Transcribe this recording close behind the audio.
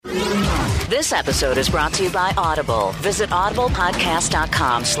This episode is brought to you by Audible. Visit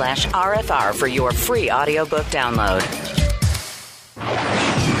audiblepodcast.com/RFR for your free audiobook download.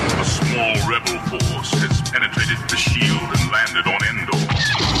 A small rebel force has penetrated the shield and landed on Endor.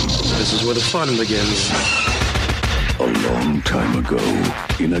 This is where the fun begins. A long time ago,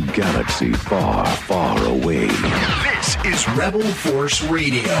 in a galaxy far, far away. This is RebelForce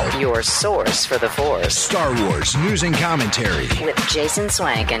Radio. Your source for the Force. Star Wars news and commentary. With Jason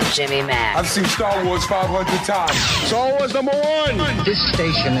Swank and Jimmy Mack. I've seen Star Wars 500 times. Star Wars #1! This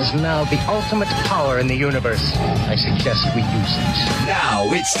station is now the ultimate power in the universe. I suggest we use it.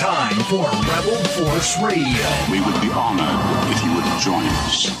 Now it's time for RebelForce Radio. We would be honored if you would join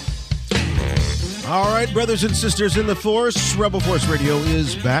us. All right, brothers and sisters in the Force, Rebel Force Radio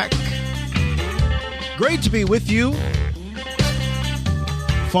is back. Great to be with you.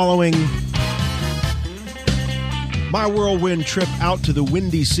 Following my whirlwind trip out to the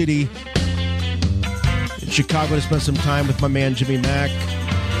Windy City in Chicago to spend some time with my man Jimmy Mack.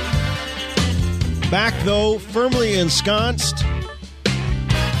 Back, though, firmly ensconced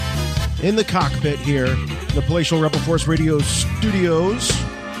in the cockpit here in the palatial Rebel Force Radio studios.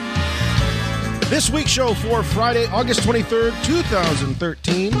 This week's show for Friday, August 23rd,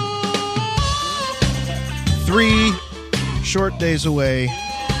 2013. 3 short days away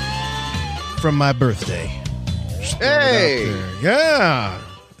from my birthday. Hey! Yeah.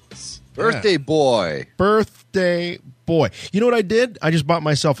 Birthday boy. Birthday boy. You know what I did? I just bought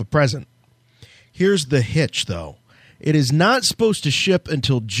myself a present. Here's the hitch, though. It is not supposed to ship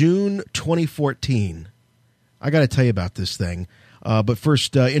until June 2014. I got to tell you about this thing. But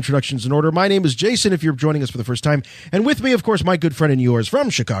first, introductions in order. My name is Jason, if you're joining us for the first time. And with me, of course, my good friend and yours from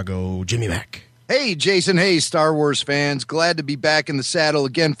Chicago, Jimmy Mack. Hey, Jason. Hey, Star Wars fans. Glad to be back in the saddle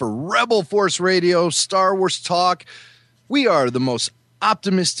again for Rebel Force Radio, Star Wars Talk. We are the most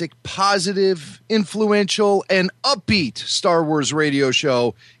optimistic, positive, influential, and upbeat Star Wars radio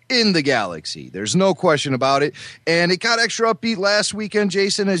show in the galaxy. There's no question about it. And it got extra upbeat last weekend,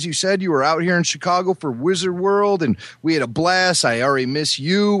 Jason. As you said, you were out here in Chicago for Wizard World, and we had a blast. I already miss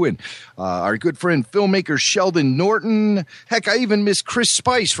you and our good friend filmmaker Sheldon Norton. Heck, I even miss Chris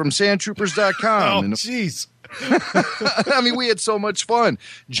Spice from sandtroopers.com. Oh, jeez. I mean, we had so much fun.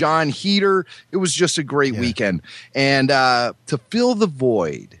 John Heater. It was just a great weekend. And to fill the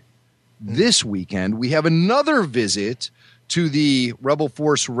void, this weekend, we have another visit to the Rebel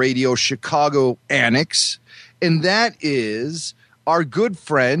Force Radio Chicago Annex, and that is our good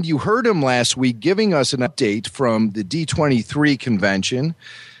friend. You heard him last week giving us an update from the D23 convention,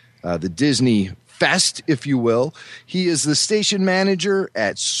 the Disney Fest, if you will. He is the station manager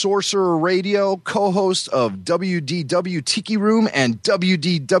at Sorcerer Radio, co-host of WDW Tiki Room and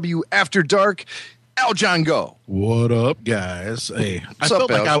WDW After Dark. Aljon Go. What up, guys? Hey, I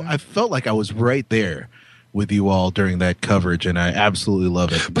felt like I was right there with you all during that coverage, and I absolutely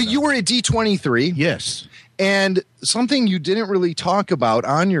love it. But you were at D23. Yes. And something you didn't really talk about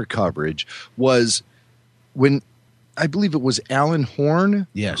on your coverage was when, I believe it was Alan Horn,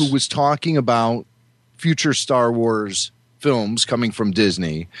 who was talking about future Star Wars films coming from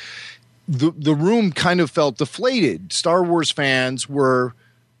Disney. The room kind of felt deflated. Star Wars fans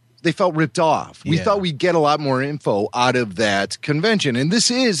they felt ripped off. We thought we'd get a lot more info out of that convention. And this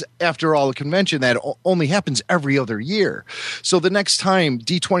is, after all, a convention that only happens every other year. So the next time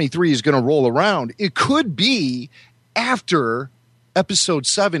D23 is going to roll around, it could be after Episode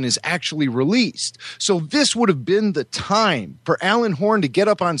 7 is actually released. So this would have been the time for Alan Horn to get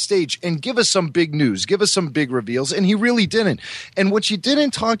up on stage and give us some big news, give us some big reveals, and he really didn't. And what you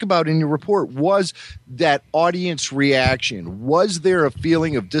didn't talk about in your report was that audience reaction. Was there a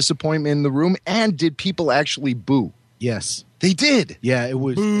feeling of disappointment in the room, and did people actually boo? Yes. They did. Yeah, it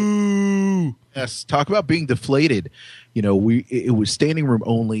was. Boo. Yes, talk about being deflated. You know, it was standing room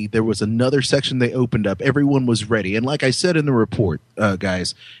only. There was another section they opened up. Everyone was ready. And like I said in the report,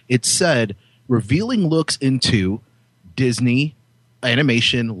 guys, it said revealing looks into Disney,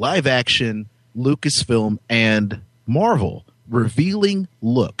 animation, live action, Lucasfilm, and Marvel. Revealing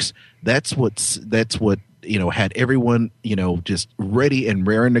looks. That's what had everyone, just ready and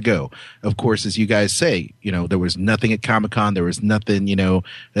raring to go. Of course, as you guys say, there was nothing at Comic-Con. There was nothing,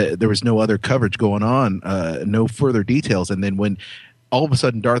 there was no other coverage going on, no further details. And then when all of a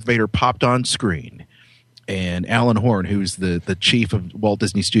sudden Darth Vader popped on screen and Alan Horn, who's the chief of Walt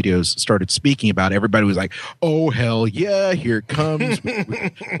Disney Studios, started speaking about it, everybody was like, oh, hell yeah, here it comes.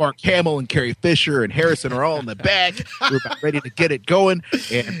 Mark Hamill and Carrie Fisher and Harrison are all in the back. We're about ready to get it going.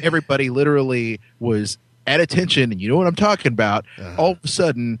 And everybody literally was at attention, and you know what I'm talking about. All of a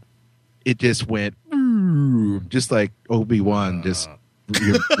sudden, it just went, just like Obi-Wan just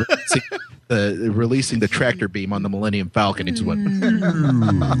releasing the tractor beam on the Millennium Falcon. It just went,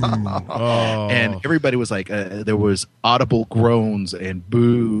 and everybody was like, there was audible groans and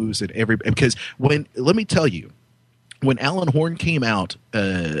boos and because let me tell you, when Alan Horn came out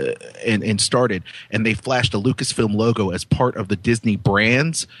and started, and they flashed a Lucasfilm logo as part of the Disney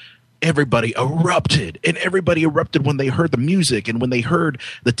brands, everybody erupted. And everybody erupted when they heard the music and when they heard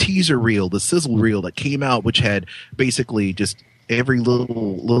the teaser reel, the sizzle reel that came out, which had basically just every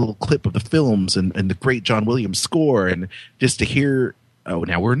little clip of the films and the great John Williams score. And just to hear,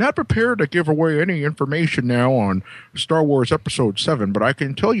 now we're not prepared to give away any information now on Star Wars Episode 7, but I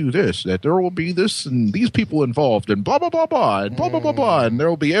can tell you this, that there will be this and these people involved and blah, blah, blah, blah, and blah, blah, blah, blah. And there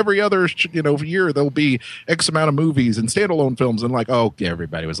will be every other, year, there'll be X amount of movies and standalone films. And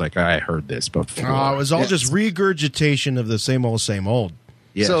everybody was like, I heard this before. It was all just regurgitation of the same old, same old.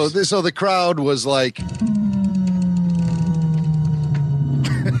 Yes. So the crowd was like...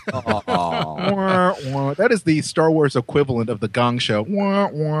 That is the Star Wars equivalent of the Gong Show.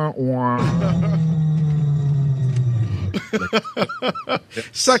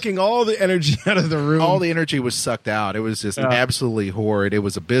 Sucking all the energy out of the room. All the energy was sucked out. It was just absolutely horrid. It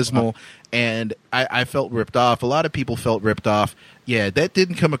was abysmal, and I felt ripped off. A lot of people felt ripped off. Yeah, that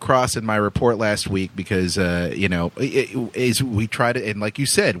didn't come across in my report last week because, we try to, and like you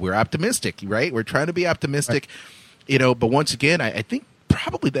said, we're optimistic, right? We're trying to be optimistic, but once again, I think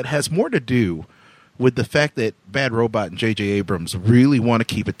probably that has more to do with the fact that Bad Robot and J.J. Abrams really want to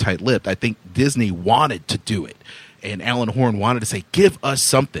keep it tight-lipped. I think Disney wanted to do it, and Alan Horn wanted to say, give us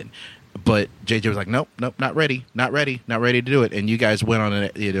something. But J.J. was like, nope, not ready to do it. And you guys went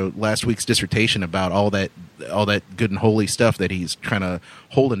on last week's dissertation about all that good and holy stuff that he's trying to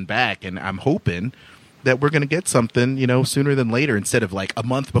holding back. And I'm hoping that we're going to get something, sooner than later, instead of like a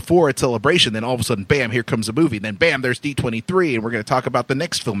month before a celebration. Then all of a sudden, bam, here comes a movie. Then bam, there's D23, and we're going to talk about the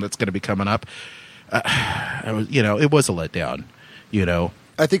next film that's going to be coming up. It was a letdown,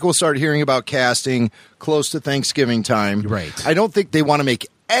 I think we'll start hearing about casting close to Thanksgiving time. Right. I don't think they want to make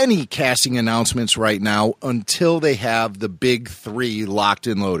any casting announcements right now until they have the big three locked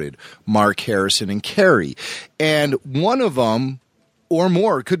and loaded, Mark, Harrison, and Carrie. And one of them or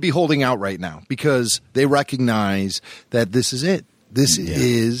more could be holding out right now because they recognize that this is it. This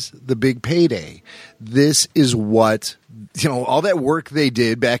is the big payday. This is what, all that work they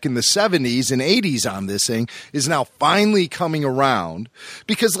did back in the 70s and 80s on this thing is now finally coming around.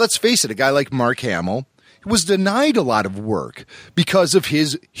 Because let's face it, a guy like Mark Hamill was denied a lot of work because of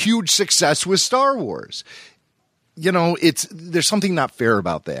his huge success with Star Wars. There's something not fair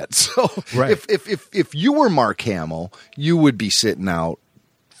about that. So right. if you were Mark Hamill, you would be sitting out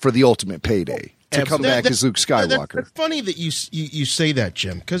for the ultimate payday. To come back as Luke Skywalker. That's funny that you say that,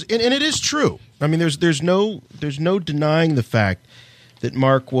 Jim, because and it is true. I mean, there's no denying the fact that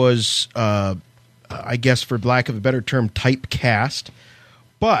Mark was, I guess, for lack of a better term, typecast.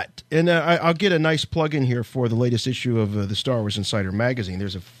 But I'll get a nice plug in here for the latest issue of the Star Wars Insider magazine.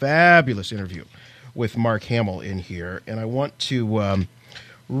 There's a fabulous interview with Mark Hamill in here, and I want to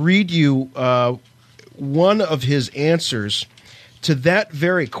read you one of his answers to that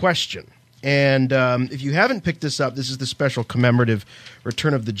very question. And if you haven't picked this up, this is the special commemorative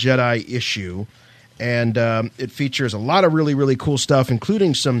Return of the Jedi issue. And it features a lot of really, really cool stuff,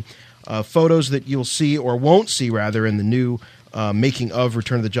 including some photos that you'll see or won't see, rather, in the new Making of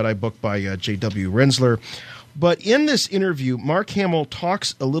Return of the Jedi book by J.W. Rensler. But in this interview, Mark Hamill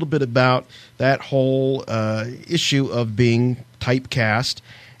talks a little bit about that whole issue of being typecast.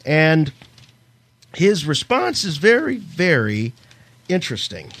 And his response is very, very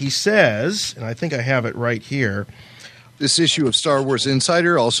interesting. He says, and I think I have it right here. This issue of Star Wars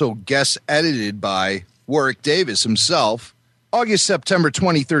Insider, also guest edited by Warwick Davis himself, August-September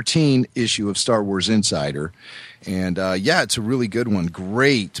 2013 issue of Star Wars Insider. And it's a really good one.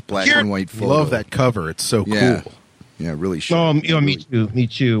 Great black and white photo. Love that cover. It's so cool. Yeah, really sure. Me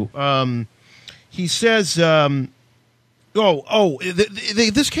too. He says, this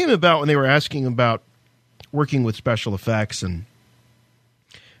came about when they were asking about working with special effects, and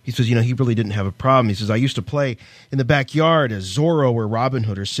he says, he really didn't have a problem. He says, I used to play in the backyard as Zorro or Robin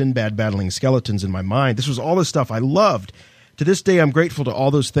Hood or Sinbad battling skeletons in my mind. This was all the stuff I loved. To this day, I'm grateful to all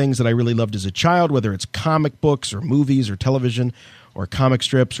those things that I really loved as a child, whether it's comic books or movies or television or comic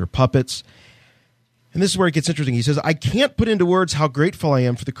strips or puppets. And this is where it gets interesting. He says, I can't put into words how grateful I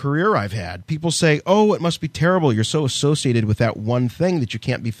am for the career I've had. People say, oh, it must be terrible. You're so associated with that one thing that you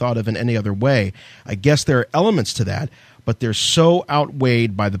can't be thought of in any other way. I guess there are elements to that, but they're so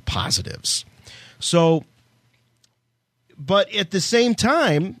outweighed by the positives. So, but at the same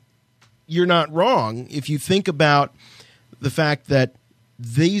time, you're not wrong if you think about the fact that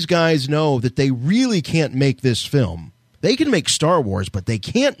these guys know that they really can't make this film. They can make Star Wars, but they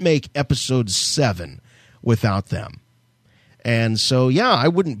can't make Episode 7 without them. And so, yeah, I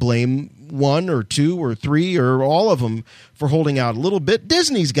wouldn't blame 1 or 2 or 3 or all of them for holding out a little bit.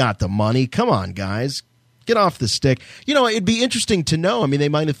 Disney's got the money. Come on, guys. Get off the stick. You know, it'd be interesting to know. I mean, they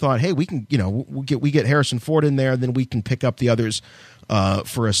might have thought, hey, we can, you know, we get Harrison Ford in there, and then we can pick up the others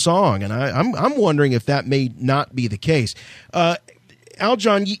for a song. And I'm wondering if that may not be the case.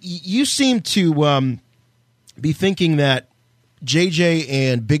 Aljon, you seem to be thinking that JJ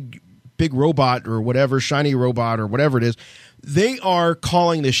and Big Robot or whatever, Shiny Robot or whatever it is, they are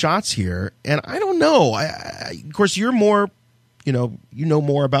calling the shots here. And I don't know. Of course, you're more, you know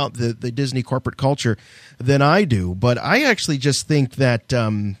more about the Disney corporate culture than I do. But I actually just think that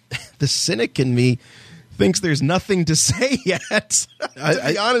the cynic in me thinks there's nothing to say yet, to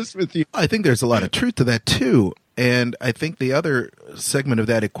be honest with you. I think there's a lot of truth to that, too. And I think the other segment of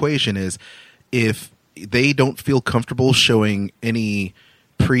that equation is if they don't feel comfortable showing any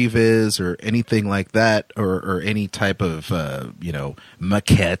previs or anything like that, or any type of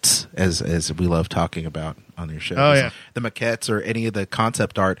maquettes, as we love talking about on their shows. Oh, yeah. The maquettes or any of the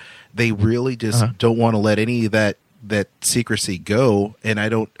concept art, they really just don't want to let any of that secrecy go.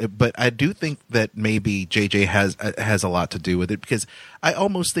 And but I do think that maybe JJ has a lot to do with it, because I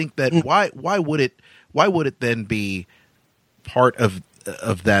almost think that why would it then be part of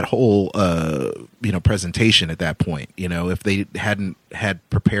that whole presentation at that point, if they hadn't had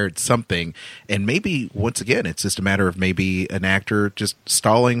prepared something. And maybe once again it's just a matter of maybe an actor just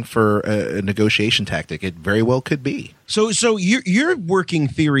stalling for a negotiation tactic. It very well could be. So your working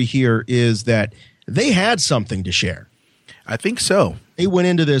theory here is that they had something to share. I think so. They went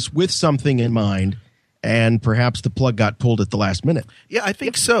into this with something in mind, and perhaps the plug got pulled at the last minute. Yeah, I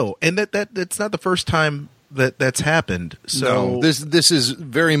think so. And that's not the first time that's happened. So no, this is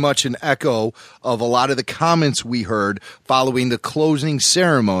very much an echo of a lot of the comments we heard following the closing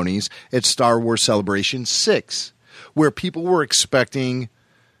ceremonies at Star Wars Celebration 6, where people were expecting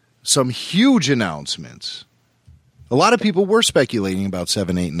some huge announcements. A lot of people were speculating about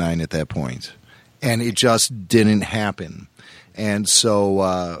 7, 8, and 9 at that point, and it just didn't happen. And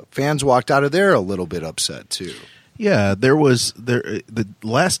so fans walked out of there a little bit upset too. Yeah, the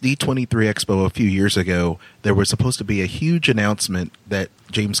last D23 Expo a few years ago, there was supposed to be a huge announcement that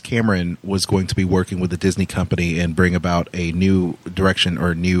James Cameron was going to be working with the Disney company and bring about a new direction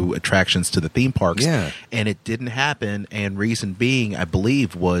or new attractions to the theme parks. Yeah. And it didn't happen, and reason being, I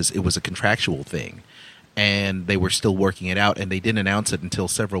believe, it was a contractual thing. And they were still working it out, and they didn't announce it until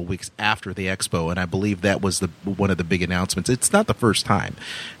several weeks after the expo. And I believe that was one of the big announcements. It's not the first time.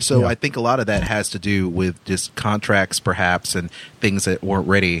 So yeah. I think a lot of that has to do with just contracts, perhaps, and things that weren't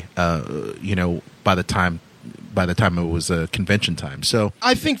ready, by the time it was convention time. So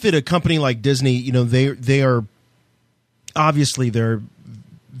I think that a company like Disney, they are obviously they're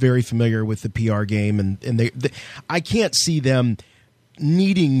very familiar with the PR game, and they I can't see them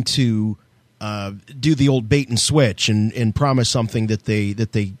needing to do the old bait and switch and promise something that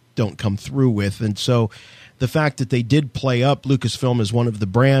they don't come through with. And so the fact that they did play up Lucasfilm as one of the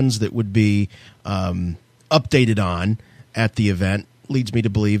brands that would be updated on at the event leads me to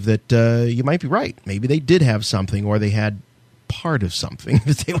believe that you might be right. Maybe they did have something, or they had part of something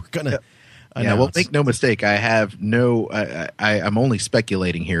that they were going to announce. Yeah, well, make no mistake, I have I'm only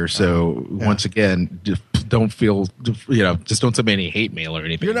speculating here. So once again, just don't feel, just don't send me any hate mail or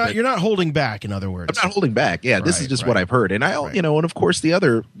anything. You're not holding back, in other words. I'm not holding back. Yeah, this is just what I've heard. And and of course the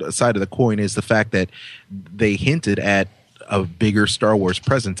other side of the coin is the fact that they hinted at a bigger Star Wars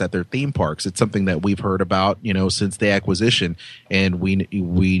presence at their theme parks. It's something that we've heard about, since the acquisition, and we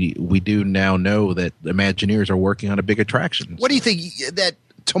do now know that Imagineers are working on a big attraction. What do you think that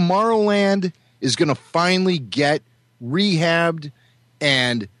Tomorrowland is going to finally get rehabbed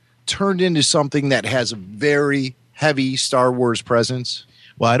and turned into something that has a very heavy Star Wars presence?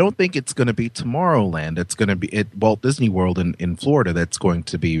 Well, I don't think it's going to be Tomorrowland. It's going to be at Walt Disney World in Florida that's going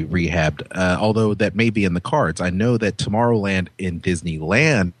to be rehabbed, although that may be in the cards. I know that Tomorrowland in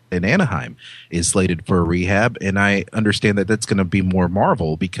Disneyland in Anaheim is slated for a rehab, and I understand that that's going to be more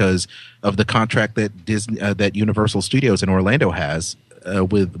Marvel because of the contract that that Universal Studios in Orlando has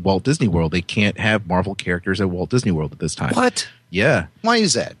with Walt Disney World. They can't have Marvel characters at Walt Disney World at this time. What? Yeah. Why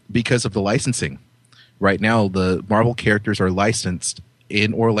is that? Because of the licensing. Right now, the Marvel characters are licensed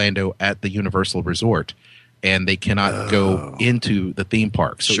in Orlando at the Universal Resort, and they cannot go into the theme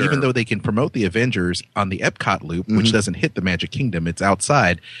park. So even though they can promote the Avengers on the Epcot loop, which doesn't hit the Magic Kingdom, it's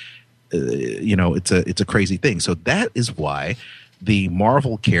outside, it's a crazy thing. So that is why the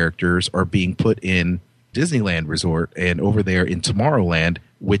Marvel characters are being put in Disneyland Resort and over there in Tomorrowland,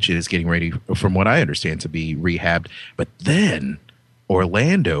 which is getting ready, from what I understand, to be rehabbed. But then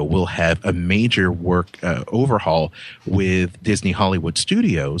Orlando will have a major overhaul with Disney Hollywood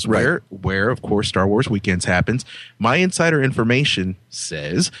Studios, where of course Star Wars Weekends happens. My insider information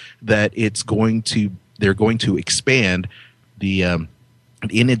says that they're going to expand the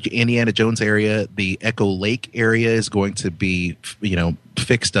in Indiana Jones area. The Echo Lake area is going to be,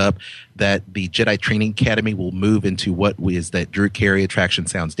 fixed up. That the Jedi Training Academy will move into what is that Drew Carey attraction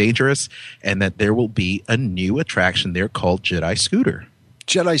Sounds Dangerous, and that there will be a new attraction there called Jedi Scooter.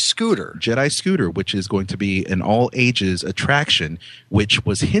 Jedi Scooter, which is going to be an all ages attraction, which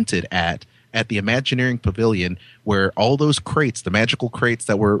was hinted at the Imagineering Pavilion, where all those crates, the magical crates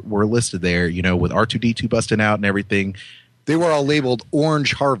that were listed there, with R2-D2 busting out and everything. They were all labeled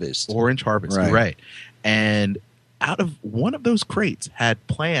Orange Harvest. Right. And out of one of those crates had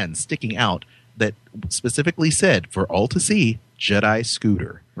plans sticking out that specifically said, for all to see, Jedi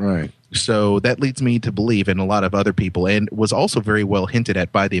Scooter. Right. So that leads me to believe, and a lot of other people, and was also very well hinted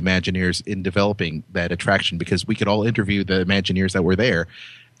at by the Imagineers in developing that attraction, because we could all interview the Imagineers that were there,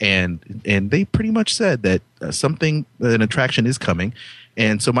 and they pretty much said that an attraction is coming.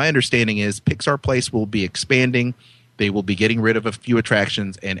 And so my understanding is Pixar Place will be expanding. They will be getting rid of a few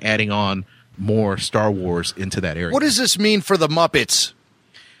attractions and adding on more Star Wars into that area. What does this mean for the Muppets?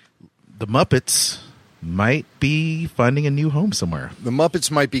 The Muppets might be finding a new home somewhere. The Muppets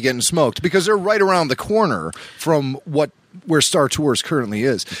might be getting smoked because they're right around the corner from where Star Tours currently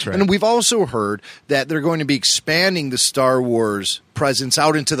is. That's right. And we've also heard that they're going to be expanding the Star Wars presence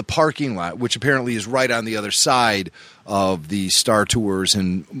out into the parking lot, which apparently is right on the other side of the Star Tours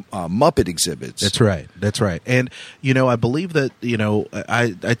and Muppet exhibits. That's right. And, I believe that,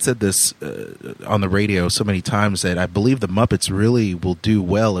 I said this on the radio so many times that I believe the Muppets really will do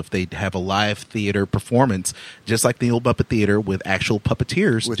well if they have a live theater performance, just like the old Muppet Theater, with actual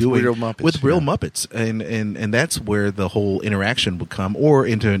puppeteers with real Muppets. And that's where the whole interaction would come, or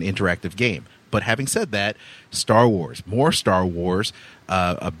into an interactive game. But having said that, Star Wars, more Star Wars,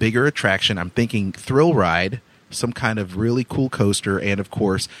 a bigger attraction. I'm thinking thrill ride, some kind of really cool coaster, and of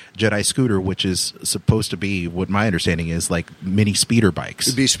course Jedi Scooter, which is supposed to be, what my understanding is, like mini speeder bikes.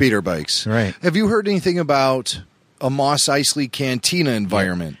 It'd be speeder bikes. Right. Have you heard anything about a Mos Eisley Cantina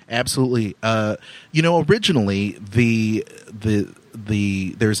environment? Yeah, absolutely. Originally there's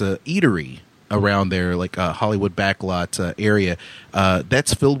a eatery around there, like a Hollywood backlot area,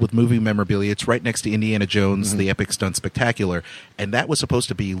 that's filled with movie memorabilia. It's right next to Indiana Jones, the Epic Stunt Spectacular, and that was supposed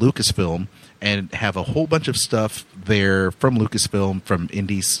to be Lucasfilm and have a whole bunch of stuff there from Lucasfilm, from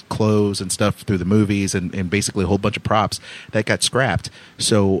Indy's clothes and stuff through the movies, and basically a whole bunch of props that got scrapped.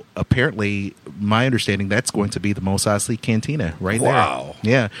 So apparently, my understanding, that's going to be the Mos Eisley Cantina right there. Wow.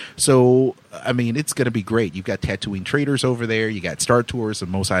 Yeah. So, I mean, it's going to be great. You've got Tatooine Traders over there. You got Star Tours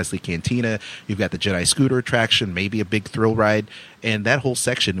and Mos Eisley Cantina. You've got the Jedi Scooter attraction, maybe a big thrill ride. And that whole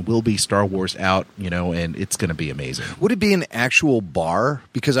section will be Star Wars out, and it's going to be amazing. Would it be an actual bar?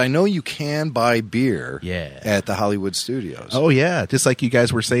 Because I know you can buy beer at the Hollywood Studios. Oh, yeah. Just like you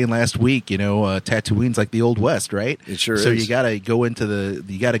guys were saying last week, Tatooine's like the Old West, right? It sure is. So you got to go into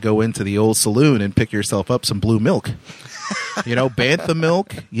the old saloon and pick yourself up some blue milk. Bantha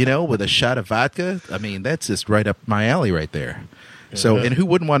milk, with a shot of vodka. I mean, that's just right up my alley right there. Yeah. So, and who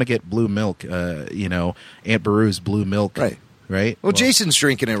wouldn't want to get blue milk? Aunt Beru's blue milk. Right? Well, Jason's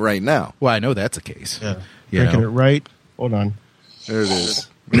drinking it right now. Well, I know that's the case. Yeah. Drinking it right. Hold on. There it is.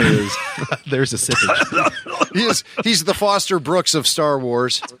 There's a sippage. He's the Foster Brooks of Star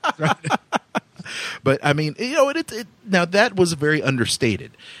Wars. But, I mean, now that was very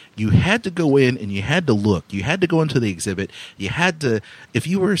understated. You had to go in and you had to look. You had to go into the exhibit. You had to, if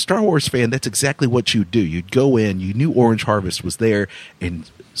you were a Star Wars fan, that's exactly what you'd do. You'd go in, you knew Orange Harvest was there,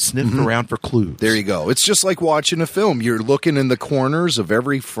 and sniff around for clues. There you go. It's just like watching a film. You're looking in the corners of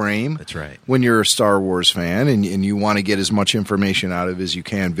every frame. That's right. When you're a Star Wars fan and you want to get as much information out of it as you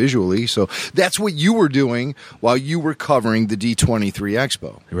can visually. So that's what you were doing while you were covering the D23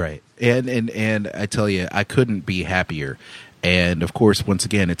 Expo. Right. And I tell you, I couldn't be happier. And of course, once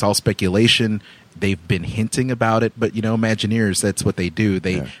again, it's all speculation. They've been hinting about it, but Imagineers, that's what they do.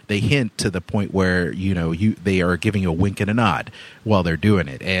 They hint to the point where they are giving you a wink and a nod while they're doing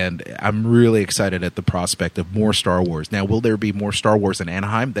it. And I'm really excited at the prospect of more Star Wars. Now, will there be more Star Wars in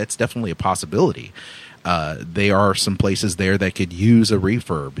Anaheim? That's definitely a possibility. There are some places there that could use a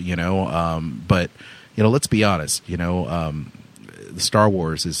refurb, but let's be honest, Star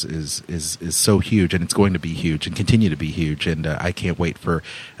Wars is so huge, and it's going to be huge and continue to be huge, and I can't wait for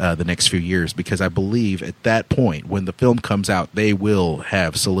the next few years, because I believe at that point when the film comes out, they will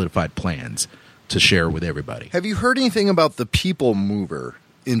have solidified plans to share with everybody. Have you heard anything about the People Mover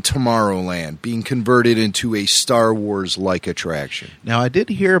in Tomorrowland being converted into a Star Wars-like attraction? Now, I did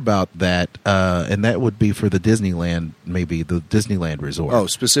hear about that, and that would be for the Disneyland, maybe the Disneyland Resort. Oh,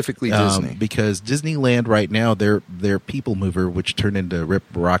 specifically Disney. Because Disneyland right now, their People Mover, which turned into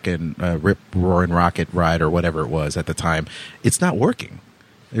Rip Roarin' Rocket Ride or whatever it was at the time, it's not working.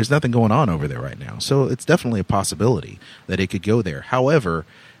 There's nothing going on over there right now. So it's definitely a possibility that it could go there. However,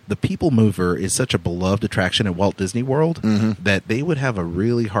 the People Mover is such a beloved attraction at Walt Disney World that they would have a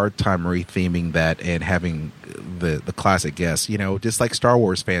really hard time retheming that and having the classic guests. You know, just like Star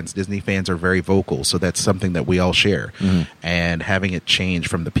Wars fans, Disney fans are very vocal, so that's something that we all share. And having it change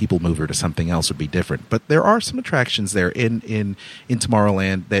from the People Mover to something else would be different. But there are some attractions there in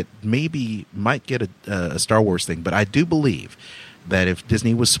Tomorrowland that maybe might get a Star Wars thing. But I do believe that if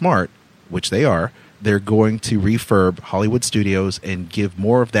Disney was smart, which they are, they're going to refurb Hollywood Studios and give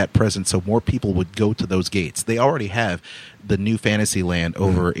more of that presence so more people would go to those gates. They already have the new Fantasyland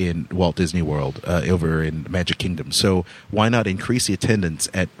over in Walt Disney World, over in Magic Kingdom. So why not increase the attendance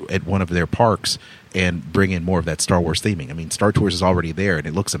at one of their parks and bring in more of that Star Wars theming? I mean, Star Tours is already there, and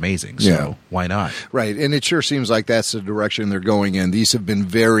it looks amazing. So why not? Right, and it sure seems like that's the direction they're going in. These have been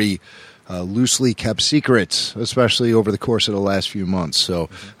very loosely kept secrets, especially over the course of the last few months. So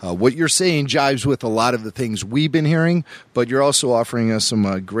what you're saying jives with a lot of the things we've been hearing, but you're also offering us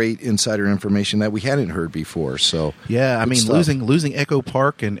some great insider information that we hadn't heard before. So yeah, I mean, losing Echo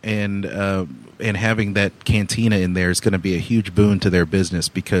Park and having that cantina in there is going to be a huge boon to their business,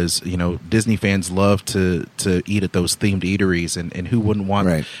 because you know Disney fans love to eat at those themed eateries, and who wouldn't want?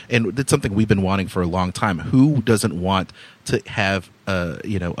 Right. And it's something we've been wanting for a long time. Who doesn't want to have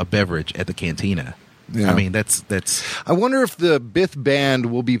a beverage at the cantina? Yeah. I mean, that's. I wonder if the Bith band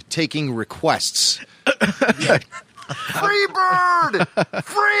will be taking requests. Free bird!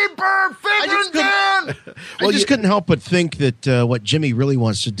 Free bird! I just couldn't help but think that what Jimmy really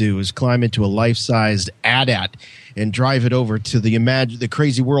wants to do is climb into a life-sized AT-AT and drive it over to the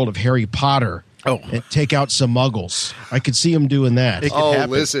crazy world of Harry Potter. And take out some muggles. I could see him doing that.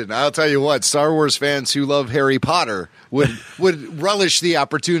 Listen, I'll tell you what, Star Wars fans who love Harry Potter would relish the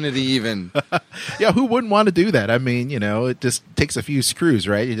opportunity even. Yeah, who wouldn't want to do that? I mean, it just takes a few screws,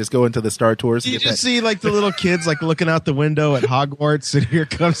 right? You just go into the Star Tours. You just see like the little kids like looking out the window at Hogwarts, and here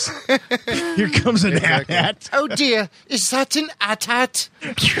comes an AT-AT. Oh dear, is that an AT-AT?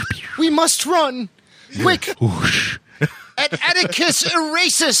 We must run. Quick. Atticus, a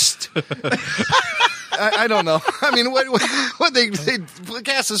racist. I don't know. I mean, what they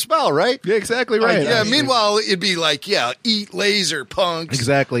cast a spell, right? Yeah, exactly right. Yeah. Meanwhile, it'd be like, eat laser punks.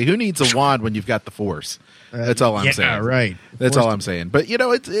 Exactly. Who needs a wand when you've got the Force? That's all I'm saying. Yeah, right. That's all I'm saying. But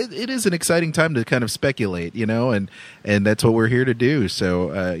it is an exciting time to kind of speculate, and that's what we're here to do.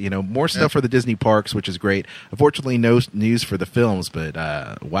 So more stuff for the Disney parks, which is great. Unfortunately, no news for the films, but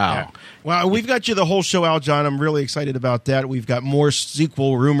wow. Yeah. Well, we've got you the whole show out, John. I'm really excited about that. We've got more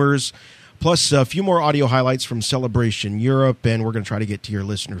sequel rumors, plus a few more audio highlights from Celebration Europe, and we're going to try to get to your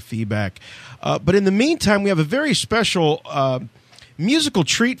listener feedback. But in the meantime, we have a very special musical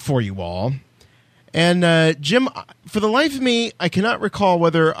treat for you all. And Jim, for the life of me, I cannot recall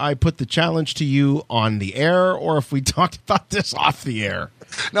whether I put the challenge to you on the air or if we talked about this off the air.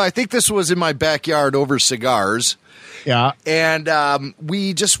 No, I think this was in my backyard over cigars. Yeah. And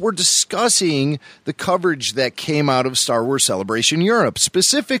we just were discussing the coverage that came out of Star Wars Celebration Europe,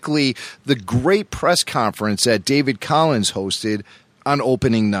 specifically the great press conference that David Collins hosted on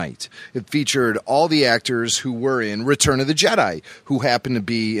opening night. It featured all the actors who were in Return of the Jedi, who happened to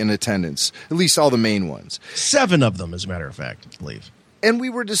be in attendance, at least all the main ones. 7 of them, as a matter of fact, I believe. And we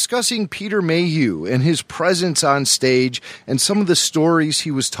were discussing Peter Mayhew and his presence on stage and some of the stories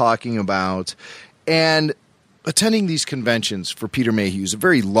he was talking about. And attending these conventions for Peter Mayhew is a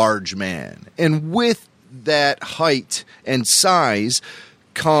very large man. And with that height and size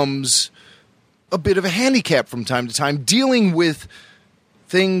comes a bit of a handicap from time to time, dealing with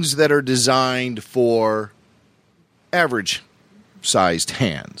things that are designed for average-sized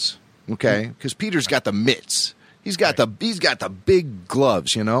hands, okay? Because Peter's got the mitts. He's got the big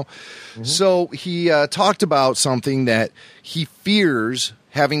gloves, Mm-hmm. So he talked about something that he fears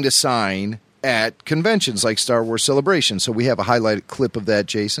having to sign at conventions like Star Wars Celebration. So we have a highlighted clip of that,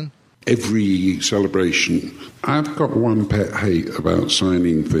 Jason. Every celebration, I've got one pet hate about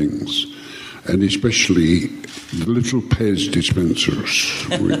signing things, and especially the little Pez dispensers,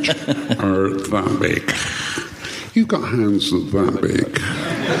 which are that big. You've got hands that big.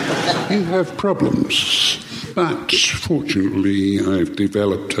 You have problems. But fortunately, I've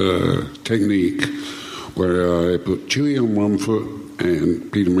developed a technique where I put Chewie on one foot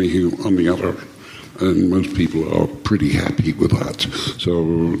and Peter Mayhew on the other. and most people are pretty happy with that.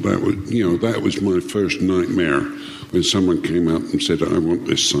 So that was my first nightmare when someone came up and said, "I want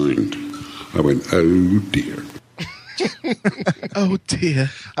this signed." I went, "Oh dear." Oh dear.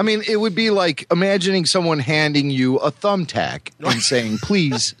 I mean, it would be like imagining someone handing you a thumbtack and saying,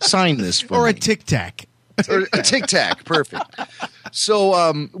 "Please sign this for me." Or a Tic Tac. Or a Tic Tac, perfect.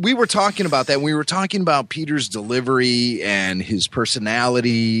 So we were talking about that. We were talking about Peter's delivery and his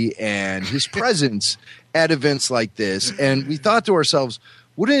personality and his presence at events like this. And we thought to ourselves,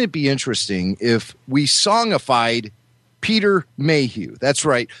 wouldn't it be interesting if we songified Peter Mayhew? That's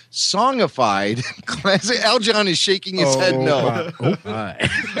right, songified. Aljon is shaking his head no.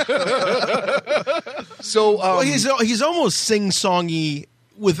 So well, he's almost sing-songy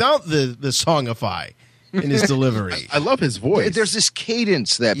without the songify in his delivery. I love his voice. There's this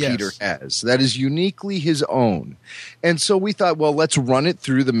cadence that Peter has that is uniquely his own. And so we thought, well, let's run it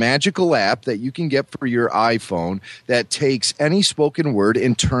through the magical app that you can get for your iPhone that takes any spoken word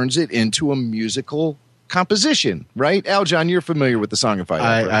and turns it into a musical composition, right? Aljon, you're familiar with the Songify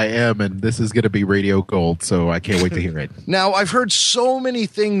app, right? I am, and this is going to be radio gold, so I can't wait to hear it. Now, I've heard so many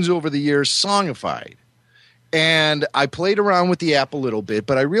things over the years songified. And I played around with the app a little bit,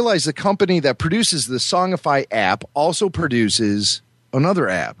 but I realized the company that produces the Songify app also produces another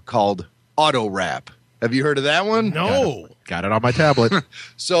app called Auto Rap. Have you heard of that one? No. Got it on my tablet.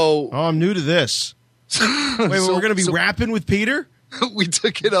 I'm new to this. Wait, we're going to be rapping with Peter? We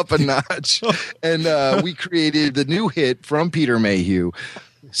took it up a notch, and we created the new hit from Peter Mayhew,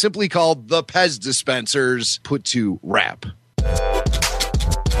 simply called The Pez Dispensers, put to rap.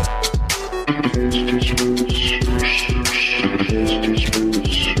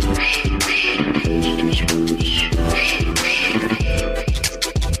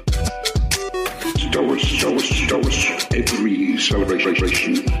 Every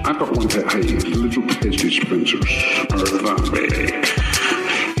celebration, I've got one pet hate. Little Pez dispensers are that big.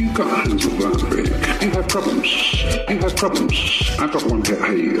 You've got hands of that big. You have problems. I've got one pet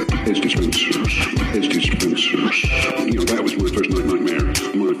hate. Pez dispensers. That was my first nightmare.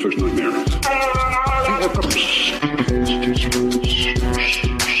 You have problems.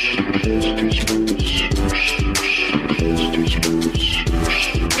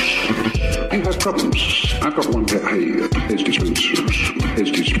 You have problems. I've got one pet hate. Pez dispensers.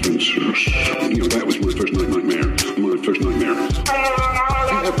 That was my first nightmare. You have problems.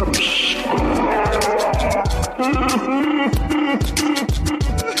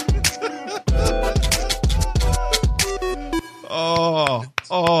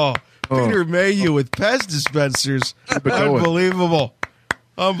 Peter Mayhew with Pez dispensers. Unbelievable.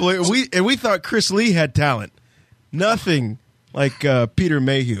 We thought Chris Lee had talent. Nothing like Peter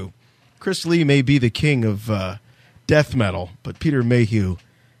Mayhew. Chris Lee may be the king of death metal, but Peter Mayhew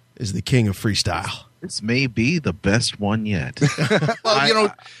is the king of freestyle. This may be the best one yet.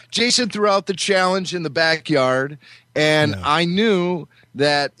 Well, Jason threw out the challenge in the backyard, and I knew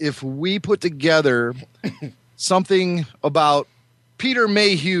that if we put together something about Peter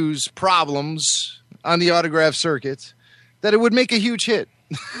Mayhew's problems on the autograph circuit, that it would make a huge hit.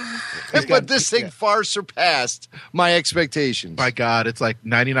 But this thing far surpassed my expectations. My God, it's like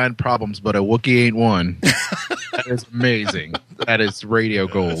 99 problems, but a Wookiee ain't one. That is amazing. That is radio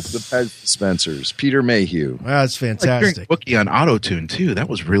gold. The Pez dispensers, Peter Mayhew. That's fantastic. Like Wookiee on auto-tune, too. That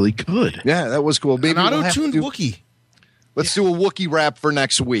was really good. Yeah, that was cool. Maybe an auto-tuned Wookiee. Let's do a Wookiee rap for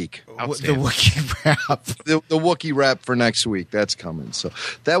next week. The Wookiee rap. The Wookiee rap for next week. That's coming. So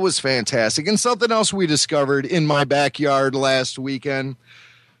that was fantastic. And something else we discovered in my backyard last weekend.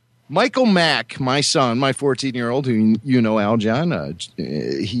 Michael Mack, my son, my 14-year-old, who you know, Aljon,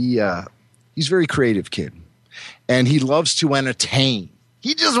 he's a very creative kid. And he loves to entertain.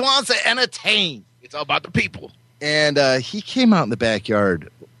 He just wants to entertain. It's all about the people. And he came out in the backyard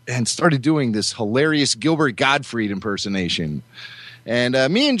and started doing this hilarious Gilbert Gottfried impersonation. And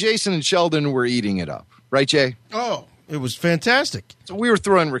me and Jason and Sheldon were eating it up. Right, Jay? Oh, it was fantastic. So we were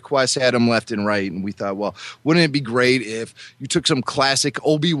throwing requests at him left and right, and we thought, well, wouldn't it be great if you took some classic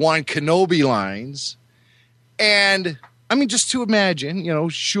Obi-Wan Kenobi lines and, I mean, just to imagine,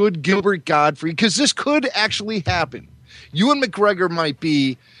 should Gilbert Gottfried, because this could actually happen. Ewan McGregor might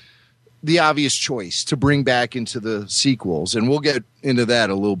be the obvious choice to bring back into the sequels, and we'll get into that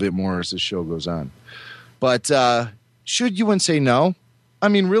a little bit more as the show goes on. But should Ewan say no? I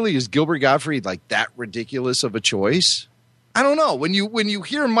mean, really, is Gilbert Gottfried like that ridiculous of a choice? I don't know. When you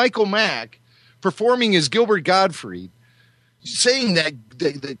hear Michael Mack performing as Gilbert Gottfried, saying that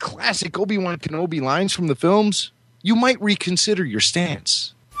the classic Obi-Wan Kenobi lines from the films, you might reconsider your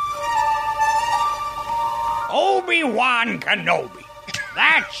stance. Obi-Wan Kenobi.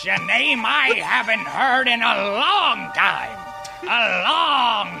 That's a name I haven't heard in a long time. A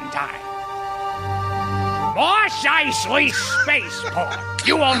long time. Moss Eisley Spaceport.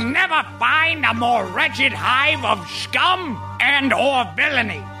 You will never find a more wretched hive of scum and or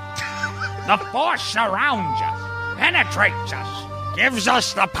villainy. The Force surrounds us, penetrates us, gives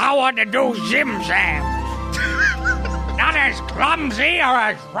us the power to do zim-zams. Not as clumsy or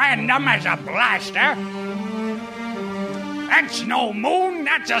as random as a blaster. That's no moon,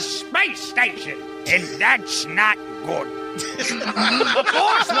 that's a space station. And that's not good. The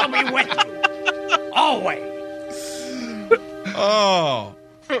Force will be with you. Always. Oh.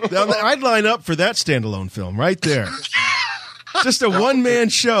 Now, I'd line up for that standalone film right there. Just a one-man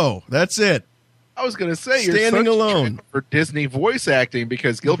show. That's it. I was going to say, standing you're alone for Disney voice acting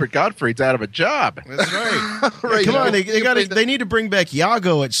because Gilbert Gottfried's out of a job. That's right. Right. Come on, they need to bring back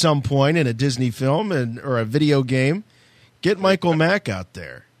Iago at some point in a Disney film or a video game. Get Michael Mack out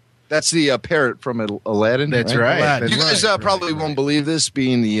there. That's the parrot from Aladdin. That's right. Aladdin. You guys probably won't believe this,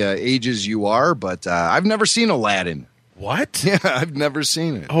 being the ages you are, but I've never seen Aladdin. What? Yeah, I've never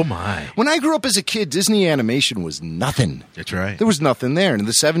seen it. Oh, my. When I grew up as a kid, Disney animation was nothing. That's right. There was nothing there. In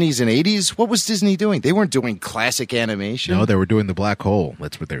the 70s and 80s, what was Disney doing? They weren't doing classic animation. No, they were doing the Black Hole.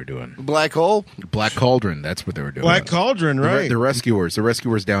 That's what they were doing. Black Hole? Black Cauldron. That's what they were doing. Black Cauldron, right. The Rescuers. The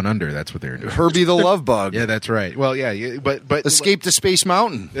Rescuers Down Under. That's what they were doing. Herbie the Love Bug. Yeah, that's right. Well, yeah, but Escape to Space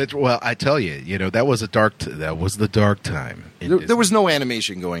Mountain. Well, I tell you, that was the dark time. There was no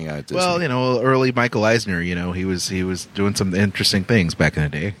animation going on at Disney. Well, early Michael Eisner, he was doing some interesting things back in the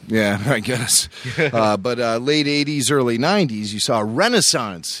day. Yeah, I guess. But late 80s, early 90s, you saw a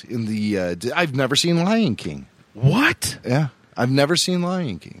renaissance in the... I've never seen Lion King. What? Yeah, I've never seen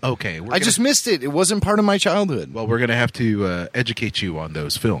Lion King. Okay. I just missed it. It wasn't part of my childhood. Well, we're going to have to educate you on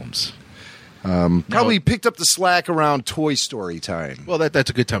those films. Probably picked up the slack around Toy Story time. Well, that's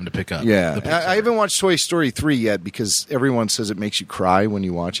a good time to pick up. Yeah. I haven't watched Toy Story 3 yet because everyone says it makes you cry when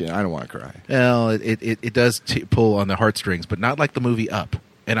you watch it. I don't want to cry. Well, it does pull on the heartstrings, but not like the movie Up.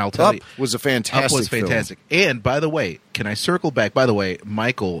 And I'll tell you. Up was a fantastic film. And, by the way, can I circle back? By the way,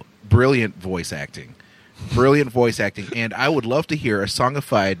 Michael, brilliant voice acting. And I would love to hear a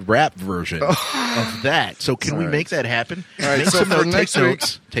songified rap version of that. So can we make that happen? All right, so for next week,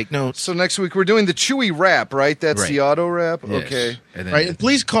 take notes. So next week we're doing the Chewy rap, right? That's the auto rap? Yes. Okay. Right, and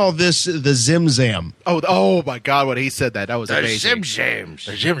please call this the Zim Zam. Oh my God, when he said that was amazing. The Zim Zams.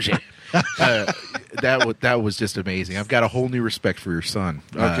 The Zim Zam. That was just amazing. I've got a whole new respect for your son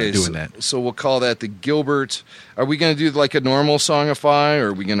doing that. So we'll call that the Gilbert. Are we going to do like a normal songify, or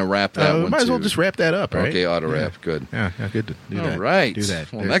are we going to wrap that one? Might as well just wrap that up, right? Okay, auto wrap. Good. Yeah, good to do that. All right. Do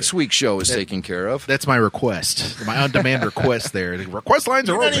that. Well, next week's show is taken care of. That's my request. My on-demand request there. The request lines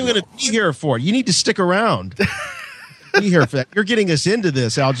are open. You're not even going to be here for it. You need to stick around. Be here for that. You're getting us into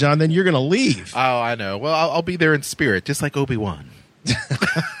this, Al John, then you're going to leave. Oh, I know. Well, I'll be there in spirit, just like Obi-Wan.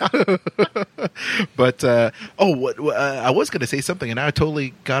 But I was going to say something and I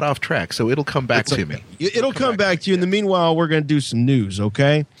totally got off track, so it'll come back to me. It'll come back to you. In the meanwhile, we're going to do some news,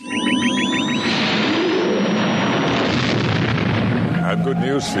 okay? I have good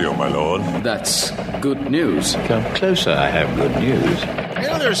news for you, my lord. That's good news. Come closer, I have good news.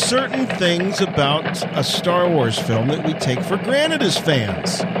 There are certain things about a Star Wars film that we take for granted as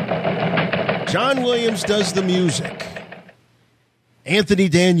fans. John Williams does the music. Anthony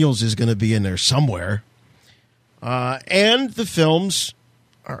Daniels is going to be in there somewhere. And the films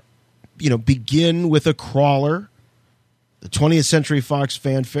are, begin with a crawler, the 20th Century Fox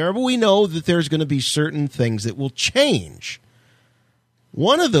fanfare, but we know that there's going to be certain things that will change.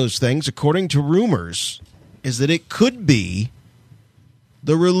 One of those things, according to rumors, is that it could be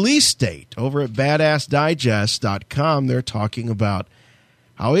the release date. Over at badassdigest.com, they're talking about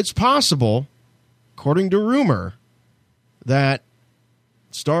how it's possible, according to rumor, that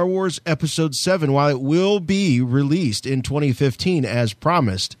Star Wars Episode 7, while it will be released in 2015 as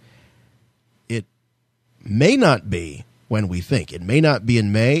promised, it may not be when we think. It may not be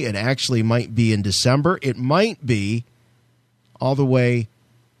in May. It actually might be in December. It might be all the way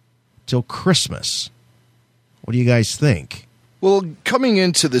till Christmas. What do you guys think? Well, coming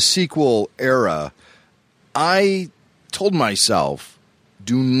into the sequel era, I told myself,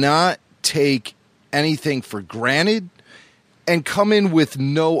 do not take anything for granted and come in with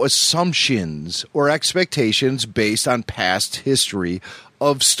no assumptions or expectations based on past history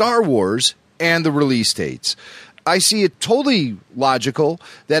of Star Wars and the release dates. I see it totally logical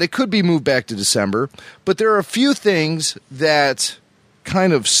that it could be moved back to December, but there are a few things that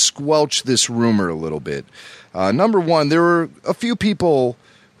kind of squelch this rumor a little bit. Number one, there were a few people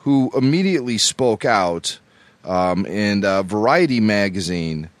who immediately spoke out And Variety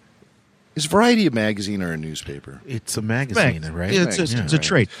magazine. Is Variety a magazine or a newspaper? It's a magazine, right? It's a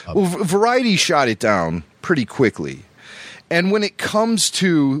trade. Well, Variety shot it down pretty quickly. And when it comes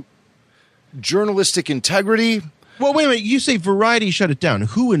to journalistic integrity... Well, wait a minute. You say Variety shut it down.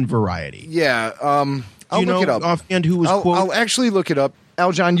 Who in Variety? Yeah, I'll look it up. Offhand, who was quoted? I'll actually look it up.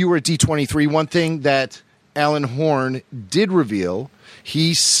 Al John, you were at D23. One thing that Alan Horn did reveal,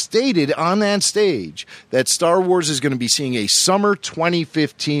 he stated on that stage that Star Wars is going to be seeing a summer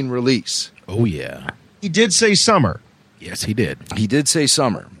 2015 release. Oh, yeah. He did say summer. Yes, he did. He did say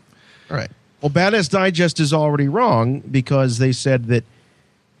summer. All right. Well, Badass Digest is already wrong because they said that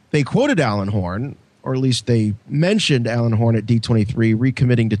they quoted Alan Horn, or at least they mentioned Alan Horn at D23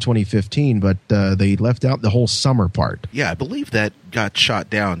 recommitting to 2015, but they left out the whole summer part. Yeah, I believe that got shot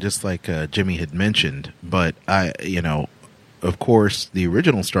down, just like Jimmy had mentioned. But of course, the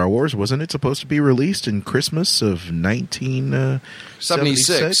original Star Wars, wasn't it supposed to be released in Christmas of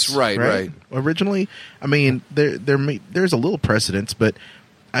 1976? Right. Originally, I mean, there's a little precedence, but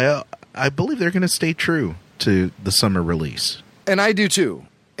I believe they're going to stay true to the summer release. And I do too.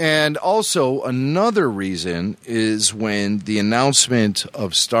 And also, another reason is when the announcement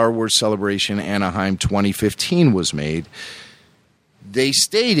of Star Wars Celebration Anaheim 2015 was made, they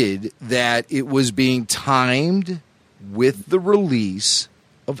stated that it was being timed with the release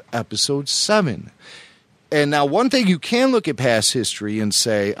of Episode 7. And now, one thing you can look at past history and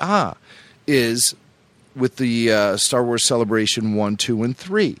say, is with the Star Wars Celebration 1, 2, and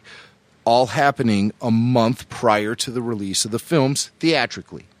 3, all happening a month prior to the release of the films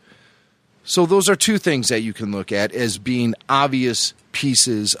theatrically. So those are two things that you can look at as being obvious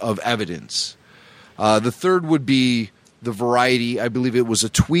pieces of evidence. The third would be the Variety. I believe it was a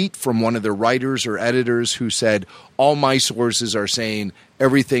tweet from one of their writers or editors who said, all my sources are saying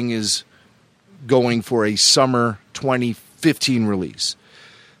everything is going for a summer 2015 release.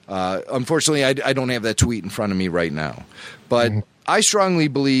 Unfortunately, I don't have that tweet in front of me right now. But I strongly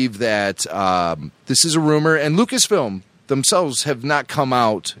believe that this is a rumor, and Lucasfilm themselves have not come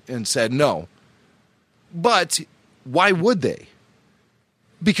out and said no. But why would they?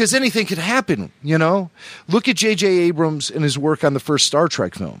 Because anything could happen, you know? Look at J.J. Abrams and his work on the first Star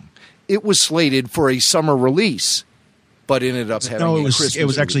Trek film. It was slated for a summer release, but ended up having a Christmas it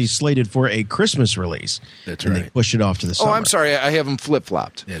was actually release. slated for a Christmas release. That's and right. They pushed it off to the summer. Oh, I'm sorry. I have them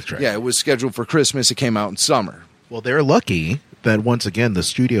flip-flopped. That's right. Yeah, it was scheduled for Christmas. It came out in summer. Well, they're lucky that, once again, the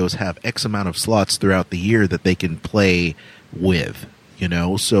studios have X amount of slots throughout the year that they can play with.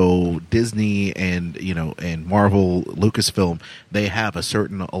 So Disney and Marvel, Lucasfilm, they have a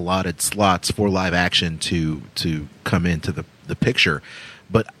certain allotted slots for live action to come into the picture.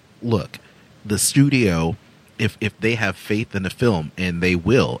 But look, the studio, if they have faith in the film, and they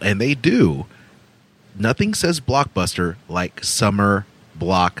will, and they do, nothing says blockbuster like summer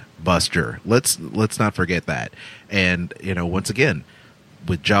blockbuster. Let's not forget that. And once again,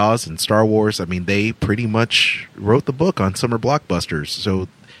 with Jaws and Star Wars, I mean, they pretty much wrote the book on summer blockbusters. So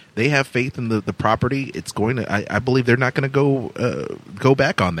they have faith in the property. It's going to. I believe they're not going to go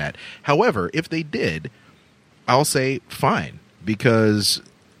back on that. However, if they did, I'll say fine, because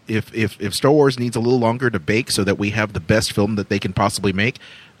if Star Wars needs a little longer to bake so that we have the best film that they can possibly make,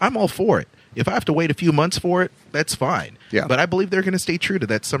 I'm all for it. If I have to wait a few months for it, that's fine. Yeah. But I believe they're going to stay true to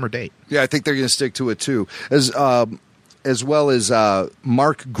that summer date. Yeah, I think they're going to stick to it too. As well as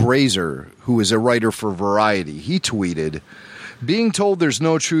Mark Grazer, who is a writer for Variety. He tweeted, being told there's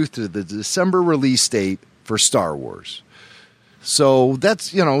no truth to the December release date for Star Wars. So that's,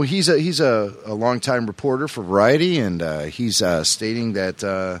 he's a longtime reporter for Variety, and he's stating that,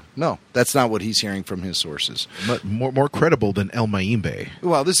 no, that's not what he's hearing from his sources. But more credible than El Mayimbe.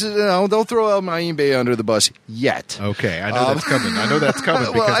 Well, this is, don't throw El Mayimbe under the bus yet. Okay, I know that's coming. I know that's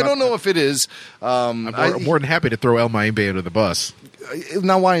coming. Well, I don't know if it is. I'm more than happy to throw El Mayimbe under the bus.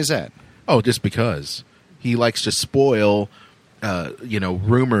 Now, why is that? Oh, just because he likes to spoil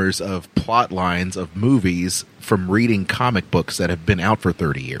rumors of plot lines of movies from reading comic books that have been out for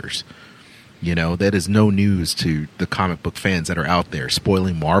 30 years. That is no news to the comic book fans that are out there,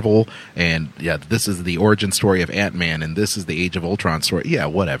 spoiling Marvel. And yeah, this is the origin story of Ant-Man, and this is the Age of Ultron story. Yeah,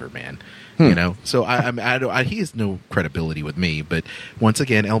 whatever, man. So he has no credibility with me. But once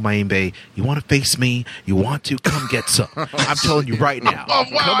again, El Mayimbe, you want to face me? You want to come get some? I'm telling you right now.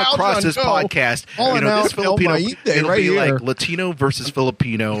 Come across this podcast. This Filipino, it'll right be here. like Latino versus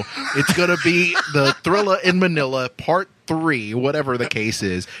Filipino. It's gonna be the Thrilla in Manila Part 3, whatever the case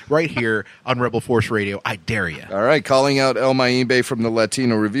is, right here on Rebel Force Radio. I dare you. All right, calling out El Mayimbe from the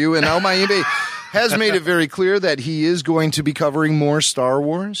Latino Review. And El Mayimbe, has made it very clear that he is going to be covering more Star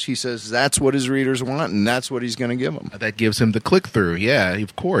Wars. He says that's what his readers want, and that's what he's going to give them. That gives him the click-through. Yeah,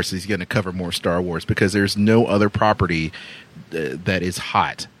 of course he's going to cover more Star Wars because there's no other property that is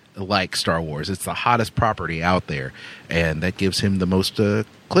hot like Star Wars. It's the hottest property out there, and that gives him the most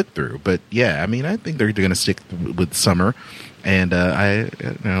click-through. But, yeah, I mean, I think they're going to stick with summer, and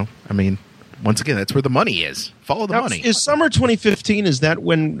once again, that's where the money is. Follow the money. Is summer 2015, is that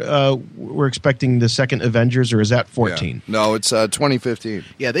when we're expecting the second Avengers, or is that 14? Yeah. No, it's 2015.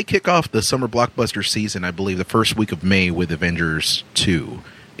 Yeah, they kick off the summer blockbuster season, I believe, the first week of May with Avengers 2,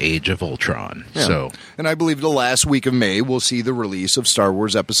 Age of Ultron. Yeah. So, and I believe the last week of May we'll see the release of Star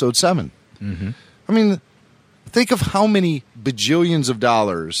Wars Episode 7. Mm-hmm. I mean, think of how many bajillions of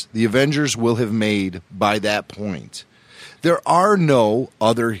dollars the Avengers will have made by that point. There are no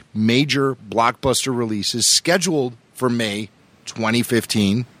other major blockbuster releases scheduled for May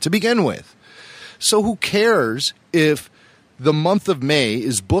 2015 to begin with. So who cares if the month of May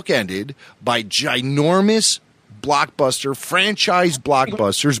is bookended by ginormous blockbuster, franchise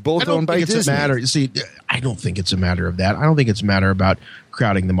blockbusters, both owned by Disney? I don't think it's a matter of that. I don't think it's a matter about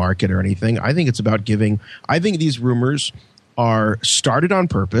crowding the market or anything. I think it's about I think these rumors are started on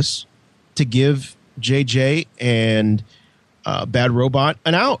purpose to give JJ and Bad Robot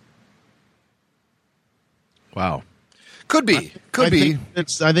an out. Wow. Could be. I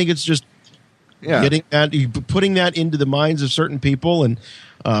think it's just getting that, putting that into the minds of certain people, and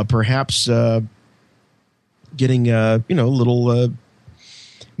perhaps getting little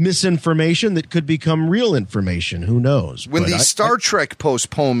misinformation that could become real information. Who knows? When the Star Trek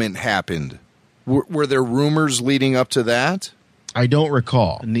postponement happened, were there rumors leading up to that? I don't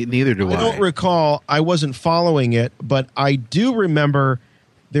recall. Neither do I. I don't recall. I wasn't following it, but I do remember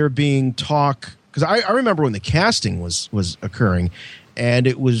there being talk, because I remember when the casting was occurring, and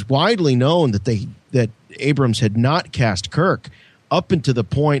it was widely known that Abrams had not cast Kirk up until the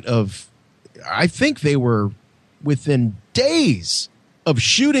point of, I think they were within days of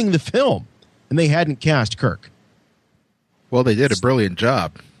shooting the film, and they hadn't cast Kirk. Well, they did a brilliant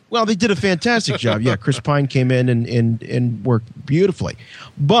job. Well, they did a fantastic job. Yeah, Chris Pine came in and worked beautifully.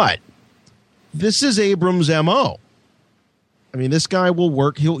 But this is Abrams' MO. I mean, this guy will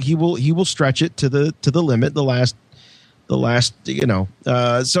work. He will stretch it to the limit. The last. So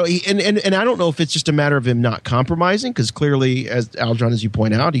he and I don't know if it's just a matter of him not compromising, because clearly, as Aljon, as you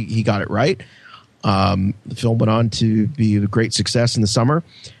point out, he got it right. The film went on to be a great success in the summer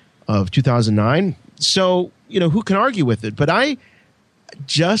of 2009. So who can argue with it? But I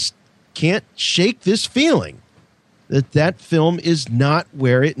just can't shake this feeling that film is not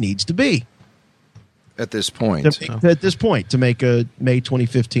where it needs to be at this point. To make a May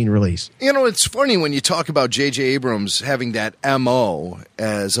 2015 release. It's funny when you talk about J.J. Abrams having that MO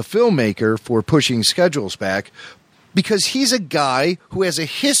as a filmmaker for pushing schedules back, because he's a guy who has a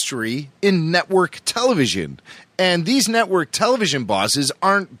history in network television. And these network television bosses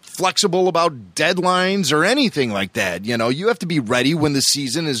aren't flexible about deadlines or anything like that. You have to be ready when the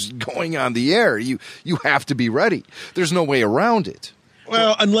season is going on the air. You have to be ready. There's no way around it.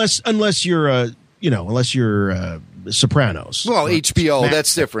 Well, unless you're Sopranos. Well, HBO,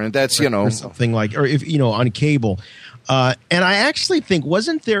 that's different. That's or something like, or if on cable. And I actually think,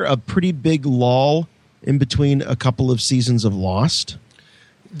 wasn't there a pretty big lull in between a couple of seasons of Lost?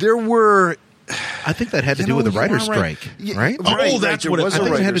 There were. I think that had to do with the writer's strike, right? Oh, that's what it was. I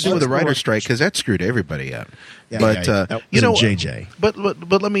think it had to do with the writer's strike, because that screwed everybody up. Yeah, but JJ. But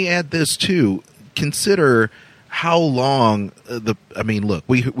let me add this too. Consider how long look,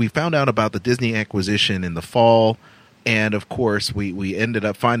 we found out about the Disney acquisition in the fall, and of course we ended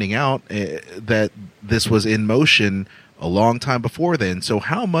up finding out that this was in motion a long time before then. So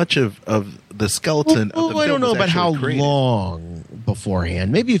how much of the skeleton of the film I don't know about how created? Long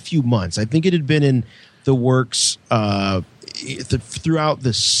beforehand. Maybe a few months. I think it had been in the works throughout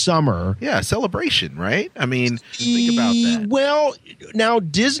the summer. Yeah, Celebration, right? I mean, think about that. Well, now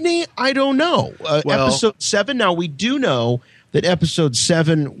Disney, I don't know. Episode 7, now we do know that Episode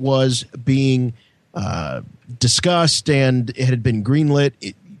 7 was being discussed, and it had been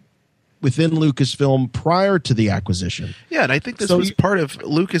greenlit within Lucasfilm prior to the acquisition. Yeah, and I think this was part of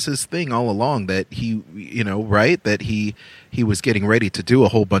Lucas's thing all along, that he, that he was getting ready to do a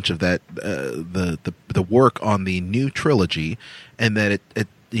whole bunch of that, the work on the new trilogy, and that it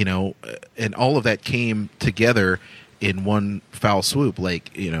and all of that came together in one foul swoop,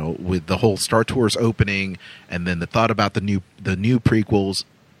 with the whole Star Tours opening, and then the thought about the new prequels,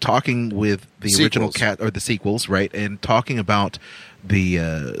 talking with the sequels. Original cast, or the sequels, right, and talking about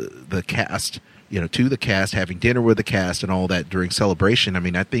the cast to the cast, having dinner with the cast and all that during Celebration. I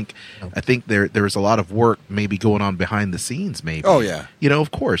mean, I think there's a lot of work maybe going on behind the scenes, maybe. Oh, yeah.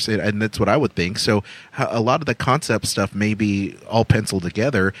 Of course, and that's what I would think. So a lot of the concept stuff may be all penciled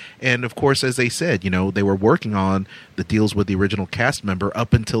together. And, of course, as they said, they were working on the deals with the original cast member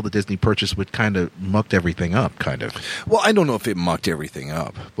up until the Disney purchase, which kind of mucked everything up, kind of. Well, I don't know if it mucked everything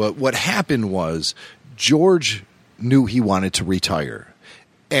up, but what happened was George knew he wanted to retire.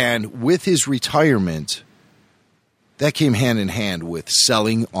 And with his retirement, that came hand in hand with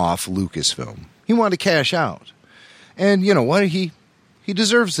selling off Lucasfilm. He wanted to cash out. And you know what? He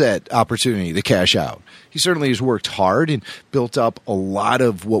deserves that opportunity to cash out. He certainly has worked hard and built up a lot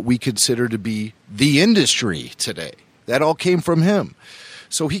of what we consider to be the industry today. That all came from him.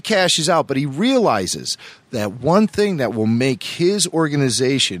 So he cashes out, but he realizes that one thing that will make his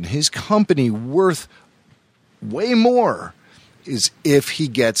organization, his company, worth way more is if he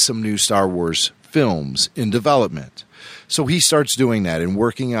gets some new Star Wars films in development. So he starts doing that and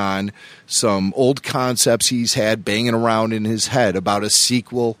working on some old concepts he's had banging around in his head about a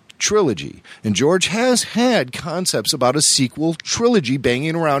sequel trilogy. And George has had concepts about a sequel trilogy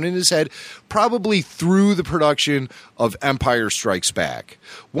banging around in his head probably through the production of Empire Strikes Back.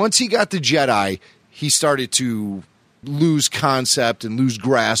 Once he got the Jedi, he started to lose concept and lose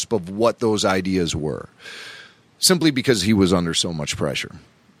grasp of what those ideas were, simply because he was under so much pressure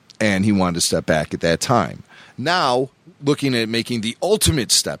and he wanted to step back at that time. Now, looking at making the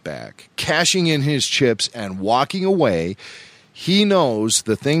ultimate step back, cashing in his chips and walking away, he knows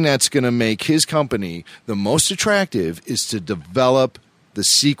the thing that's going to make his company the most attractive is to develop the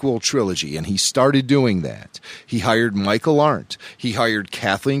sequel trilogy, and he started doing that. He hired Michael Arndt. He hired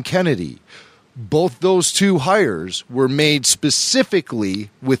Kathleen Kennedy. Both those two hires were made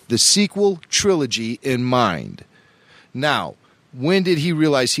specifically with the sequel trilogy in mind. Now, when did he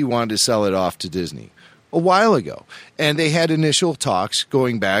realize he wanted to sell it off to Disney? A while ago. And they had initial talks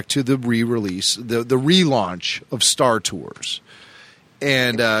going back to the re-release, the relaunch of Star Tours.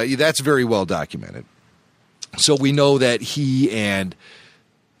 And that's very well documented. So we know that he and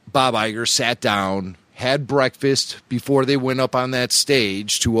Bob Iger sat down, had breakfast before they went up on that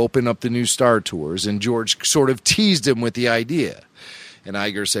stage to open up the new Star Tours. And George sort of teased him with the idea. And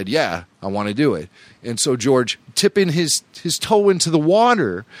Iger said, yeah, I want to do it. And so George, tipping his toe into the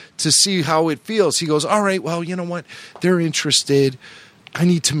water to see how it feels, he goes, all right, well, you know what? They're interested. I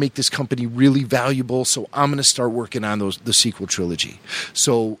need to make this company really valuable, so I'm going to start working on the sequel trilogy.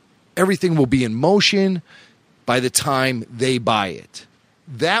 So everything will be in motion by the time they buy it.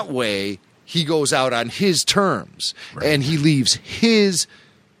 That way, he goes out on his terms, right, and he leaves his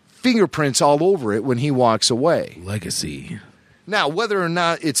fingerprints all over it when he walks away. Legacy. Now, whether or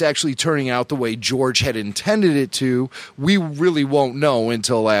not it's actually turning out the way George had intended it to, we really won't know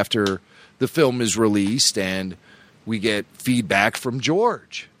until after the film is released and we get feedback from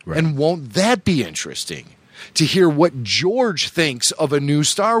George. Right. And won't that be interesting to hear what George thinks of a new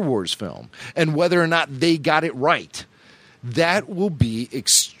Star Wars film and whether or not they got it right? That will be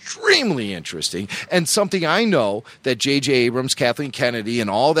extremely interesting, and something I know that J.J. Abrams, Kathleen Kennedy,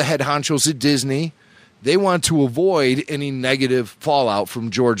 and all the head honchos at Disney, they want to avoid any negative fallout from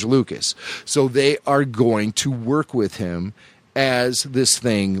George Lucas. So they are going to work with him as this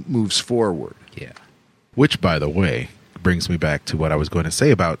thing moves forward. Yeah. Which, by the way, brings me back to what I was going to say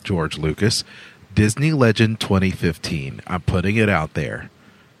about George Lucas. Disney Legend 2015. I'm putting it out there.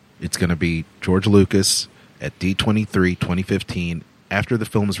 It's going to be George Lucas at D23 2015. After the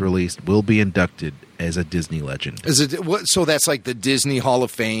film is released, will be inducted as a Disney legend. Is it what? So that's like the Disney Hall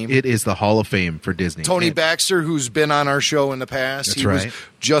of Fame? It is the Hall of Fame for Disney. Tony Baxter, who's been on our show in the past, he was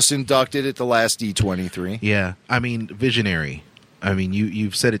just inducted at the last D23. Yeah, I mean, visionary. I mean,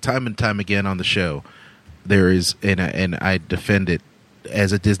 you've said it time and time again on the show. There is, and I defend it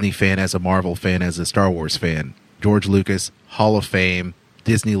as a Disney fan, as a Marvel fan, as a Star Wars fan. George Lucas, Hall of Fame,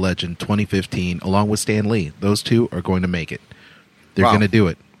 Disney legend 2015, along with Stan Lee. Those two are going to make it. They're going to do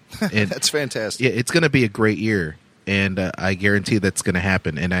it. And that's fantastic. Yeah, it's going to be a great year, and I guarantee that's going to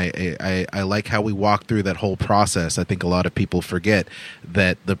happen. And I like how we walked through that whole process. I think a lot of people forget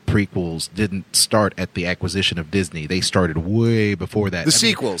that the prequels didn't start at the acquisition of Disney. They started way before that. The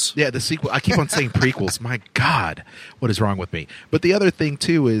sequels. Yeah, the sequel. I keep on saying prequels. My God, what is wrong with me? But the other thing,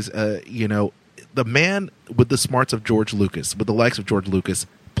 too, is, the man with the smarts of George Lucas, with the likes of George Lucas,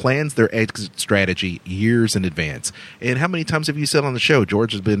 plans their exit strategy years in advance. And how many times have you said on the show,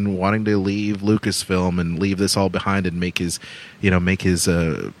 George has been wanting to leave Lucasfilm and leave this all behind and make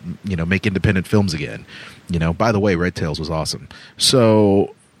independent films again. By the way, Red Tails was awesome.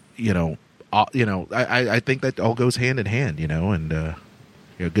 So, I think that all goes hand in hand, and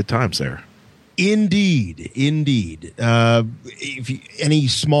good times there. Indeed. If any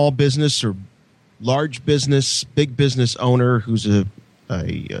small business or large business, big business owner who's a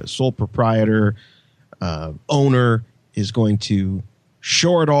sole proprietor, owner is going to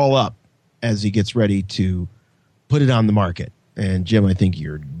shore it all up as he gets ready to put it on the market. And Jim, I think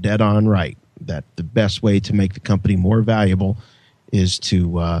you're dead on right that the best way to make the company more valuable is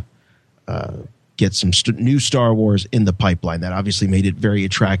to get some new Star Wars in the pipeline. That obviously made it very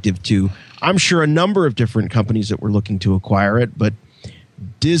attractive to, I'm sure, a number of different companies that were looking to acquire it. But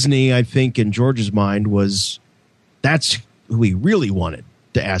Disney, I think, in George's mind, that's who he really wanted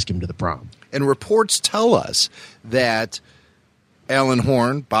to ask him to the prom. And reports tell us that Alan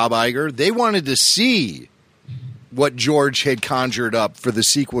Horn, Bob Iger, they wanted to see what George had conjured up for the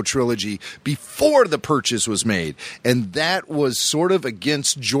sequel trilogy before the purchase was made. And that was sort of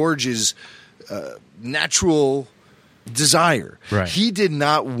against George's natural desire. Right. He did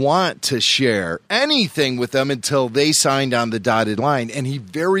not want to share anything with them until they signed on the dotted line, and he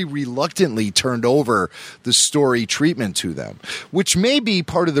very reluctantly turned over the story treatment to them, which may be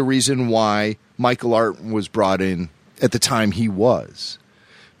part of the reason why Michael Art was brought in at the time he was,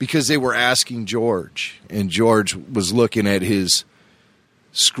 because they were asking George, and George was looking at his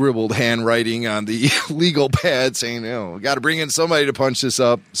scribbled handwriting on the legal pad saying, we got to bring in somebody to punch this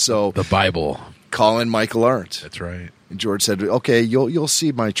up. So the Bible. Call in Michael Art. That's right. And George said, okay, you'll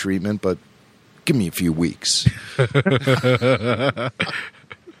see my treatment, but give me a few weeks.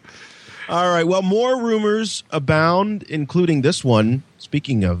 All right. Well, more rumors abound, including this one.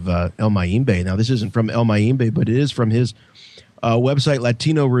 Speaking of El Mayimbe, now this isn't from El Mayimbe, but it is from his website,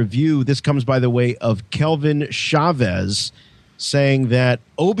 Latino Review. This comes by the way of Kelvin Chavez, saying that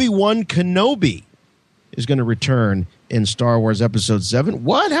Obi-Wan Kenobi is going to return in Star Wars Episode 7.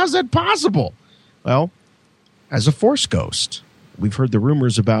 What? How's that possible? Well, as a Force ghost. We've heard the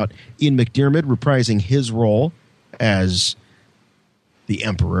rumors about Ian McDiarmid reprising his role as the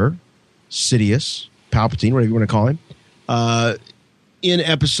Emperor, Sidious, Palpatine, whatever you want to call him, in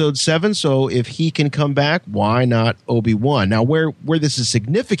Episode 7. So if he can come back, why not Obi-Wan? Now, where this is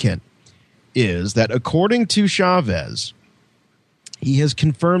significant is that according to Chavez, he has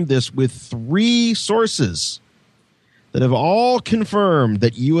confirmed this with 3 sources that have all confirmed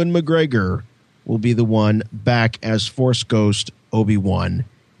that Ewan McGregor will be the one back as Force Ghost Obi-Wan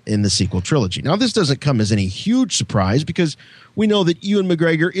in the sequel trilogy. Now, this doesn't come as any huge surprise because we know that Ewan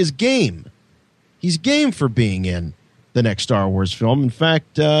McGregor is game. He's game for being in the next Star Wars film. In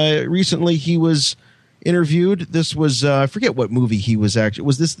fact, recently he was interviewed. This was, I forget what movie he was actually.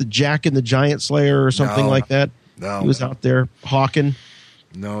 Was this the Jack and the Giant Slayer or something like that? No. He was out there hawking.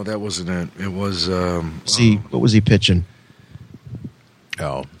 No, that wasn't it. It was... what was he pitching?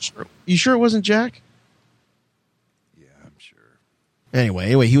 Oh. You sure it wasn't Jack? Yeah, I'm sure.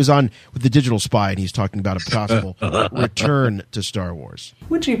 Anyway, he was on with the Digital Spy, and he's talking about a possible return to Star Wars.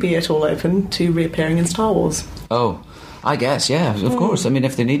 Would you be at all open to reappearing in Star Wars? Oh, I guess, yeah, of course. I mean,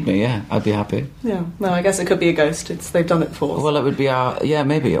 if they need me, yeah, I'd be happy. Yeah, no, I guess it could be a ghost. They've done it before. Well, it would be, yeah,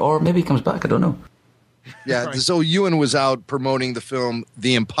 maybe. Or maybe he comes back, I don't know. Yeah, right. So Ewan was out promoting the film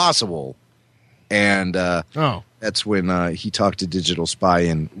The Impossible, and that's when he talked to Digital Spy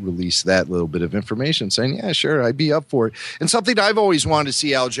and released that little bit of information saying, yeah, sure, I'd be up for it. And something I've always wanted to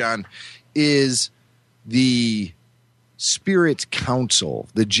see, Aljon, is the Spirit Council,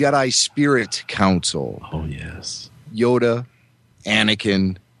 the Jedi Spirit Council. Oh, yes. Yoda,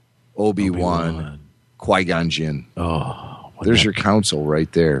 Anakin, Obi-Wan, Qui-Gon Jinn. Oh, there's your council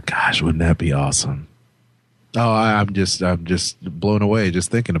right there. Gosh, wouldn't that be awesome? Oh, I'm just blown away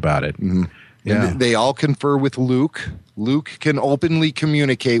just thinking about it. Mm-hmm. Yeah, and they all confer with Luke. Luke can openly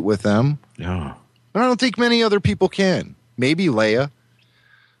communicate with them. Yeah, I don't think many other people can. Maybe Leia,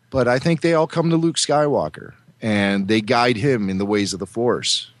 but I think they all come to Luke Skywalker and they guide him in the ways of the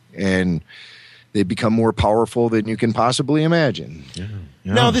Force, and they become more powerful than you can possibly imagine. Yeah.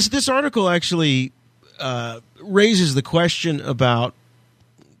 Now, this article actually raises the question about,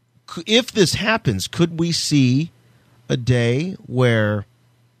 if this happens, could we see a day where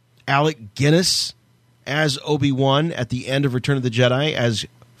Alec Guinness as Obi-Wan at the end of Return of the Jedi, as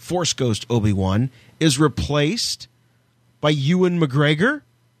Force Ghost Obi-Wan, is replaced by Ewan McGregor,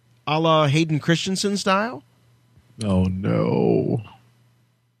 a la Hayden Christensen style? Oh, no.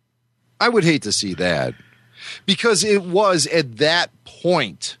 I would hate to see that, because it was at that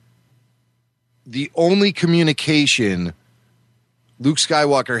point the only communication Luke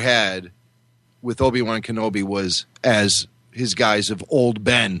Skywalker had with Obi-Wan Kenobi was as his guise of Old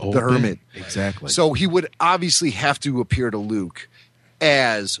Ben, the Hermit. Exactly. So he would obviously have to appear to Luke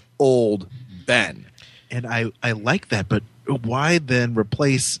as Old Ben. And I like that, but why then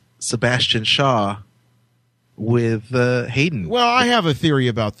replace Sebastian Shaw with Hayden. Well, I have a theory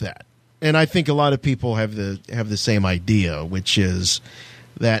about that, and I think a lot of people have the same idea, which is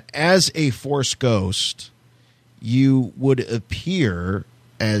that as a Force ghost, you would appear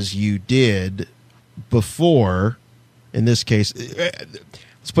as you did before. In this case,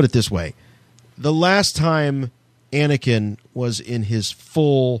 let's put it this way: the last time Anakin was in his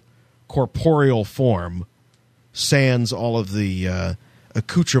full corporeal form, sans all of the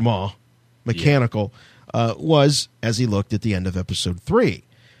accoutrement, mechanical, was as he looked at the end of Episode 3.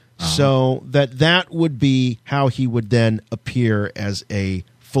 So that would be how he would then appear as a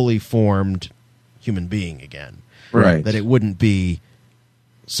fully formed human being again. Right. That it wouldn't be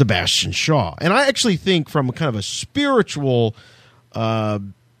Sebastian Shaw. And I actually think from a kind of a spiritual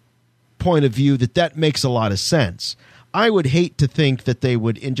point of view that makes a lot of sense. I would hate to think that they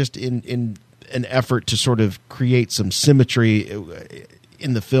would, in an effort to sort of create some symmetry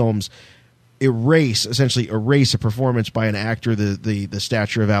in the films, essentially erase a performance by an actor the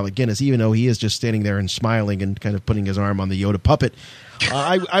stature of Alec Guinness, even though he is just standing there and smiling and kind of putting his arm on the Yoda puppet.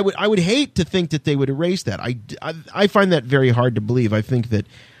 I would hate to think that they would erase that. I find that very hard to believe. I think that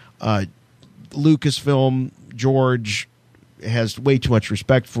Lucasfilm, George, has way too much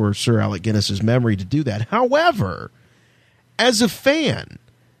respect for Sir Alec Guinness's memory to do that. However, as a fan,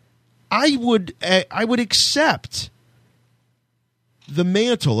 I would accept the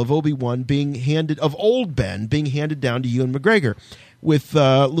mantle of Obi-Wan of old Ben being handed down to Ewan McGregor with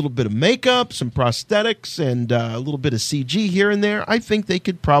a little bit of makeup, some prosthetics, and a little bit of CG here and there. I think they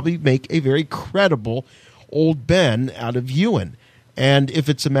could probably make a very credible old Ben out of Ewan. And if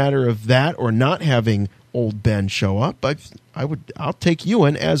it's a matter of that or not having old Ben show up, I'll take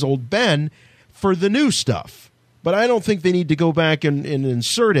Ewan as old Ben for the new stuff. But I don't think they need to go back and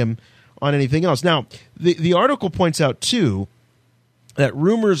insert him on anything else. Now, the article points out, too, that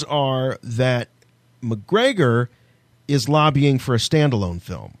rumors are that McGregor is lobbying for a standalone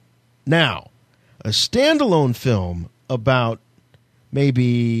film. Now, a standalone film about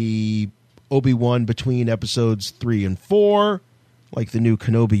maybe Obi-Wan between episodes 3 and 4, like the new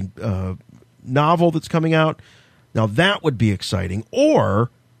Kenobi novel that's coming out. Now, that would be exciting.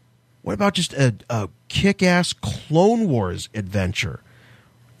 Or what about just a kick-ass Clone Wars adventure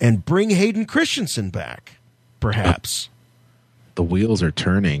and bring Hayden Christensen back, perhaps? The wheels are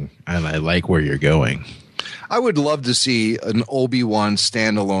turning, and I like where you're going. I would love to see an Obi-Wan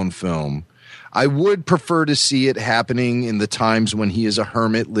standalone film. I would prefer to see it happening in the times when he is a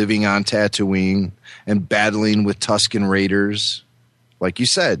hermit living on Tatooine and battling with Tusken Raiders. Like you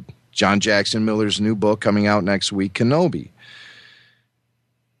said, John Jackson Miller's new book coming out next week, Kenobi.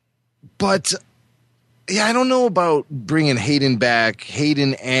 But yeah, I don't know about bringing Hayden back,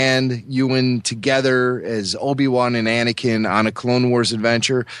 Hayden and Ewan together as Obi-Wan and Anakin on a Clone Wars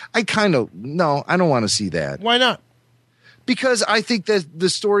adventure. I don't want to see that. Why not? Because I think that the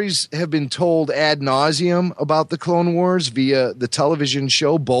stories have been told ad nauseum about the Clone Wars via the television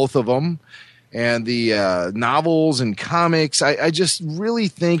show, both of them, and the novels and comics. I just really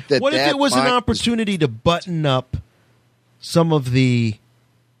think that what if it was an opportunity to button up some of the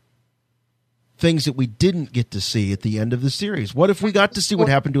things that we didn't get to see at the end of the series? What if we got to see what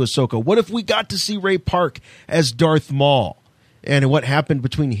happened to Ahsoka? What if we got to see Ray Park as Darth Maul and what happened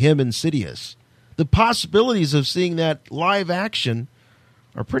between him and Sidious? The possibilities of seeing that live action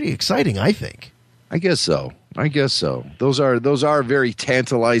are pretty exciting, I think. I guess so. Those are very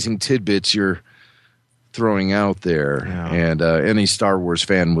tantalizing tidbits you're throwing out there, and any Star Wars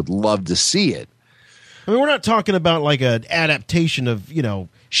fan would love to see it. I mean, we're not talking about like an adaptation of,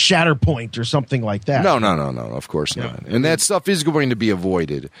 Shatterpoint or something like that. No, of course not. And that stuff is going to be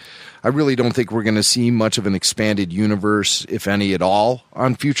avoided. I really don't think we're going to see much of an expanded universe, if any at all,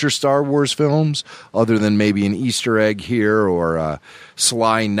 on future Star Wars films, other than maybe an Easter egg here or a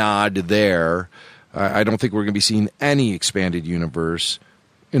sly nod there. I don't think we're going to be seeing any expanded universe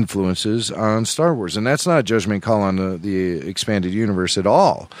influences on Star Wars. And that's not a judgment call on the expanded universe at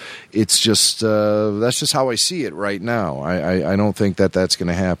all. It's just that's just how I see it right now. I don't think that's going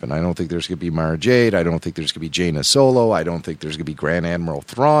to happen. I don't think there's going to be Mara Jade. I don't think there's going to be Jaina Solo. I don't think there's going to be Grand Admiral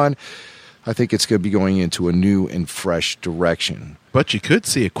Thrawn. I think it's going to be going into a new and fresh direction. But you could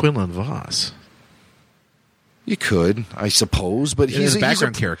see a Quinlan Vos. You could, I suppose, but he's a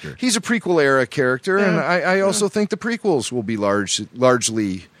background character. He's a prequel era character, and I also think the prequels will be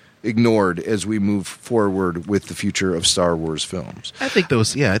largely ignored as we move forward with the future of Star Wars films. I think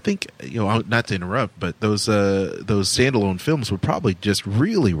those. Yeah, I think not to interrupt, but those standalone films would probably just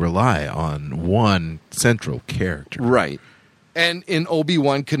really rely on one central character, right? And in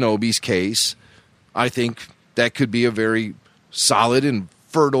Obi-Wan Kenobi's case, I think that could be a very solid and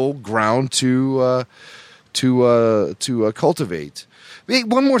fertile ground to cultivate. Hey,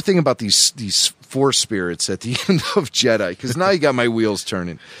 one more thing about these Force spirits at the end of Jedi, because now you got my wheels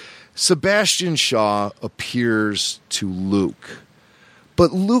turning. Sebastian Shaw appears to Luke,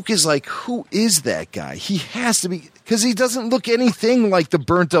 but Luke is like, who is that guy? He has to be, because he doesn't look anything like the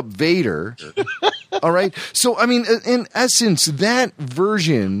burnt up Vader. All right. So, I mean, in essence, that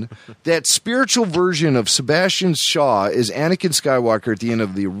version, that spiritual version of Sebastian Shaw as Anakin Skywalker at the end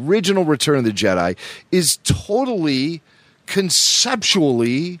of the original Return of the Jedi is totally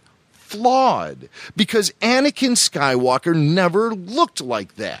conceptually flawed, because Anakin Skywalker never looked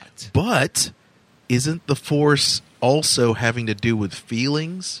like that. But isn't the Force also having to do with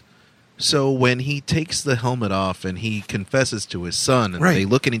feelings? So when he takes the helmet off and he confesses to his son and they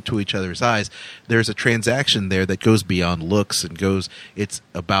look into each other's eyes, there's a transaction there that goes beyond looks and it's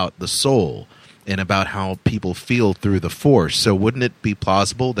about the soul and about how people feel through the Force. So wouldn't it be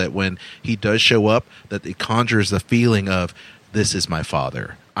plausible that when he does show up, that it conjures the feeling of, this is my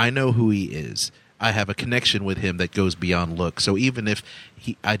father. I know who he is. I have a connection with him that goes beyond look. So even if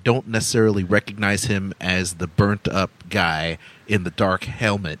I don't necessarily recognize him as the burnt up guy in the dark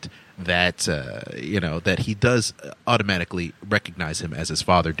helmet, that that he does automatically recognize him as his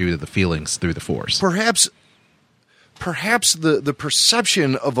father due to the feelings through the Force. Perhaps the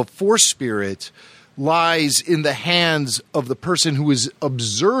perception of a Force spirit lies in the hands of the person who is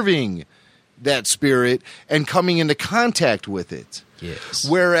observing that spirit and coming into contact with it. Yes.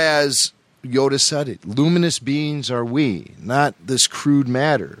 Whereas Yoda said it, luminous beings are we, not this crude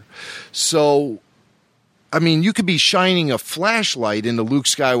matter. So, I mean, you could be shining a flashlight into Luke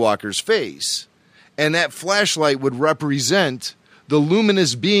Skywalker's face, and that flashlight would represent the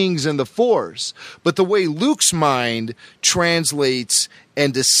luminous beings in the Force. But the way Luke's mind translates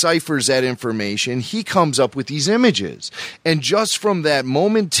and deciphers that information, he comes up with these images. And just from that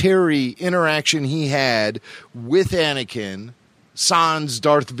momentary interaction he had with Anakin, sans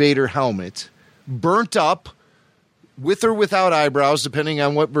Darth Vader helmet, burnt up, with or without eyebrows, depending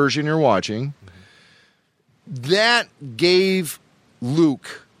on what version you're watching, that gave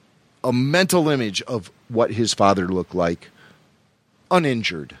Luke a mental image of what his father looked like,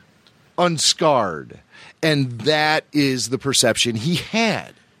 uninjured, unscarred. And that is the perception he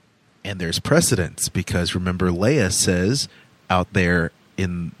had. And there's precedence, because remember, Leia says out there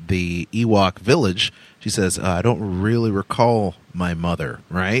in the Ewok village, she says, I don't really recall my mother,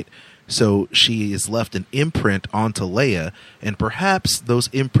 right? So she has left an imprint onto Leia, and perhaps those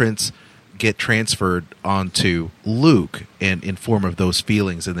imprints get transferred onto Luke and in form of those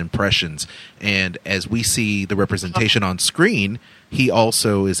feelings and impressions. And as we see the representation on screen, he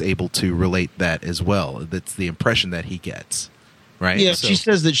also is able to relate that as well. That's the impression that he gets, right? Yeah, so she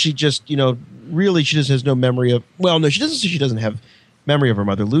says that she just, really she just has no memory of, well, no, she doesn't say she doesn't have memory of her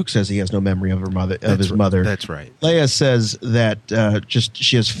mother. Luke says he has no memory of her mother, of his mother. That's right. Leia says that just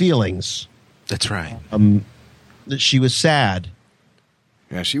she has feelings. That's right. That she was sad.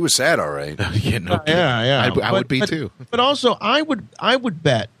 Yeah, she was sad, all right. Yeah. I would be too. But also, I would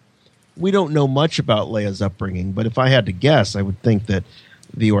bet, we don't know much about Leia's upbringing, but if I had to guess, I would think that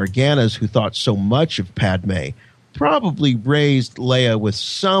the Organas, who thought so much of Padme, probably raised Leia with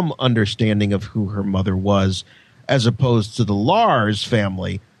some understanding of who her mother was, as opposed to the Lars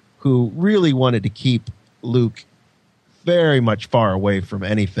family, who really wanted to keep Luke very much far away from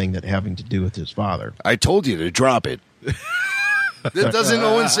anything that having to do with his father. I told you to drop it. Doesn't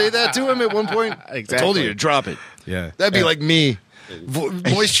Owen say that to him at one point? Exactly. I told you to drop it. Yeah. That'd be like me.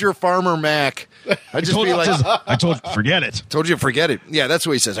 Moisture Farmer Mac. I'd just be like, I told you to forget it. Told you to forget it. Yeah, that's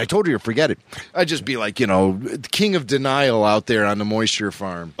what he says. I told you to forget it. I'd just be like, king of denial out there on the moisture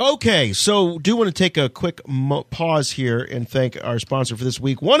farm. Okay, so do want to take a quick pause here and thank our sponsor for this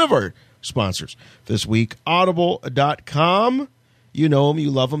week. One of our sponsors this week, Audible.com. You know them, you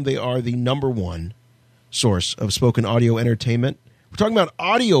love them. They are the #1 source of spoken audio entertainment. We're talking about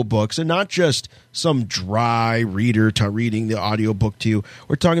audiobooks and not just some dry reader reading the audiobook to you.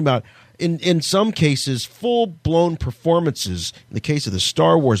 We're talking about, in some cases, full-blown performances. In the case of the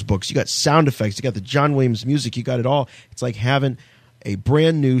Star Wars books, you got sound effects, you got the John Williams music, you got it all. It's like having a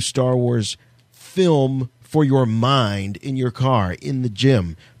brand new Star Wars film for your mind in your car, in the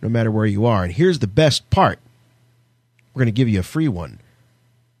gym, no matter where you are. And here's the best part. We're going to give you a free one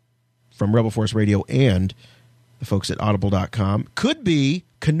from Rebel Force Radio and the folks at Audible.com. Could be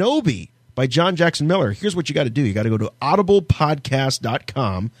Kenobi by John Jackson Miller. Here's what you got to do. You got to go to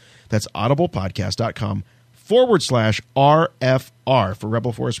audiblepodcast.com. That's audiblepodcast.com/RFR for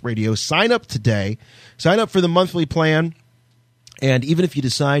Rebel Force Radio. Sign up today. Sign up for the monthly plan. And even if you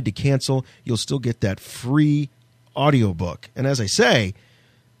decide to cancel, you'll still get that free audiobook. And as I say,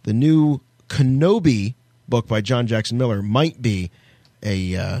 the new Kenobi book by John Jackson Miller might be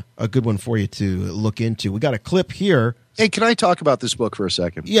a good one for you to look into. We got a clip here. Hey, can I talk about this book for a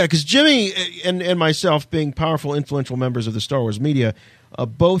second? Yeah, because Jimmy and myself, being powerful, influential members of the Star Wars media,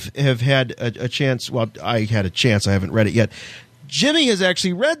 both have had a chance. Well, I had a chance. I haven't read it yet. Jimmy has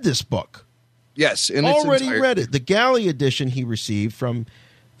actually read this book. Yes, and already read it. The Galley edition he received from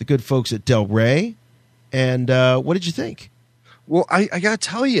the good folks at Del Rey. And what did you think? Well, I got to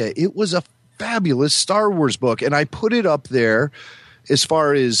tell you, it was a fabulous Star Wars book, and I put it up there as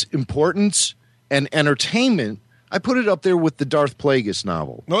far as importance and entertainment. I put it up there with the Darth Plagueis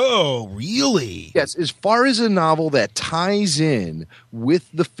novel. Oh, really? Yes, as far as a novel that ties in with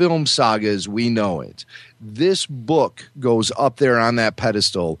the film saga as we know it, this book goes up there on that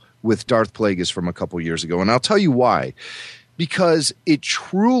pedestal with Darth Plagueis from a couple years ago. And I'll tell you why. Because it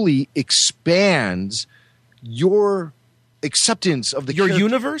truly expands your acceptance of your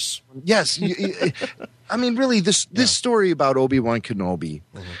universe. Yes. I mean, really, this story about Obi-Wan Kenobi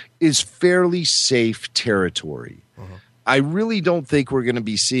is fairly safe territory. I really don't think we're going to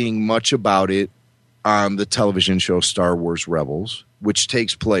be seeing much about it on the television show Star Wars Rebels, which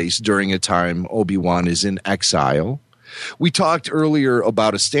takes place during a time Obi-Wan is in exile. We talked earlier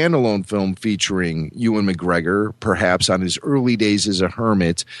about a standalone film featuring Ewan McGregor, perhaps on his early days as a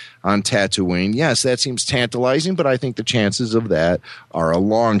hermit on Tatooine. Yes, that seems tantalizing, but I think the chances of that are a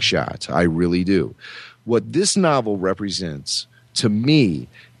long shot. I really do. What this novel represents to me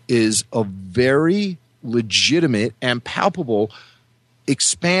is a very legitimate and palpable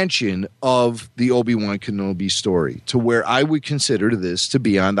expansion of the Obi-Wan Kenobi story to where I would consider this to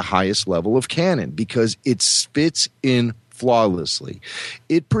be on the highest level of canon because it fits in flawlessly.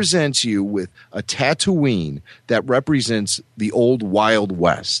 It presents you with a Tatooine that represents the old Wild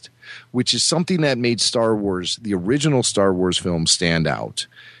West, which is something that made Star Wars, the original Star Wars film, stand out,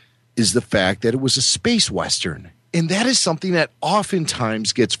 is the fact that it was a space Western. And that is something that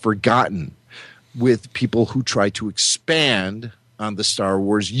oftentimes gets forgotten with people who try to expand on the Star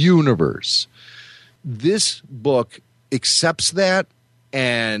Wars universe. This book accepts that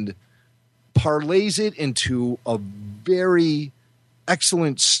and parlays it into a very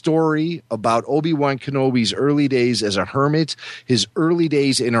excellent story about Obi-Wan Kenobi's early days as a hermit, his early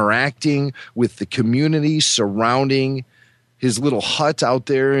days interacting with the community surrounding his little hut out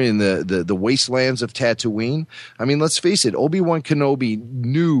there in the wastelands of Tatooine. I mean, let's face it, Obi-Wan Kenobi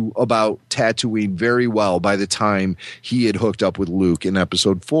knew about Tatooine very well by the time he had hooked up with Luke in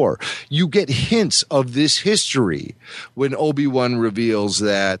Episode 4. You get hints of this history when Obi-Wan reveals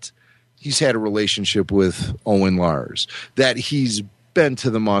that he's had a relationship with Owen Lars, that he's been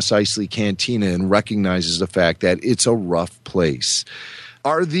to the Mos Eisley Cantina and recognizes the fact that it's a rough place.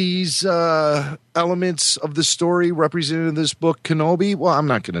 Are these elements of the story represented in this book, Kenobi? Well, I'm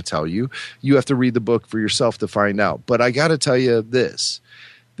not going to tell you. You have to read the book for yourself to find out. But I got to tell you this.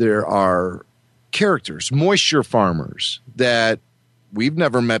 There are characters, moisture farmers, that we've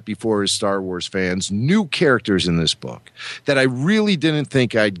never met before as Star Wars fans, new characters in this book that I really didn't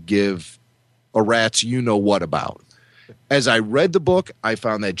think I'd give a rat's you-know-what about. As I read the book, I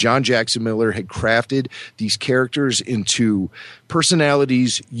found that John Jackson Miller had crafted these characters into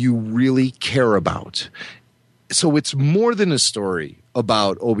personalities you really care about. So it's more than a story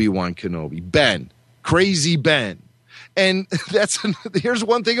about Obi-Wan Kenobi. Ben, crazy Ben. And here's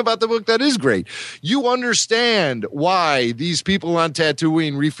one thing about the book that is great. You understand why these people on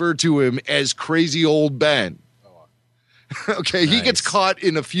Tatooine refer to him as crazy old Ben. Okay, nice. He gets caught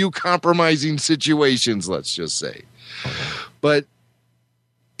in a few compromising situations, let's just say. But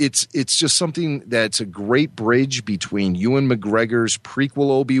it's just something that's a great bridge between Ewan McGregor's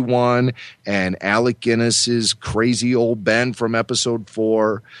prequel Obi-Wan and Alec Guinness's crazy old Ben from Episode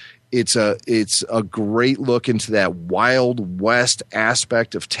 4. It's a great look into that Wild West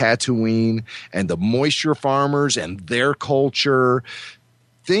aspect of Tatooine and the moisture farmers and their culture.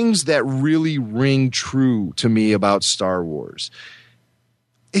 Things that really ring true to me about Star Wars.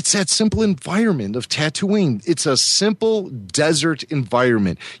 It's that simple environment of Tatooine. It's a simple desert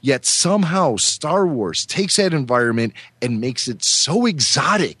environment, yet somehow Star Wars takes that environment and makes it so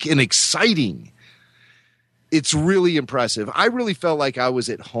exotic and exciting. It's really impressive. I really felt like I was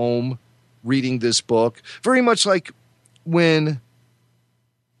at home reading this book, very much like when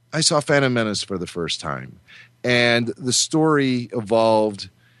I saw Phantom Menace for the first time, and the story evolved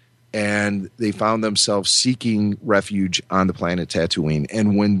and they found themselves seeking refuge on the planet Tatooine.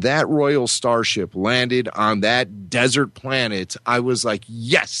 And when that royal starship landed on that desert planet, I was like,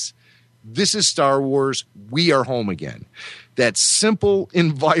 yes, this is Star Wars. We are home again. That simple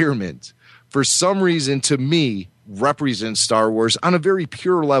environment, for some reason, to me, represents Star Wars on a very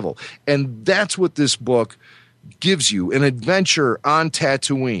pure level. And that's what this book gives you, an adventure on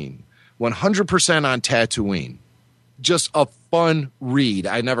Tatooine, 100% on Tatooine. Just a fun read.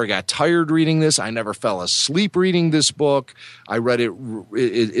 I never got tired reading this. I never fell asleep reading this book. I read it.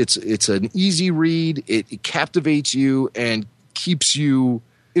 It's an easy read. It captivates you and keeps you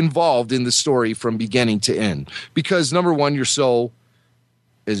involved in the story from beginning to end. Because number one, you're so,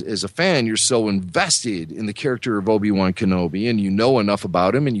 as a fan, you're so invested in the character of Obi-Wan Kenobi, and you know enough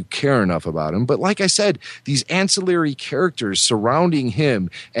about him and you care enough about him. But like I said, these ancillary characters surrounding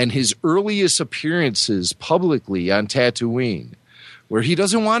him and his earliest appearances publicly on Tatooine, where he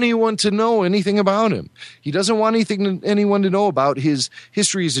doesn't want anyone to know anything about him. He doesn't want anyone to know about his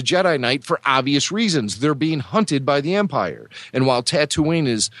history as a Jedi Knight for obvious reasons. They're being hunted by the Empire. And while Tatooine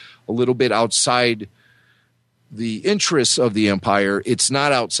is a little bit outside the interests of the Empire, it's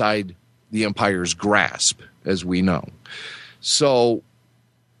not outside the Empire's grasp, as we know. So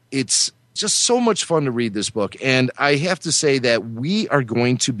it's just so much fun to read this book. And I have to say that we are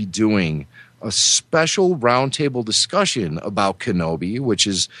going to be doing a special roundtable discussion about Kenobi, which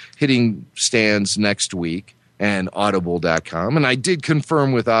is hitting stands next week, and audible.com. And I did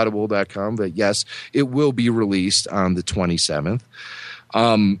confirm with audible.com that, yes, it will be released on the 27th.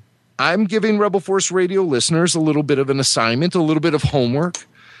 I'm giving Rebel Force Radio listeners a little bit of an assignment, a little bit of homework.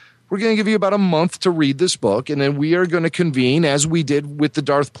 We're going to give you about a month to read this book, and then we are going to convene, as we did with the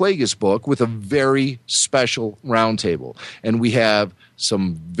Darth Plagueis book, with a very special roundtable. And we have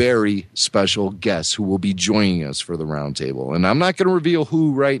some very special guests who will be joining us for the roundtable. And I'm not going to reveal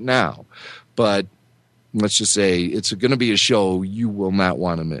who right now, but let's just say it's going to be a show you will not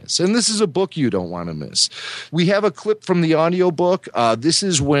want to miss. And this is a book you don't want to miss. We have a clip from the audiobook. This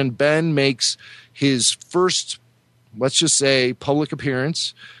is when Ben makes his first, let's just say, public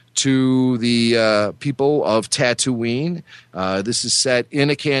appearance to the people of Tatooine. This is set in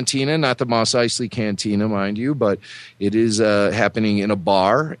a cantina, not the Mos Eisley Cantina, mind you, but it is happening in a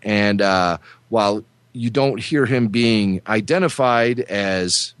bar. And while you don't hear him being identified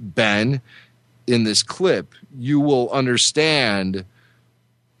as Ben in this clip, you will understand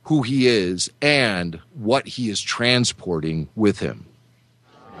who he is and what he is transporting with him.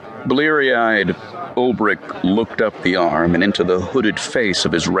 Bleary-eyed, Ulbrich looked up the arm and into the hooded face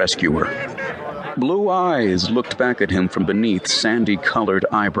of his rescuer. Blue eyes looked back at him from beneath sandy-colored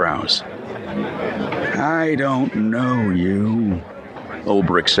eyebrows. "I don't know you,"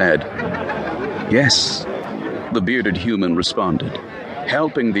 Ulbrich said. "Yes," the bearded human responded,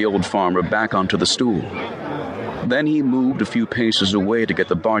 helping the old farmer back onto the stool. Then he moved a few paces away to get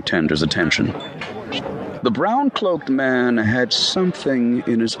the bartender's attention. The brown-cloaked man had something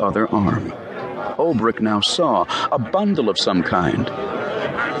in his other arm. Ulbrich now saw a bundle of some kind.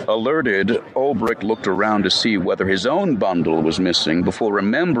 Alerted, Ulbrich looked around to see whether his own bundle was missing before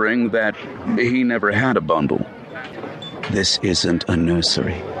remembering that he never had a bundle. "This isn't a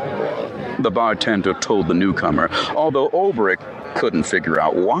nursery," the bartender told the newcomer, although Ulbrich couldn't figure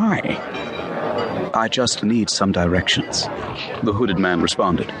out why. "I just need some directions," the hooded man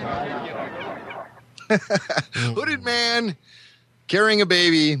responded. Hooded man carrying a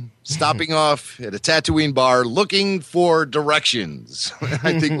baby, stopping off at a Tatooine bar looking for directions.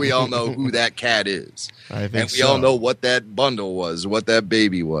 I think we all know who that cat is. And we all know what that bundle was, what that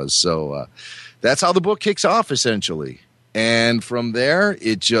baby was. So that's how the book kicks off, essentially. And from there,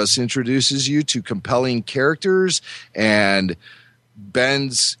 it just introduces you to compelling characters and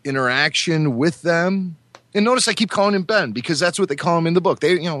Ben's interaction with them. And notice I keep calling him Ben because that's what they call him in the book.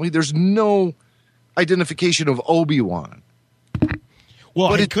 There's no identification of Obi-Wan. Well,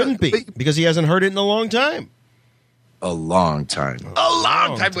 but it couldn't be because he hasn't heard it in a long time. A long time.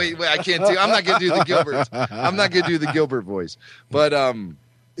 Wait, I can't do. I'm not going to do the Gilbert. I'm not going to do the Gilbert voice. But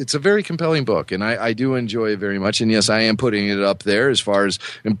it's a very compelling book, and I do enjoy it very much. And yes, I am putting it up there as far as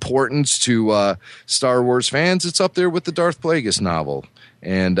importance to Star Wars fans. It's up there with the Darth Plagueis novel,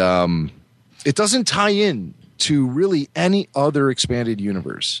 and it doesn't tie in to really any other expanded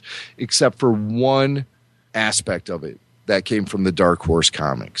universe except for one aspect of it that came from the Dark Horse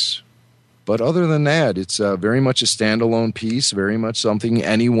comics. But other than that, it's very much a standalone piece, very much something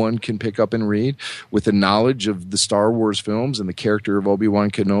anyone can pick up and read. With the knowledge of the Star Wars films and the character of Obi-Wan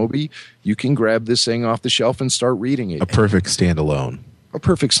Kenobi, you can grab this thing off the shelf and start reading it. A perfect standalone.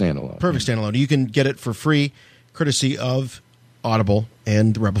 Perfect standalone. You can get it for free, courtesy of Audible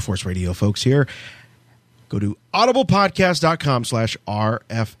and the Rebel Force Radio folks here. Go to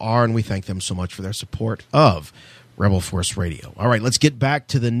audiblepodcast.com/RFR, and we thank them so much for their support of Rebel Force Radio. All right, let's get back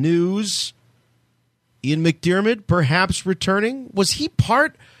to the news. Ian McDiarmid perhaps returning. Was he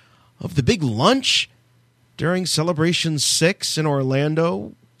part of the big lunch during Celebration 6 in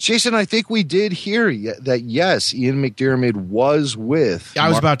Orlando. Jason, I think we did hear that, yes, Ian McDiarmid was with... I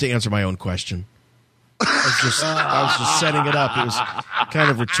was about to answer my own question. I was just setting it up. It was kind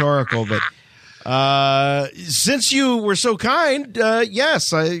of rhetorical, but since you were so kind,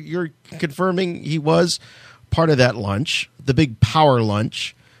 yes, you're confirming he was part of that lunch, the big power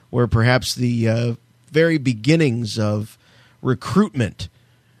lunch, where perhaps the very beginnings of recruitment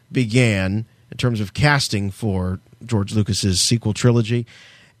began in terms of casting for George Lucas's sequel trilogy.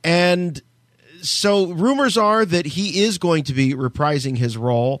 And so rumors are that he is going to be reprising his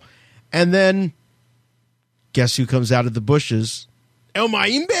role. And then guess who comes out of the bushes? El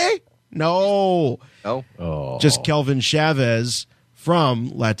Maimbe? No. Oh. Just Kelvin Chavez from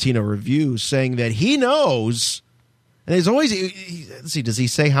Latino Review saying that he knows. And he's always, let's see, does he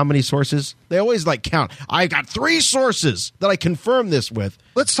say how many sources? They always count. I got 3 sources that I confirm this with.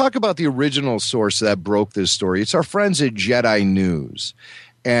 Let's talk about the original source that broke this story. It's our friends at Jedi News.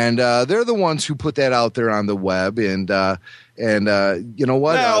 And they're the ones who put that out there on the web. And you know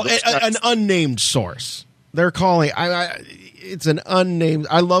what? Well, an unnamed source. They're calling it's an unnamed.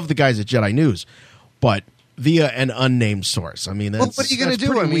 I love the guys at Jedi News, but via an unnamed source. I mean, what are you going to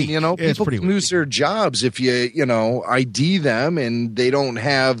do? I mean, people can lose their jobs if you ID them and they don't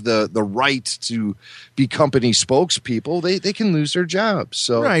have the right to be company spokespeople. They can lose their jobs.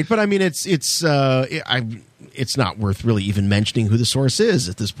 So right, but I mean, it's not worth really even mentioning who the source is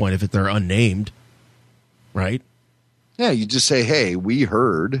at this point if they're unnamed, right? Yeah, you just say, "Hey, we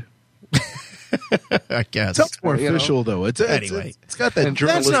heard." I guess it's more official, though. It's got that.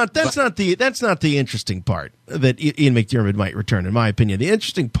 That's not the interesting part that Ian McDiarmid might return. In my opinion, the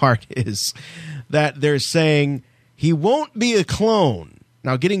interesting part is that they're saying he won't be a clone.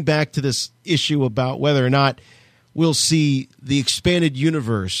 Now, getting back to this issue about whether or not we'll see the expanded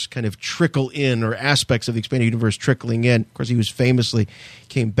universe kind of trickle in, or aspects of the expanded universe trickling in. Of course, he was famously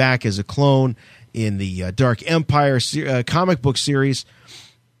came back as a clone in the Dark Empire comic book series.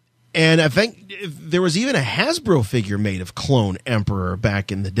 And I think there was even a Hasbro figure made of Clone Emperor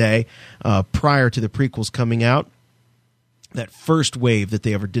back in the day, prior to the prequels coming out. That first wave that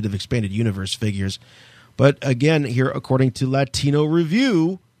they ever did of expanded universe figures. But again, here, according to Latino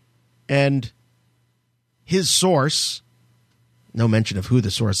Review and his source, no mention of who the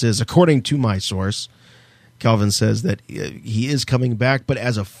source is, according to my source, Calvin says that he is coming back, but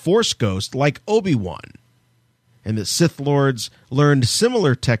as a Force ghost like Obi-Wan. And the Sith Lords learned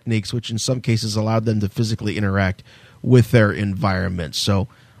similar techniques, which in some cases allowed them to physically interact with their environment. So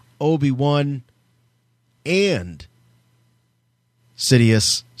Obi-Wan and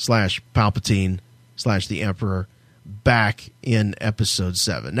Sidious / Palpatine / the Emperor back in Episode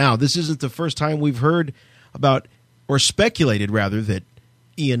 7. Now, this isn't the first time we've heard about, or speculated rather, that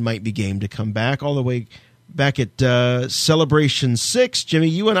Ian might be game to come back. All the way back at Celebration 6, Jimmy,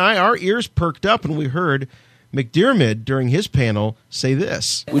 you and I, our ears perked up and we heard McDiarmid, during his panel, say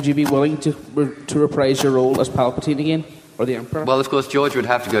this. Would you be willing to reprise your role as Palpatine again, or the Emperor? Well, of course, George would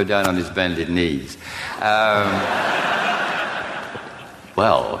have to go down on his bended knees.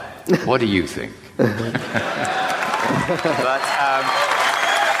 Well, what do you think? But,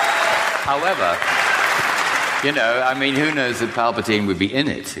 however, who knows that Palpatine would be in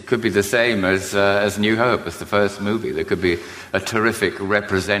it? It could be the same as New Hope, as the first movie. There could be a terrific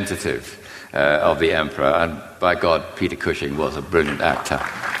representative of the Emperor, and by God, Peter Cushing was a brilliant actor.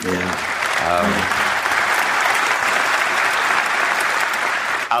 Yeah.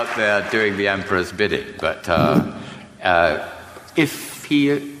 Out there doing the Emperor's bidding. But if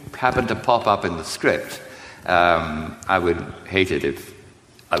he happened to pop up in the script, I would hate it if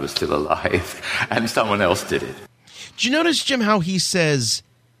I was still alive and someone else did it. Did you notice, Jim, how he says,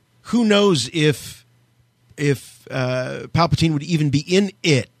 who knows if Palpatine would even be in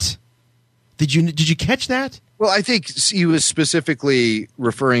it? Did you catch that? Well, I think he was specifically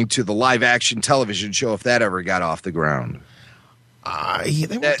referring to the live-action television show, if that ever got off the ground. They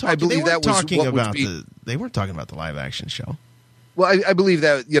weren't talking about the live-action show. Well, I believe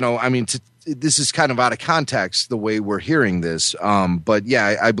that, this is kind of out of context, the way we're hearing this. But,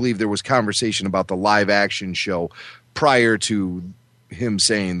 yeah, I believe there was conversation about the live-action show prior to him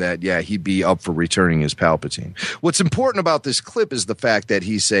saying that, yeah, he'd be up for returning as Palpatine. What's important about this clip is the fact that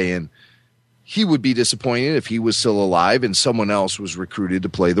he's saying he would be disappointed if he was still alive and someone else was recruited to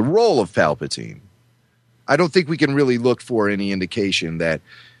play the role of Palpatine. I don't think we can really look for any indication that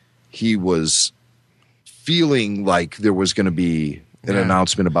he was feeling like there was going to be an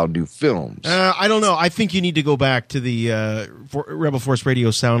announcement about new films. I don't know. I think you need to go back to the Rebel Force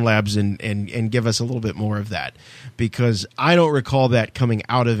Radio Sound Labs and give us a little bit more of that, because I don't recall that coming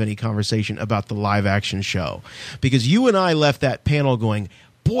out of any conversation about the live action show. Because you and I left that panel going,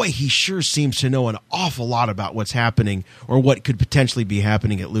 boy, he sure seems to know an awful lot about what's happening or what could potentially be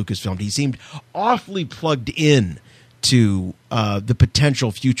happening at Lucasfilm. He seemed awfully plugged in to the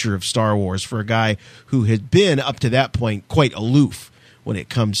potential future of Star Wars for a guy who had been, up to that point, quite aloof when it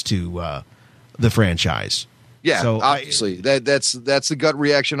comes to the franchise. Yeah, so obviously. That's the gut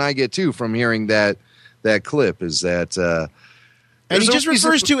reaction I get, too, from hearing that clip, is that... and he just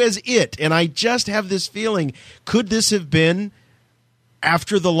refers to as it, and I just have this feeling, could this have been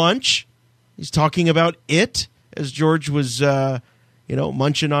after the lunch? He's talking about it, as George was...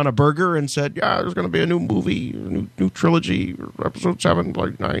 munching on a burger and said, yeah, there's going to be a new movie, new trilogy, episode 7,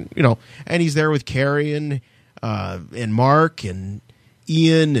 like 9, and he's there with Carrie and Mark and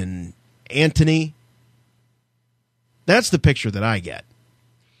Ian and Anthony. That's the picture that I get.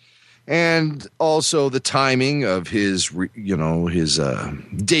 And also the timing of his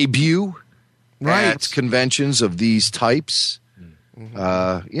debut at conventions of these types.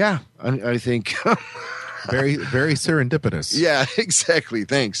 I think... Very, very serendipitous. Yeah, exactly.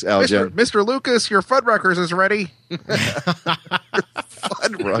 Thanks, Aljan. Mr. Lucas, your Fuddruckers is ready.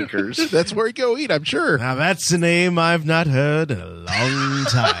 Fuddruckers? That's where you go eat, I'm sure. Now, that's a name I've not heard in a long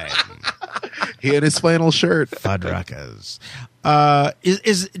time. He had his flannel shirt. Fuddruckers.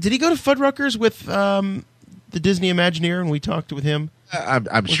 Did he go to Fuddruckers with the Disney Imagineer, and we talked with him? I'm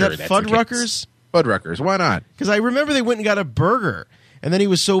Was sure that that's Fuddruckers? Fuddruckers, why not? Because I remember they went and got a burger. And then he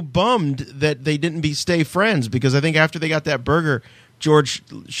was so bummed that they didn't stay friends, because I think after they got that burger, George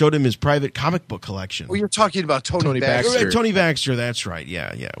showed him his private comic book collection. Oh, you're talking about Tony Baxter. Tony Baxter, that's right.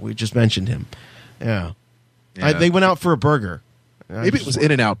 Yeah. We just mentioned him. Yeah. They went out for a burger. Maybe it was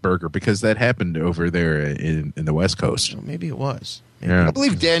In-N-Out Burger, because that happened over there in the West Coast. Well, maybe it was. Yeah. I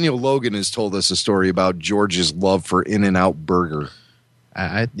believe Daniel Logan has told us a story about George's love for In-N-Out Burger.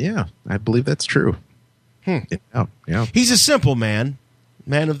 I believe that's true. Yeah. He's a simple man.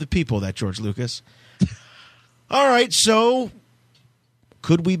 Man of the people, that George Lucas. All right, so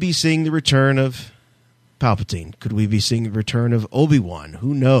could we be seeing the return of Palpatine? Could we be seeing the return of Obi-Wan?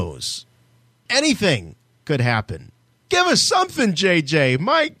 Who knows? Anything could happen. Give us something, JJ.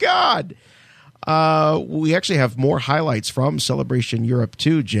 My God. We actually have more highlights from Celebration Europe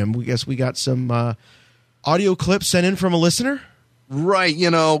too, Jim. We guess we got some audio clips sent in from a listener. Right,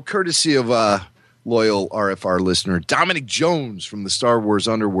 courtesy of... loyal RFR listener Dominic Jones from the Star Wars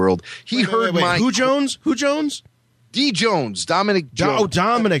Underworld. He heard my... Who Jones? D. Jones. Dominic Jones. Oh,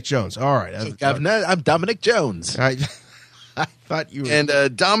 Dominic Jones. All right. I'm Dominic Jones. I thought you were...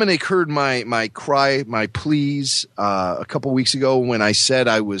 And Dominic heard my cry, my pleas a couple weeks ago when I said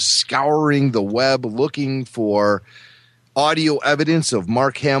I was scouring the web looking for audio evidence of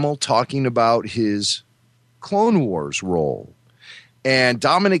Mark Hamill talking about his Clone Wars role. And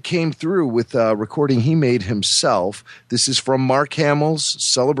Dominic came through with a recording he made himself. This is from Mark Hamill's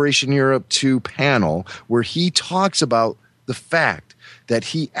Celebration Europe 2 panel, where he talks about the fact that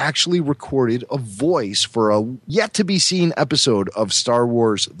he actually recorded a voice for a yet-to-be-seen episode of Star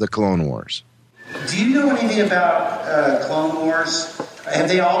Wars The Clone Wars. Do you know anything about Clone Wars? Have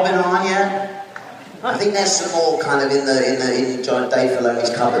they all been on yet? I think there's some more kind of in Dave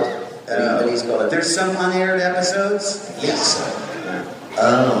Filoni's cupboard. But he's got it. There's some unaired episodes? Yes.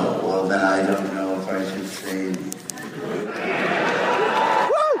 Oh, well then I don't know if I should say.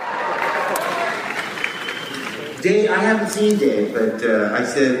 Woo! Dave, I haven't seen Dave, but I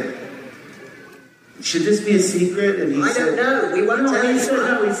said, should this be a secret? And he said, I don't know. We won't tell anyone.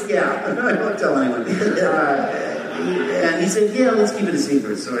 No, I won't tell anyone. And he said, yeah, let's keep it a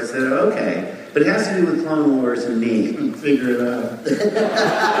secret. So I said, okay. But it has to do with Clone Wars and me. Figure it out.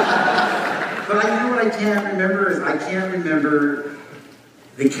 But I know what I can't remember is I can't remember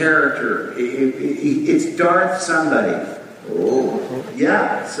the character. It's Darth somebody. Oh.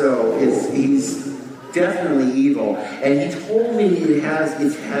 Yeah, so he's definitely evil. And he told me it has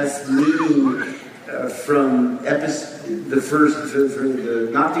meaning from the first,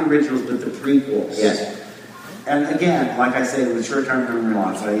 not the originals, but the prequels. Yes. And again, like I said, it was short-term memory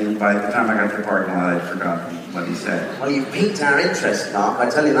loss. By the time I got to the parking lot, I forgot what he said. Well, you've piqued our interest, Mark. I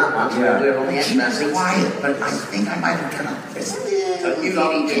tell you that much. Yeah. We'll do it on the end. Keep quiet, but I think I might have done it. You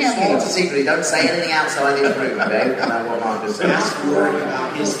can't walk secretly. Don't say anything outside the room, okay? I know what Mark has said. Ask Mark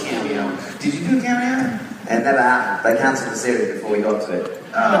about his cameo. Did you do a cameo? And never happened. They cancelled the series before we got to it.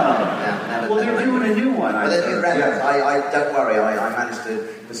 Well, they're doing a new one. Don't worry. I managed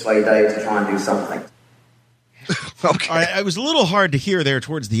to persuade Dave to try and do something. Okay. It was a little hard to hear there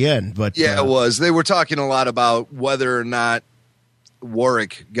towards the end, but yeah, it was. They were talking a lot about whether or not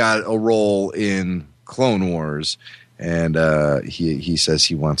Warwick got a role in Clone Wars, and he says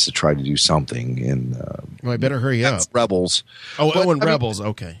he wants to try to do something in. I better hurry up. Rebels. Rebels.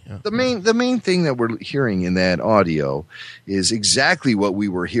 Okay. Yeah. The main thing that we're hearing in that audio is exactly what we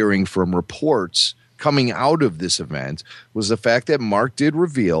were hearing from reports coming out of this event, was the fact that Mark did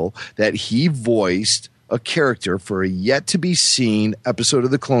reveal that he voiced a character for a yet-to-be-seen episode of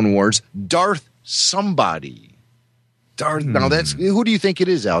the Clone Wars, Darth somebody. Now, that's who do you think it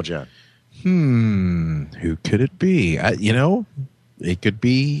is, Aljon? Who could it be? It could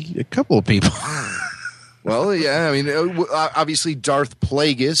be a couple of people. Well, yeah, I mean, obviously Darth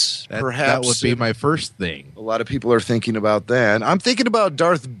Plagueis, perhaps. That would be my first thing. A lot of people are thinking about that. I'm thinking about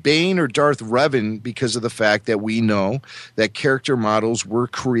Darth Bane or Darth Revan because of the fact that we know that character models were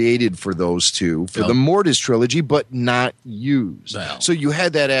created for those two for the Mortis trilogy, but not used. Well. So you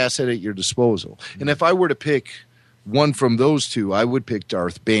had that asset at your disposal. And if I were to pick one from those two, I would pick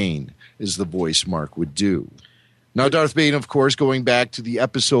Darth Bane as the voice Mark would do. Now, Darth Bane, of course, going back to the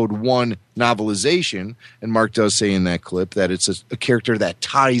episode 1 novelization, and Mark does say in that clip that it's a character that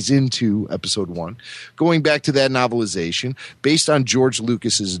ties into episode 1. Going back to that novelization, based on George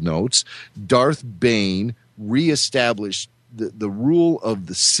Lucas's notes, Darth Bane reestablished the rule of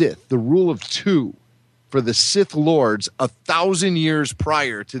the Sith, the rule of 2 for the Sith Lords 1,000 years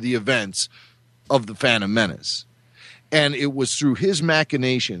prior to the events of the Phantom Menace. And it was through his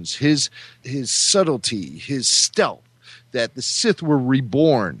machinations, his subtlety, his stealth, that the Sith were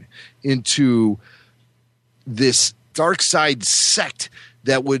reborn into this dark side sect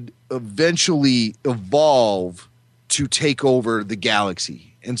that would eventually evolve to take over the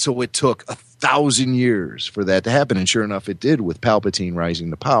galaxy. And so it took 1,000 years for that to happen. And sure enough, it did with Palpatine rising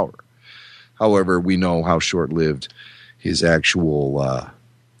to power. However, we know how short-lived his actual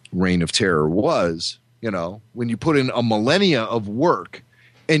reign of terror was. You know, when you put in a millennia of work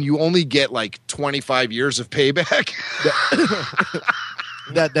and you only get like 25 years of payback.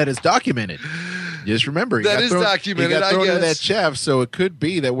 that is documented. Just remember. That is documented, You got thrown I into guess. that shaft, so it could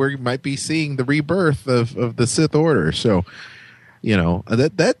be that we might be seeing the rebirth of the Sith Order. So, that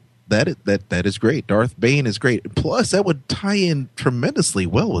is great. Darth Bane is great. Plus, that would tie in tremendously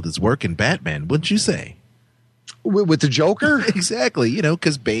well with his work in Batman, wouldn't you say? With the Joker? Exactly,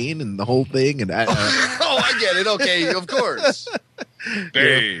 because Bane and the whole thing. And I get it. Okay, of course.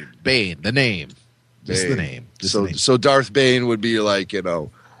 Bane. Bane, the name. Just the name. So Darth Bane would be like,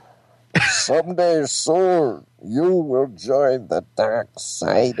 someday soon you will join the dark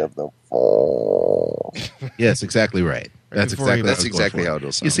side of the Force. Yes, exactly right. That's exactly how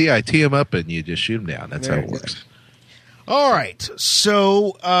it'll sound. You see, I tee him up and you just shoot him down. That's how it works. All right.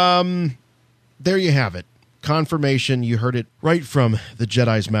 So there you have it. Confirmation, you heard it right from the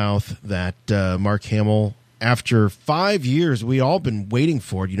Jedi's mouth, that Mark Hamill, after 5 years, we all been waiting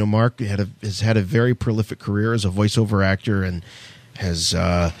for it. Mark has had a very prolific career as a voiceover actor and has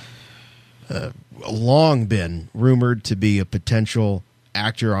long been rumored to be a potential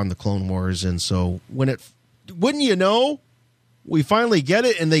actor on the Clone Wars. And so wouldn't you know, we finally get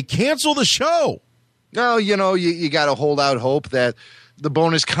it and they cancel the show. No, you got to hold out hope that the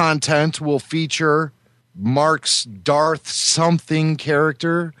bonus content will feature Mark's Darth something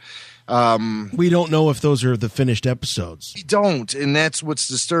character. We don't know if those are the finished episodes. We don't, and that's what's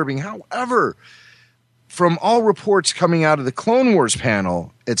disturbing. However, from all reports coming out of the Clone Wars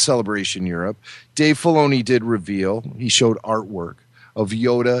panel at Celebration Europe, Dave Filoni did reveal, he showed artwork of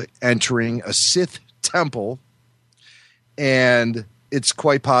Yoda entering a Sith temple, and it's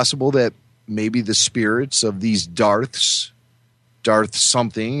quite possible that maybe the spirits of these Darths, Darth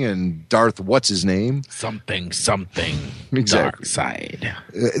something and Darth what's his name? Something. Exactly. Dark side.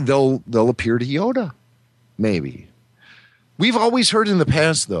 They'll appear to Yoda. Maybe. We've always heard in the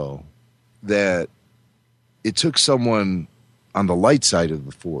past, though, that it took someone on the light side of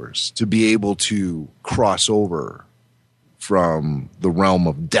the Force to be able to cross over from the realm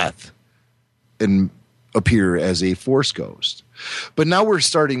of death and appear as a Force ghost. But now we're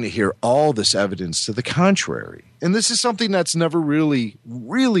starting to hear all this evidence to the contrary. And this is something that's never really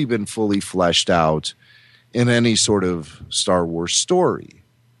been fully fleshed out in any sort of Star Wars story.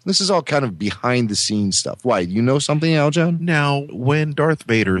 This is all kind of behind the scenes stuff. Why? Do you know something, Aljon? Now, when Darth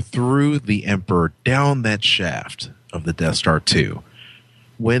Vader threw the Emperor down that shaft of the Death Star 2,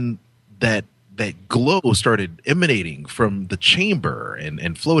 when that glow started emanating from the chamber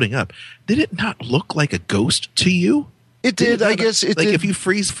and floating up, did it not look like a ghost to you? It did, I guess. It did. If you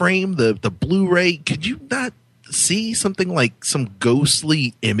freeze frame the Blu-ray, could you not see something like some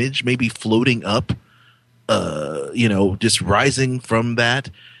ghostly image maybe floating up just rising from that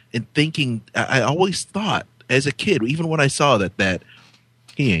and thinking. I always thought as a kid, even when I saw that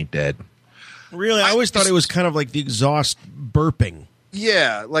he ain't dead. Really, I always thought it was kind of like the exhaust burping.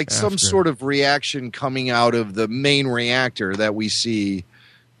 Yeah, like some sort of reaction coming out of the main reactor that we see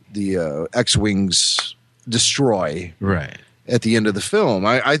the X-Wings destroy. Right. At the end of the film.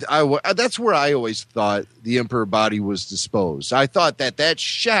 I that's where I always thought the Emperor body was disposed. I thought that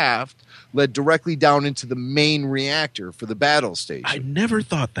shaft led directly down into the main reactor for the battle station. I never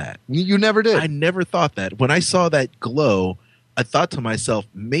thought that. You never did? I never thought that. When I saw that glow, I thought to myself,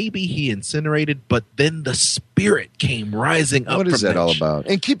 maybe he incinerated, but then the spirit came rising up. What is from that all about?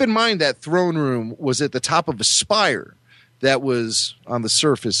 And keep in mind that throne room was at the top of a spire that was on the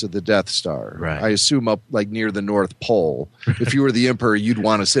surface of the Death Star. Right. I assume up like near the North Pole. If you were the Emperor, you'd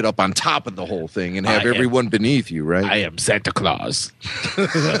want to sit up on top of the whole thing and have everyone beneath you, right? I am Santa Claus.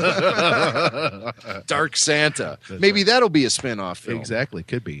 Dark Santa. Maybe that'll be a spin-off film. Exactly,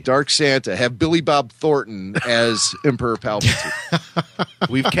 could be. Dark Santa. Have Billy Bob Thornton as Emperor Palpatine.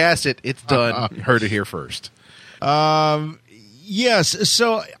 We've cast it. It's done. Heard it here first. Yes.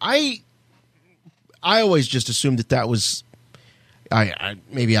 So I always just assumed that was...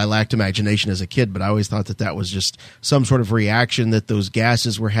 maybe I lacked imagination as a kid, but I always thought that was just some sort of reaction that those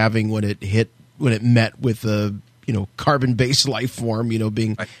gases were having when it met with a carbon-based life form,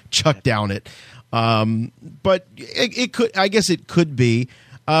 being chucked down it. But it could, I guess, it could be.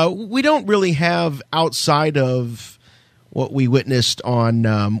 We don't really have, outside of what we witnessed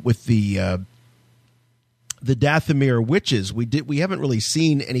on with the Dathomir witches, we haven't really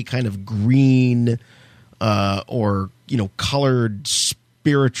seen any kind of green or colored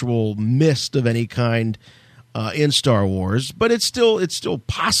spiritual mist of any kind in Star Wars, but it's still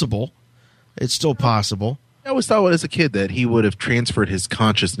possible. It's still possible. I always thought as a kid that he would have transferred his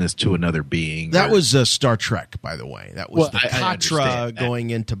consciousness to another being. That was Star Trek, by the way. That was the Katra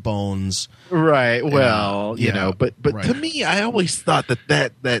going into Bones. Right. Well, but right. To me, I always thought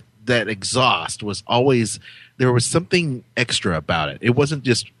that exhaust was always, there was something extra about it. It wasn't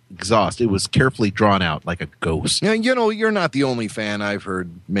just exhaust. It was carefully drawn out like a ghost. Yeah, you're not the only fan I've heard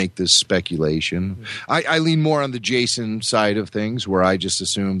make this speculation. I lean more on the Jason side of things, where I just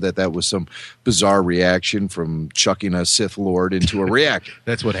assumed that was some bizarre reaction from chucking a Sith Lord into a reactor.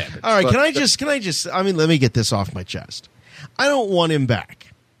 That's what happened. All right, can I just let me get this off my chest. I don't want him back.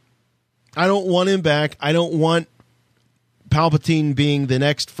 I don't want Palpatine being the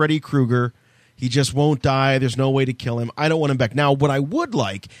next Freddy Krueger. He just won't die. There's no way to kill him. I don't want him back. Now, what I would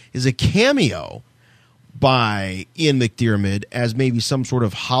like is a cameo by Ian McDiarmid as maybe some sort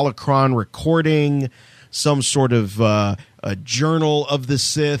of holocron recording, some sort of a journal of the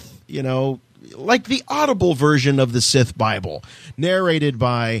Sith, like the audible version of the Sith Bible, narrated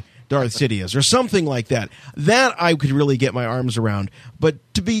by Darth Sidious or something like that. That I could really get my arms around. But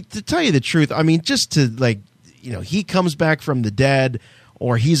to tell you the truth, I mean, just to he comes back from the dead,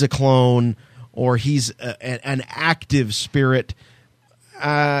 or he's a clone, or he's an active spirit.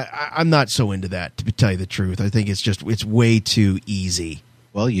 I'm not so into that, to tell you the truth. I think it's way too easy.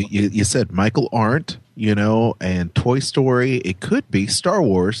 Well, you said Michael Arndt, and Toy Story. It could be Star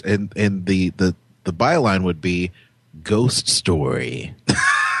Wars, and the byline would be Ghost Story.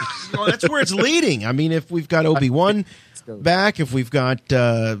 Well, that's where it's leading. I mean, if we've got Obi-Wan back, if we've got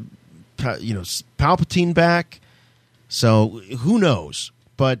Palpatine back, so who knows?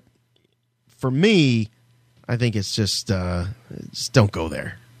 But for me, I think it's just don't go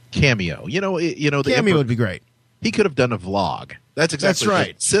there. Cameo, the cameo would be great. He could have done a vlog. That's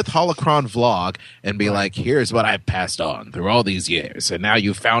right. Sith holocron vlog, and be like, "Here's what I've passed on through all these years, and now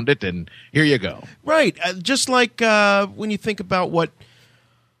you found it, and here you go." Right, just like when you think about what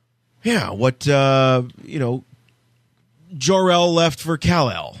Jor-El left for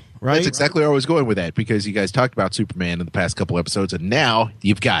Kal-El. Right? That's exactly where I was going with that, because you guys talked about Superman in the past couple episodes, and now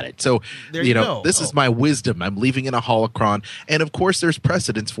you've got it. So, this is my wisdom. I'm leaving in a holocron. And, of course, there's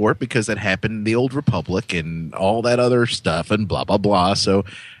precedence for it, because that happened in the Old Republic and all that other stuff and blah, blah, blah. So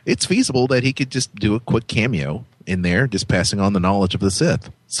it's feasible that he could just do a quick cameo in there, just passing on the knowledge of the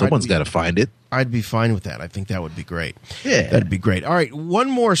Sith. Someone's got to find it. I'd be fine with that. I think that would be great. Yeah. That'd be great. All right, one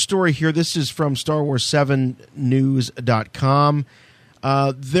more story here. This is from StarWars7News.com.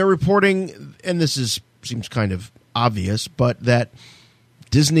 They're reporting, and this seems kind of obvious, but that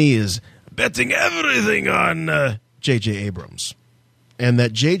Disney is betting everything on J.J. Abrams. And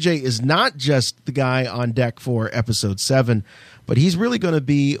that J.J. is not just the guy on deck for Episode 7, but he's really going to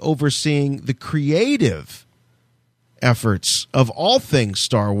be overseeing the creative efforts of all things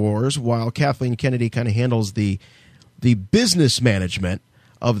Star Wars, while Kathleen Kennedy kind of handles the business management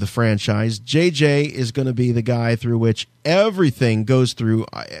of the franchise. JJ is going to be the guy through which everything goes through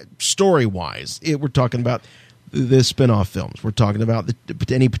story-wise. We're talking about the spin-off films. We're talking about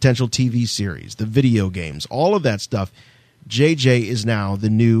any potential TV series, the video games, all of that stuff. JJ is now the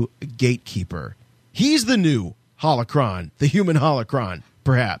new gatekeeper. He's the new holocron, the human holocron,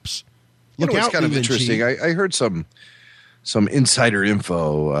 perhaps. Look it's out, kind of interesting. I heard some insider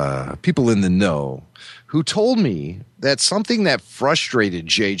info, people in the know, who told me that something that frustrated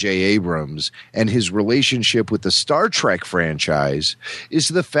J.J. Abrams and his relationship with the Star Trek franchise is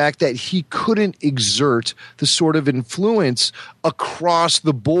the fact that he couldn't exert the sort of influence across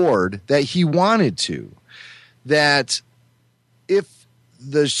the board that he wanted to. That if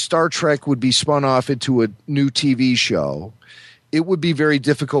the Star Trek would be spun off into a new TV show, it would be very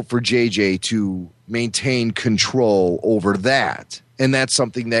difficult for JJ to maintain control over that. And that's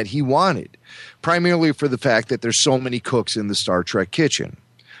something that he wanted, primarily for the fact that there's so many cooks in the Star Trek kitchen.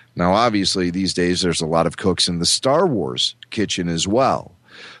 Now, obviously, these days there's a lot of cooks in the Star Wars kitchen as well.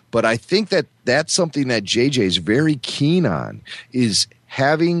 But I think that that's something that JJ is very keen on, is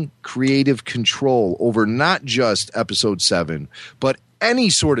having creative control over not just Episode 7, but any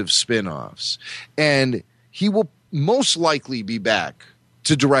sort of spin-offs. And he will most likely be back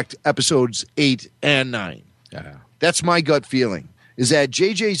to direct Episodes 8 and 9. That's my gut feeling, is that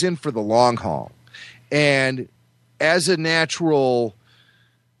JJ's in for the long haul. And as a natural,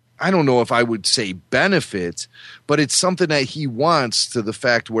 I don't know if I would say benefit, but it's something that he wants, to the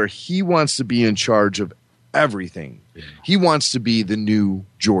fact where he wants to be in charge of everything. Yeah. He wants to be the new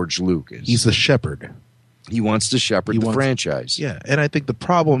George Lucas. He's the shepherd. He wants to shepherd the franchise. Yeah, and I think the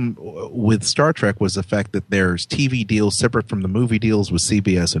problem with Star Trek was the fact that there's TV deals separate from the movie deals with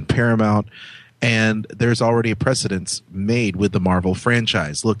CBS and Paramount, and there's already a precedence made with the Marvel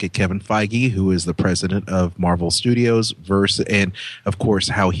franchise. Look at Kevin Feige, who is the president of Marvel Studios, and of course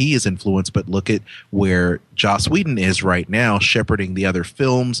how he is influenced, but look at where Joss Whedon is right now, shepherding the other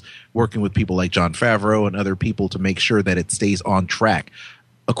films, working with people like Jon Favreau and other people to make sure that it stays on track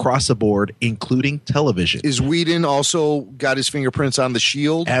across the board, including television. Is Whedon also got his fingerprints on The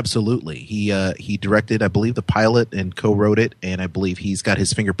Shield? Absolutely. He directed, I believe, the pilot and co-wrote it, and I believe he's got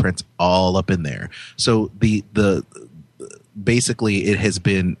his fingerprints all up in there. So the basically it has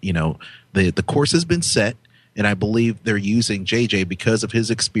been, the course has been set, and I believe they're using JJ because of his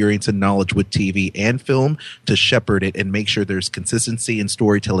experience and knowledge with TV and film to shepherd it and make sure there's consistency in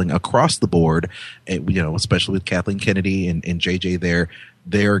storytelling across the board. And, especially with Kathleen Kennedy and JJ there,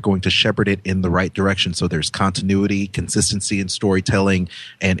 they're going to shepherd it in the right direction. So there's continuity, consistency in storytelling,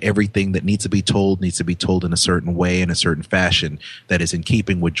 and everything that needs to be told in a certain way, in a certain fashion that is in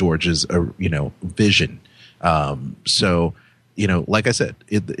keeping with George's, vision. So, like I said,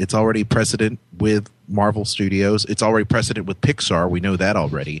 it's already precedent with Marvel Studios. It's already precedent with Pixar. We know that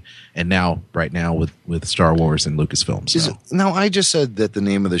already. And right now with Star Wars and Lucasfilm. So. Now, I just said that the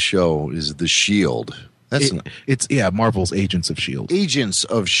name of the show is The Shield. It's Marvel's Agents of S.H.I.E.L.D. Agents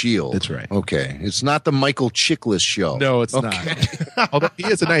of S.H.I.E.L.D. That's right. Okay. It's not the Michael Chiklis show. No, it's not. Although he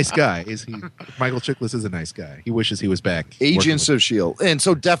is a nice guy. Michael Chiklis is a nice guy. He wishes he was back. Agents of S.H.I.E.L.D. And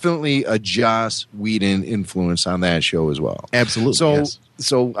so definitely a Joss Whedon influence on that show as well. Absolutely.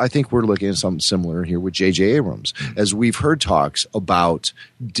 So I think we're looking at something similar here with J.J. Abrams, as we've heard talks about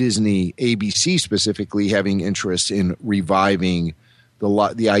Disney, ABC specifically, having interest in reviving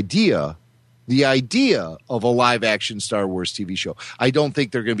the idea of a live-action Star Wars TV show. I don't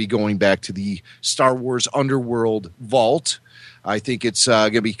think they're going to be going back to the Star Wars Underworld vault. I think it's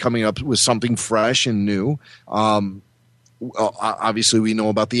going to be coming up with something fresh and new. Obviously, we know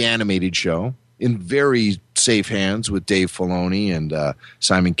about the animated show, in very safe hands with Dave Filoni and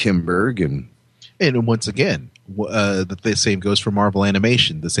Simon Kinberg. And once again, the same goes for Marvel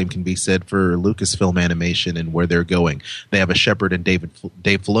Animation. The same can be said for Lucasfilm Animation and where they're going. They have a shepherd in Dave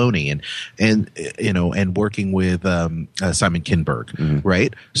Filoni and working with Simon Kinberg,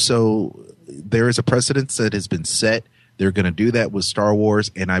 right? So there is a precedence that has been set. They're going to do that with Star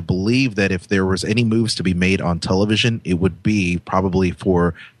Wars, and I believe that if there was any moves to be made on television, it would be probably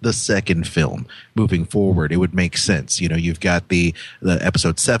for the second film moving forward. It would make sense. You've got the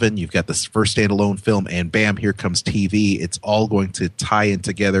Episode 7, you've got this first standalone film, and bam, here comes TV. It's all going to tie in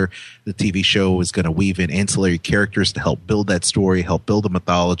together. The TV show is going to weave in ancillary characters to help build that story, help build the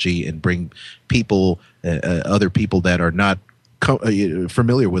mythology, and bring people, other people that are not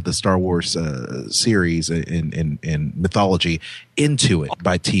familiar with the Star Wars series and mythology into it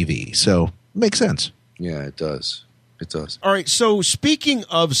by TV. So makes sense. Yeah, it does. It does. All right. So speaking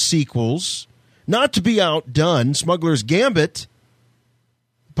of sequels, not to be outdone, Smuggler's Gambit,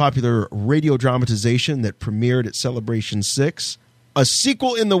 popular radio dramatization that premiered at Celebration 6, A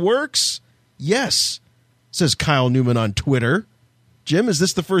sequel in the works? Yes, says Kyle Newman on Twitter. Jim, is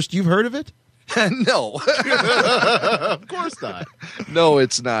this the first you've heard of it? No. Of course not. No,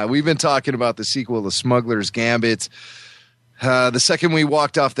 it's not. We've been talking about the sequel to Smuggler's Gambit. The second we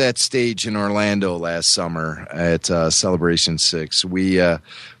walked off that stage in Orlando last summer at Celebration 6, we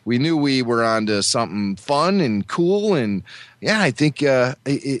knew we were onto something fun and cool, and yeah, I think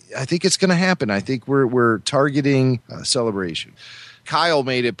it's going to happen. I think we're targeting Celebration. Kyle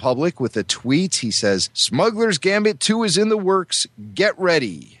made it public with a tweet. He says, Smuggler's Gambit 2 is in the works. Get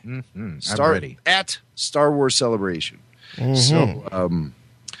ready. Mm-hmm. I'm ready. At Star Wars Celebration. Mm-hmm.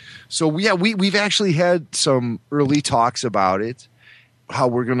 So yeah, we've actually had some early talks about it, how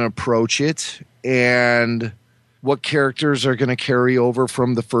we're going to approach it, and what characters are going to carry over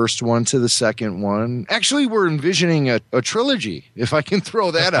from the first one to the second one. Actually, we're envisioning a trilogy, if I can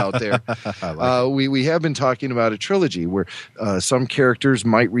throw that out there. We have been talking about a trilogy where some characters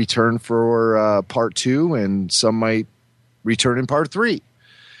might return for part 2 and some might return in part 3.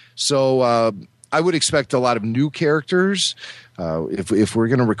 So I would expect a lot of new characters. If we're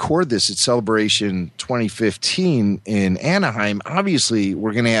going to record this at Celebration 2015 in Anaheim, obviously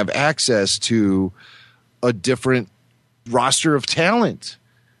we're going to have access to a different roster of talent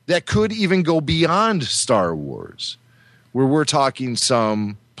that could even go beyond Star Wars, where we're talking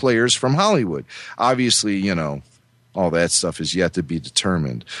some players from Hollywood. Obviously, all that stuff is yet to be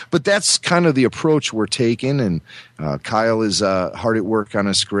determined. But that's kind of the approach we're taking, and Kyle is hard at work on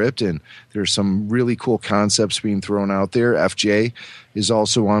a script, and there's some really cool concepts being thrown out there. FJ is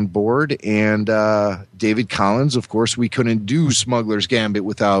also on board, and David Collins. Of course, we couldn't do Smuggler's Gambit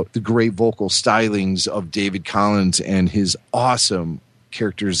without the great vocal stylings of David Collins and his awesome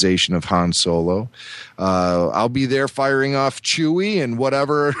characterization of Han Solo. I'll be there firing off Chewie and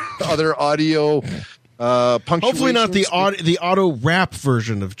whatever other audio hopefully not the auto rap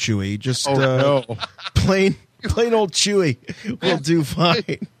version of Chewie. Just plain old Chewie will do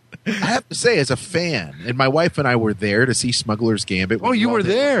fine. I have to say, as a fan, and my wife and I were there to see Smuggler's Gambit. Oh, you were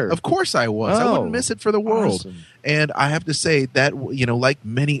there? Of course I was. I wouldn't miss it for the world. Awesome. And I have to say that, like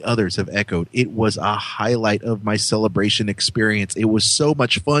many others have echoed, it was a highlight of my Celebration experience. It was so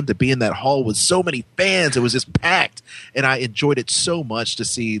much fun to be in that hall with so many fans. It was just packed. And I enjoyed it so much to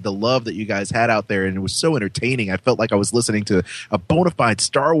see the love that you guys had out there. And it was so entertaining. I felt like I was listening to a bona fide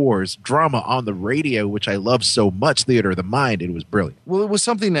Star Wars drama on the radio, which I love so much, Theater of the Mind. It was brilliant. Well, it was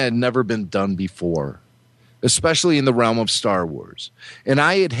something that had never been done before, especially in the realm of Star Wars. And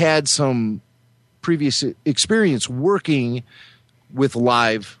I had some previous experience working with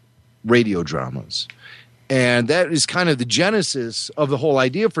live radio dramas. And that is kind of the genesis of the whole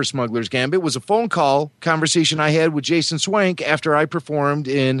idea for Smuggler's Gambit. Was a phone call conversation I had with Jason Swank after I performed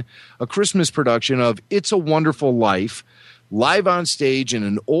in a Christmas production of It's a Wonderful Life, live on stage in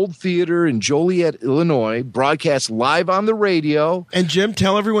an old theater in Joliet, Illinois, broadcast live on the radio. And Jim,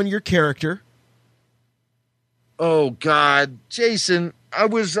 tell everyone your character. Oh, God. Jason, I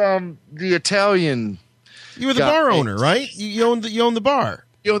was the Italian. You were the bar owner, right? You owned the bar.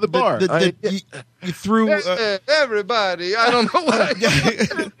 You owned the bar. You threw everybody. I don't know what.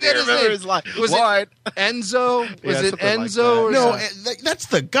 His line. Was it Enzo? Was it Enzo? Like that. No, that's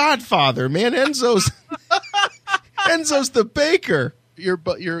the Godfather, man. Enzo's the baker. You're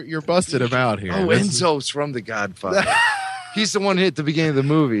busting him out here. Oh, Enzo's from the Godfather. He's the one hit at the beginning of the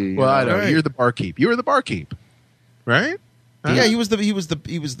movie. Well, I know. Right. You're the barkeep. You were the barkeep, right? Yeah, he was the.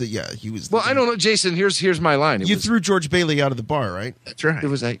 Well, I don't know, Jason. Here's my line. You threw George Bailey out of the bar, right? That's right. It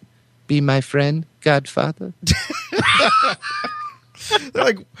was like, "Be my friend, Godfather." They're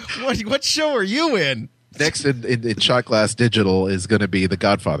like, what show are you in? Next in Shot Glass Digital is going to be the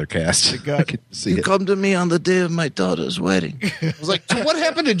Godfather cast. I can see it. Come to me on the day of my daughter's wedding. I was like, what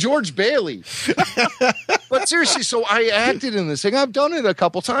happened to George Bailey? But seriously, so I acted in this thing. I've done it a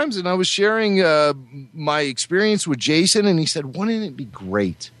couple times, and I was sharing my experience with Jason, and he said, wouldn't it be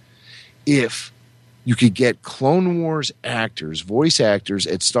great if you could get Clone Wars actors, voice actors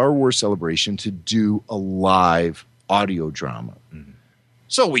at Star Wars Celebration to do a live audio drama? Mm-hmm.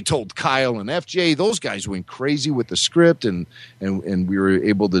 So we told Kyle and FJ, those guys went crazy with the script, and we were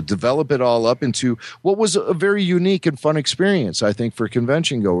able to develop it all up into what was a very unique and fun experience, I think, for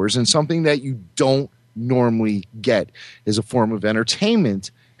convention goers, and something that you don't normally get as a form of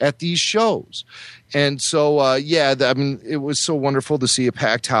entertainment at these shows. And so, it was so wonderful to see a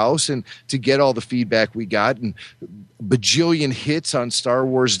packed house and to get all the feedback we got, and bajillion hits on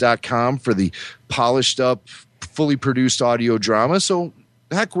StarWars.com for the polished up, fully produced audio drama. So,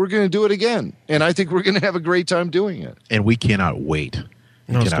 heck, we're going to do it again. And I think we're going to have a great time doing it. And we cannot wait.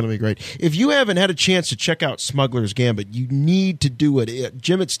 No, it's going to be great. If you haven't had a chance to check out Smuggler's Gambit, you need to do it.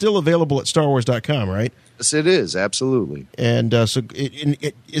 Jim, it's still available at StarWars.com, right? Yes, it is. Absolutely. And so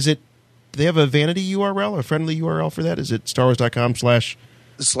is it, do they have a vanity URL, a friendly URL for that? Is it StarWars.com /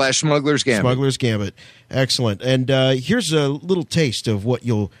 Smuggler's Gambit. Smuggler's Gambit. Excellent. And here's a little taste of what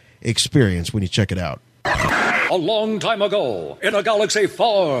you'll experience when you check it out. A long time ago, in a galaxy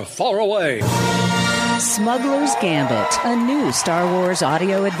far, far away. Smuggler's Gambit, a new Star Wars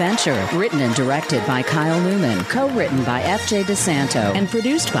audio adventure, written and directed by Kyle Newman, co-written by F.J. DeSanto, and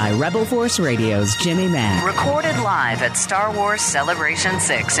produced by RebelForce Radio's Jimmy Mack. Recorded live at Star Wars Celebration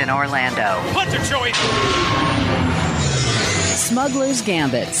 6 in Orlando. Punch it, Joey! Smuggler's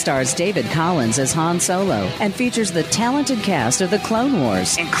Gambit stars David Collins as Han Solo and features the talented cast of the Clone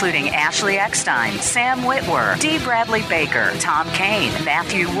Wars, including Ashley Eckstein, Sam Witwer, D. Bradley Baker, Tom Kane,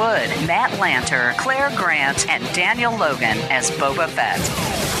 Matthew Wood, Matt Lanter, Claire Grant, and Daniel Logan as Boba Fett.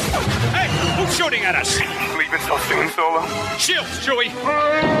 Hey, who's shooting at us? Leaving so soon, Solo? Shields, Chewie!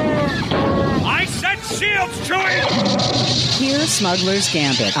 I said shields, Chewie! Hear Smuggler's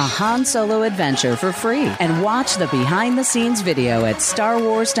Gambit, a Han Solo adventure for free, and watch the behind-the-scenes video at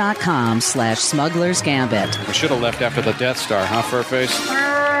StarWars.com / Gambit. We should have left after the Death Star, huh, Furface?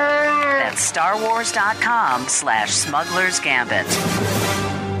 That's StarWars.com / Gambit.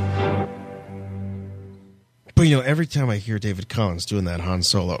 But, every time I hear David Collins doing that Han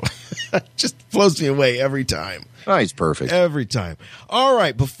Solo, it just blows me away every time. Oh, he's perfect. Every time. All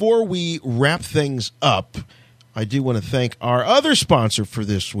right, before we wrap things up, I do want to thank our other sponsor for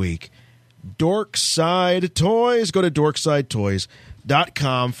this week, Dorkside Toys. Go to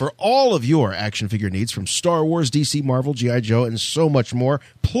DorksideToys.com for all of your action figure needs from Star Wars, DC, Marvel, G.I. Joe, and so much more.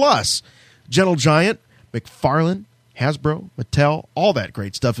 Plus, Gentle Giant, McFarlane, Hasbro, Mattel, all that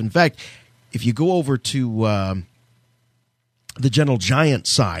great stuff. In fact, if you go over to the Gentle Giant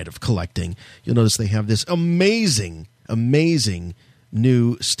side of collecting, you'll notice they have this amazing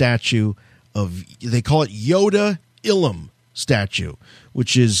new statue of, they call it Yoda Ilum statue,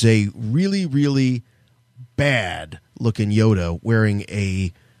 which is a really, really bad looking Yoda wearing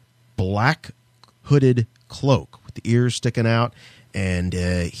a black hooded cloak with the ears sticking out, and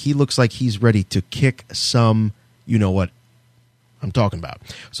he looks like he's ready to kick some, you know what I'm talking about.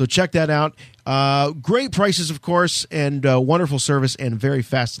 So check that out. Great prices, of course, and wonderful service and very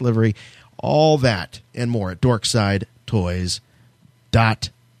fast delivery. All that and more at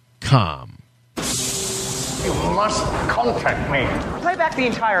DorksideToys.com. You must contact me. Play back the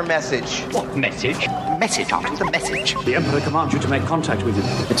entire message. What message? Message after the message. The Emperor commands you to make contact with him.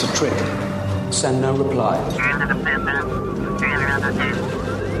 It's a trick. Send no reply.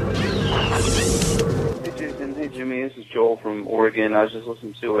 Hey, Jason. Hey, Jimmy. This is Joel from Oregon. I was just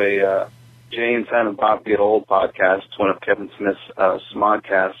listening to a Jay and Silent Bob Get Old podcast. It's one of Kevin Smith's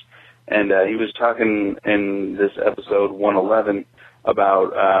Smodcasts. And he was talking in this episode 111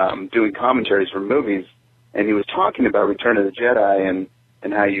 about doing commentaries for movies. And he was talking about Return of the Jedi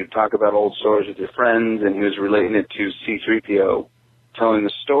and how you talk about old stories with your friends. And he was relating it to C-3PO, telling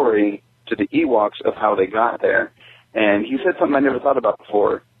the story to the Ewoks of how they got there. And he said something I never thought about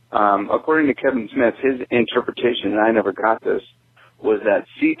before. According to Kevin Smith, his interpretation, and I never got this, was that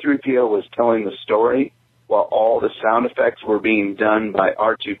C-3PO was telling the story while all the sound effects were being done by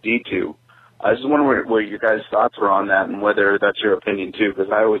R2-D2. I just wonder where your guys' thoughts were on that and whether that's your opinion too,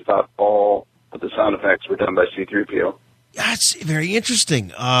 because I always thought all of the sound effects were done by C-3PO. That's very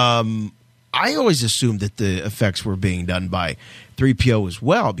interesting. I always assumed that the effects were being done by 3PO as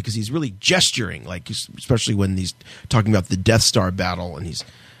well, because he's really gesturing, like especially when he's talking about the Death Star battle. And he's,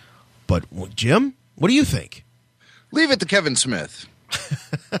 but Jim, what do you think? Leave it to Kevin Smith.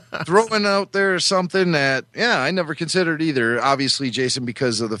 Throwing out there something that, I never considered either. Obviously, Jason,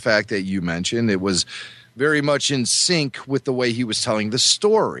 because of the fact that you mentioned, it was very much in sync with the way he was telling the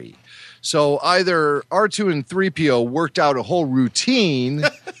story. So either R2 and 3PO worked out a whole routine.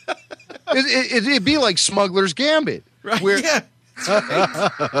 It'd be like Smuggler's Gambit. Right, where,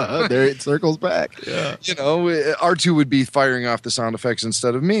 there it circles back. Yeah. R2 would be firing off the sound effects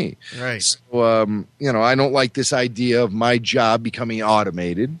instead of me. Right. So, I don't like this idea of my job becoming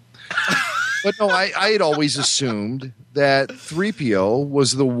automated. But no, I had always assumed that 3PO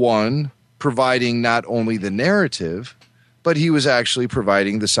was the one providing not only the narrative, but he was actually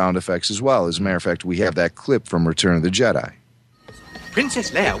providing the sound effects as well. As a matter of fact, we have that clip from Return of the Jedi.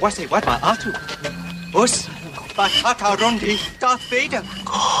 Princess Leia was a what by R2. Us, by Kakarundi, Darth Vader.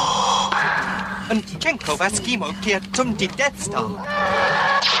 And Kenko was Skimo Kia Tumdi Death Star.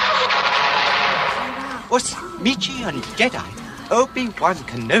 Us, Michi and Jedi, Obi-Wan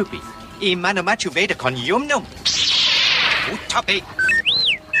Kenobi. I Manumachu Vader con Yumnum. Utapi.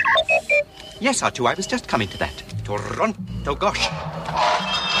 Yes, R2, I was just coming to that. Toronto, gosh.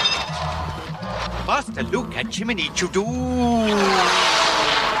 Faster look at Chimney Chudu.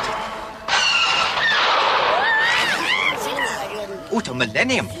 Auto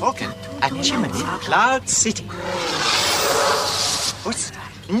Millennium Falcon at Chimney Cloud City. Us,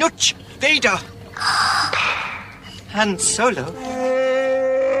 Nutch, Vader. Han Solo.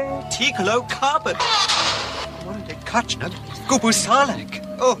 Ticolo Carbon. Wanda Kachner. Gubu Salak.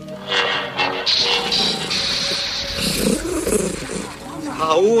 Oh.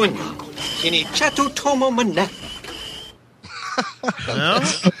 Haun. Kini Chatu Tomo Mana.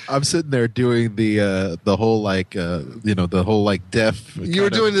 I'm sitting there doing the whole the whole deaf. You were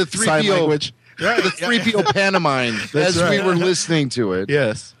doing the 3PO language. Yeah, the 3PO pantomime as we were listening to it.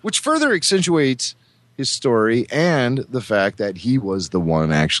 Yes. Which further accentuates his story and the fact that he was the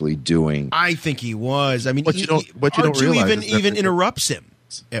one actually doing. I think he was. I mean, what you don't realize even interrupts him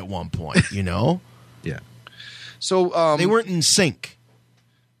at one point, Yeah. So they weren't in sync.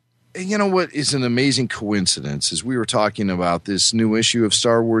 You know what is an amazing coincidence is we were talking about this new issue of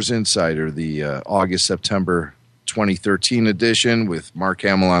Star Wars Insider, the August-September 2013 edition with Mark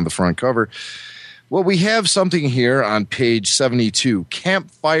Hamill on the front cover. Well, we have something here on page 72,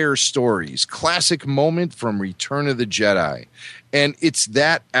 Campfire Stories, classic moment from Return of the Jedi. And it's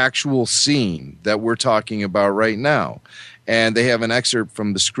that actual scene that we're talking about right now. And they have an excerpt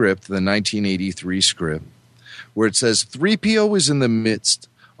from the script, the 1983 script, where it says, 3PO is in the midst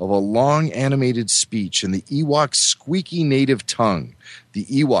of a long animated speech in the Ewok's squeaky native tongue. The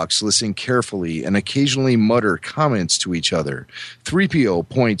Ewoks listen carefully and occasionally mutter comments to each other. 3PO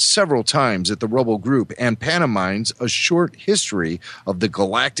points several times at the rebel group and pantomimes a short history of the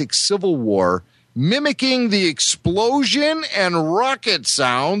Galactic Civil War, mimicking the explosion and rocket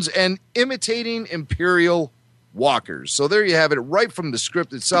sounds and imitating Imperial walkers. So there you have it, right from the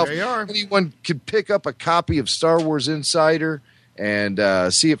script itself. There you are. Anyone could pick up a copy of Star Wars Insider and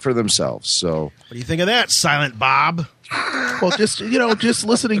see it for themselves. So, what do you think of that, Silent Bob? Well, just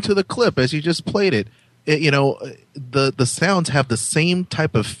listening to the clip as you just played it, the sounds have the same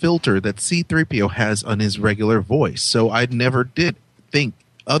type of filter that C-3PO has on his regular voice. So I never did think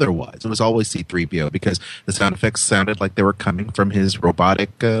otherwise. It was always C-3PO because the sound effects sounded like they were coming from his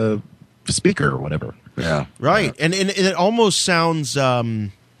robotic speaker or whatever. Yeah, right. And it almost sounds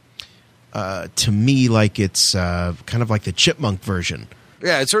to me like it's kind of like the Chipmunk version.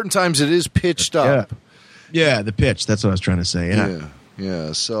 Yeah, at certain times it is pitched up. Yeah, the pitch. That's what I was trying to say.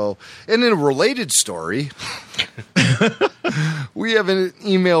 Yeah. So, and in a related story, we have an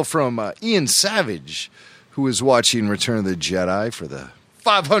email from Ian Savage, who is watching Return of the Jedi for the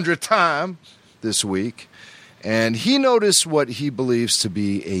 500th time this week. And he noticed what he believes to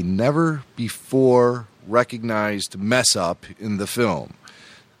be a never-before recognized mess-up in the film.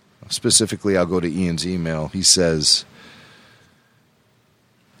 Specifically, I'll go to Ian's email. He says,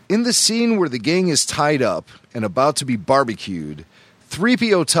 in the scene where the gang is tied up and about to be barbecued,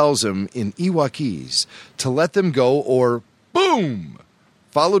 3PO tells him in Ewokese to let them go or boom,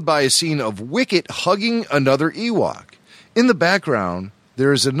 followed by a scene of Wicket hugging another Ewok. In the background,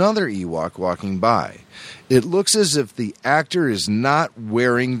 there is another Ewok walking by. It looks as if the actor is not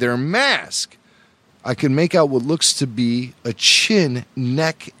wearing their mask. I can make out what looks to be a chin,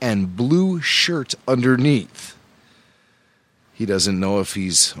 neck, and blue shirt underneath. He doesn't know if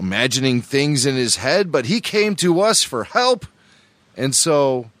he's imagining things in his head, but he came to us for help. And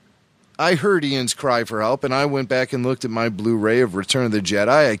so I heard Ian's cry for help, and I went back and looked at my Blu-ray of Return of the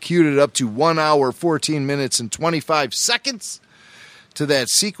Jedi. I queued it up to 1 hour, 14 minutes, and 25 seconds to that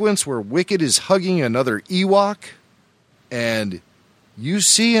sequence where Wicket is hugging another Ewok, and you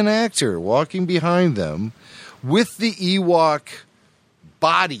see an actor walking behind them with the Ewok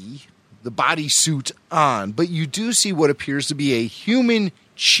body, the bodysuit on, but you do see what appears to be a human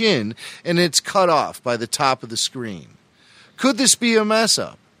chin, and it's cut off by the top of the screen. Could this be a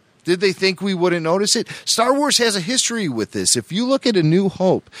mess-up? Did they think we wouldn't notice it? Star Wars has a history with this. If you look at A New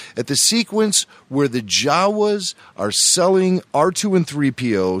Hope, at the sequence where the Jawas are selling R2 and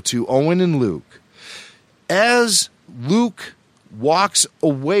 3PO to Owen and Luke, as Luke walks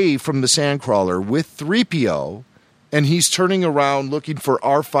away from the Sandcrawler with 3PO, and he's turning around looking for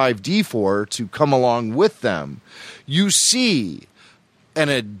R5-D4 to come along with them, you see an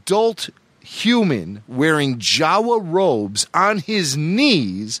adult human wearing Jawa robes on his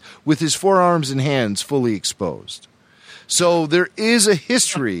knees with his forearms and hands fully exposed. So there is a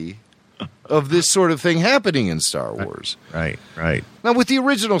history of this sort of thing happening in Star Wars. Right. Now, with the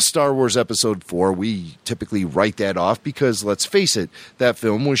original Star Wars Episode 4, we typically write that off because, let's face it, that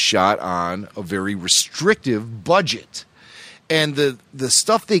film was shot on a very restrictive budget. And the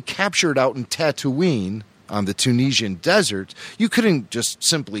stuff they captured out in Tatooine on the Tunisian desert, you couldn't just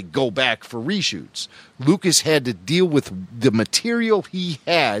simply go back for reshoots. Lucas had to deal with the material he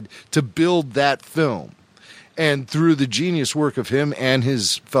had to build that film. And through the genius work of him and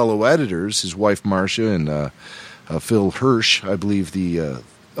his fellow editors, his wife Marcia and Phil Hirsch, I believe the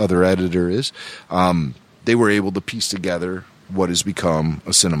other editor is, they were able to piece together what has become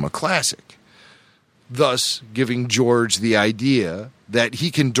a cinema classic. Thus, giving George the idea that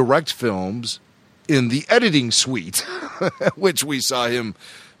he can direct films in the editing suite, which we saw him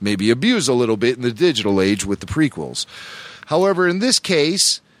maybe abuse a little bit in the digital age with the prequels. However, in this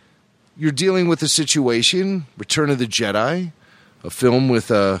case, you're dealing with a situation, Return of the Jedi, a film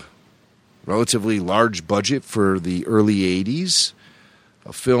with a relatively large budget for the early 80s,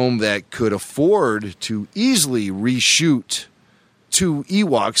 a film that could afford to easily reshoot two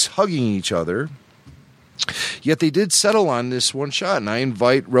Ewoks hugging each other. Yet they did settle on this one shot, and I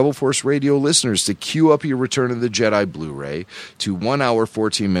invite Rebel Force Radio listeners to queue up your Return of the Jedi Blu-ray to 1 hour,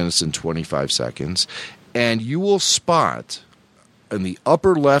 14 minutes, and 25 seconds, and you will spot in the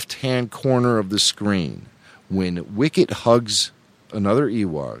upper left-hand corner of the screen, when Wicket hugs another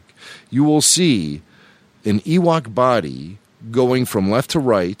Ewok, you will see an Ewok body going from left to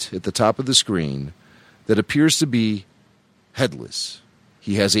right at the top of the screen that appears to be headless.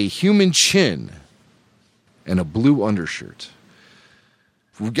 He has a human chin and a blue undershirt.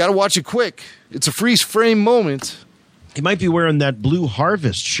 We've got to watch it quick. It's a freeze frame moment. He might be wearing that Blue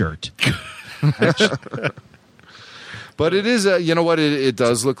Harvest shirt. But it is you know what? It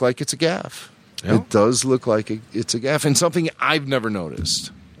does look like it's a gaffe. Yep. It does look like it's a gaffe, and something I've never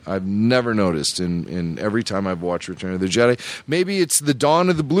noticed. I've never noticed in every time I've watched Return of the Jedi. Maybe it's the dawn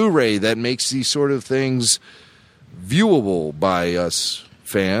of the Blu-ray that makes these sort of things viewable by us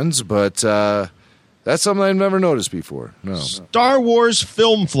fans, but that's something I've never noticed before. No. Star Wars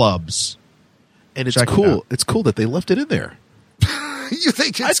film flubs. And it's cool. It's cool that they left it in there. You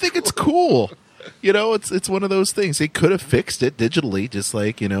think I think it's cool. You know, it's one of those things. They could have fixed it digitally, just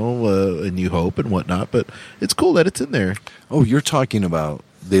like, A New Hope and whatnot, but it's cool that it's in there. Oh, you're talking about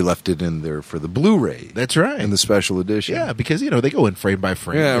they left it in there for the Blu-ray. That's right. And the special edition. Yeah, because, they go in frame by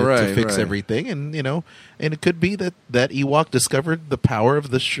frame to fix everything. And, and it could be that Ewok discovered the power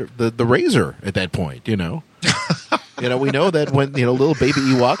of the razor at that point, we know that when, little baby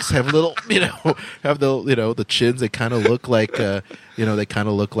Ewoks have little, have the chins that kind of look like, they kind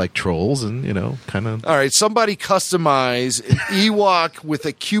of look like trolls and, kind of. All right, somebody customize an Ewok with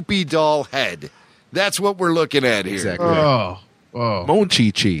a Kewpie doll head. That's what we're looking at here. Exactly. Oh.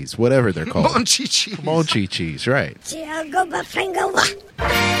 Monchi cheese, whatever they're called. Monchi cheese. Monchi cheese, right.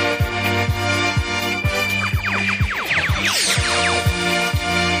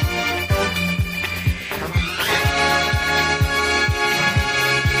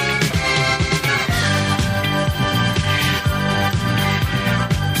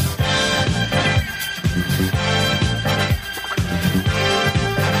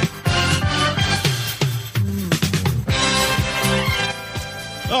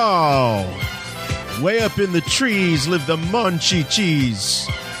 Oh, way up in the trees live the Monchi cheese.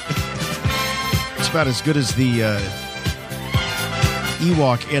 It's about as good as the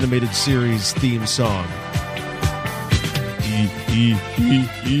Ewok animated series theme song.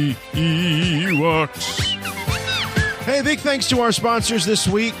 Ewoks. Hey, big thanks to our sponsors this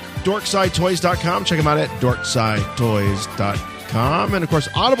week, DorksideToys.com. Check them out at DorksideToys.com. And, of course,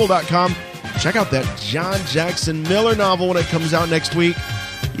 Audible.com. Check out that John Jackson Miller novel when it comes out next week.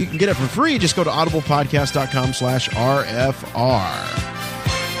 You can get it for free. Just go to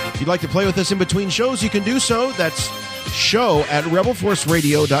audiblepodcast.com/RFR. If you'd like to play with us in between shows, you can do so. That's show at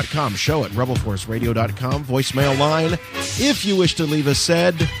RebelForceRadio.com. Show at RebelForceRadio.com. Voicemail line, if you wish to leave us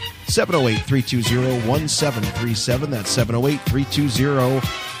said, 708-320-1737. That's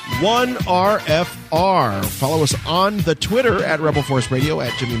 708-320-1RFR. Follow us on the Twitter at RebelForce Radio,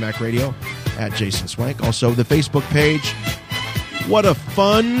 at Jimmy Mac Radio, at Jason Swank. Also, the Facebook page. What a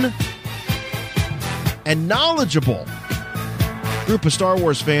fun and knowledgeable group of Star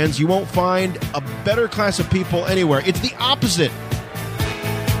Wars fans. You won't find a better class of people anywhere. It's the opposite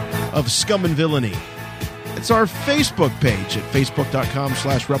of scum and villainy. It's our Facebook page at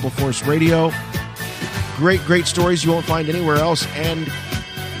facebook.com/RebelForce Radio. Great stories you won't find anywhere else, and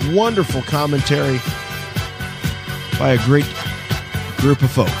wonderful commentary by a great group of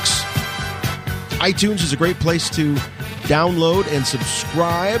folks. iTunes is a great place to download and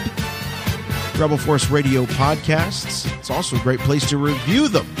subscribe Rebel Force Radio podcasts. It's also a great place to review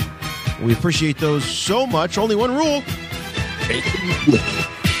them. We appreciate those so much. Only one rule.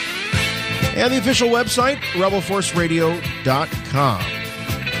 And the official website, RebelForceRadio.com.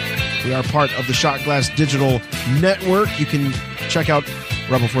 We are part of the Shot Glass Digital Network. You can check out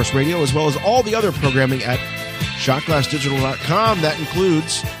Rebel Force Radio as well as all the other programming at ShotGlassDigital.com. That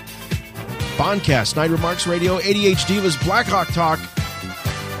includes Bondcast, Night Remarks Radio, 88 Divas, Blackhawk Talk,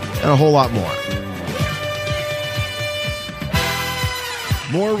 and a whole lot more.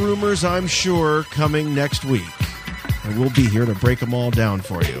 More rumors, I'm sure, coming next week. And we'll be here to break them all down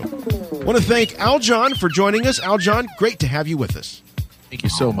for you. I want to thank Aljon for joining us. Aljon, great to have you with us. Thank you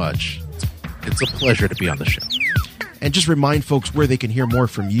so much. It's a pleasure to be on the show. And just remind folks where they can hear more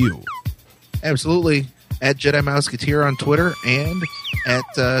from you. Absolutely. At Jedi Mouseketeer on Twitter and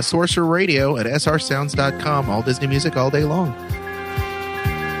at Sorcerer Radio at srsounds.com. All Disney music all day long.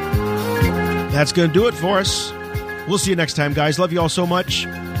 That's going to do it for us. We'll see you next time, guys. Love you all so much.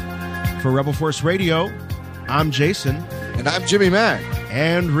 For Rebel Force Radio, I'm Jason. And I'm Jimmy Mack.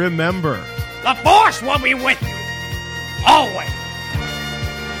 And remember, the Force will be with you. Always.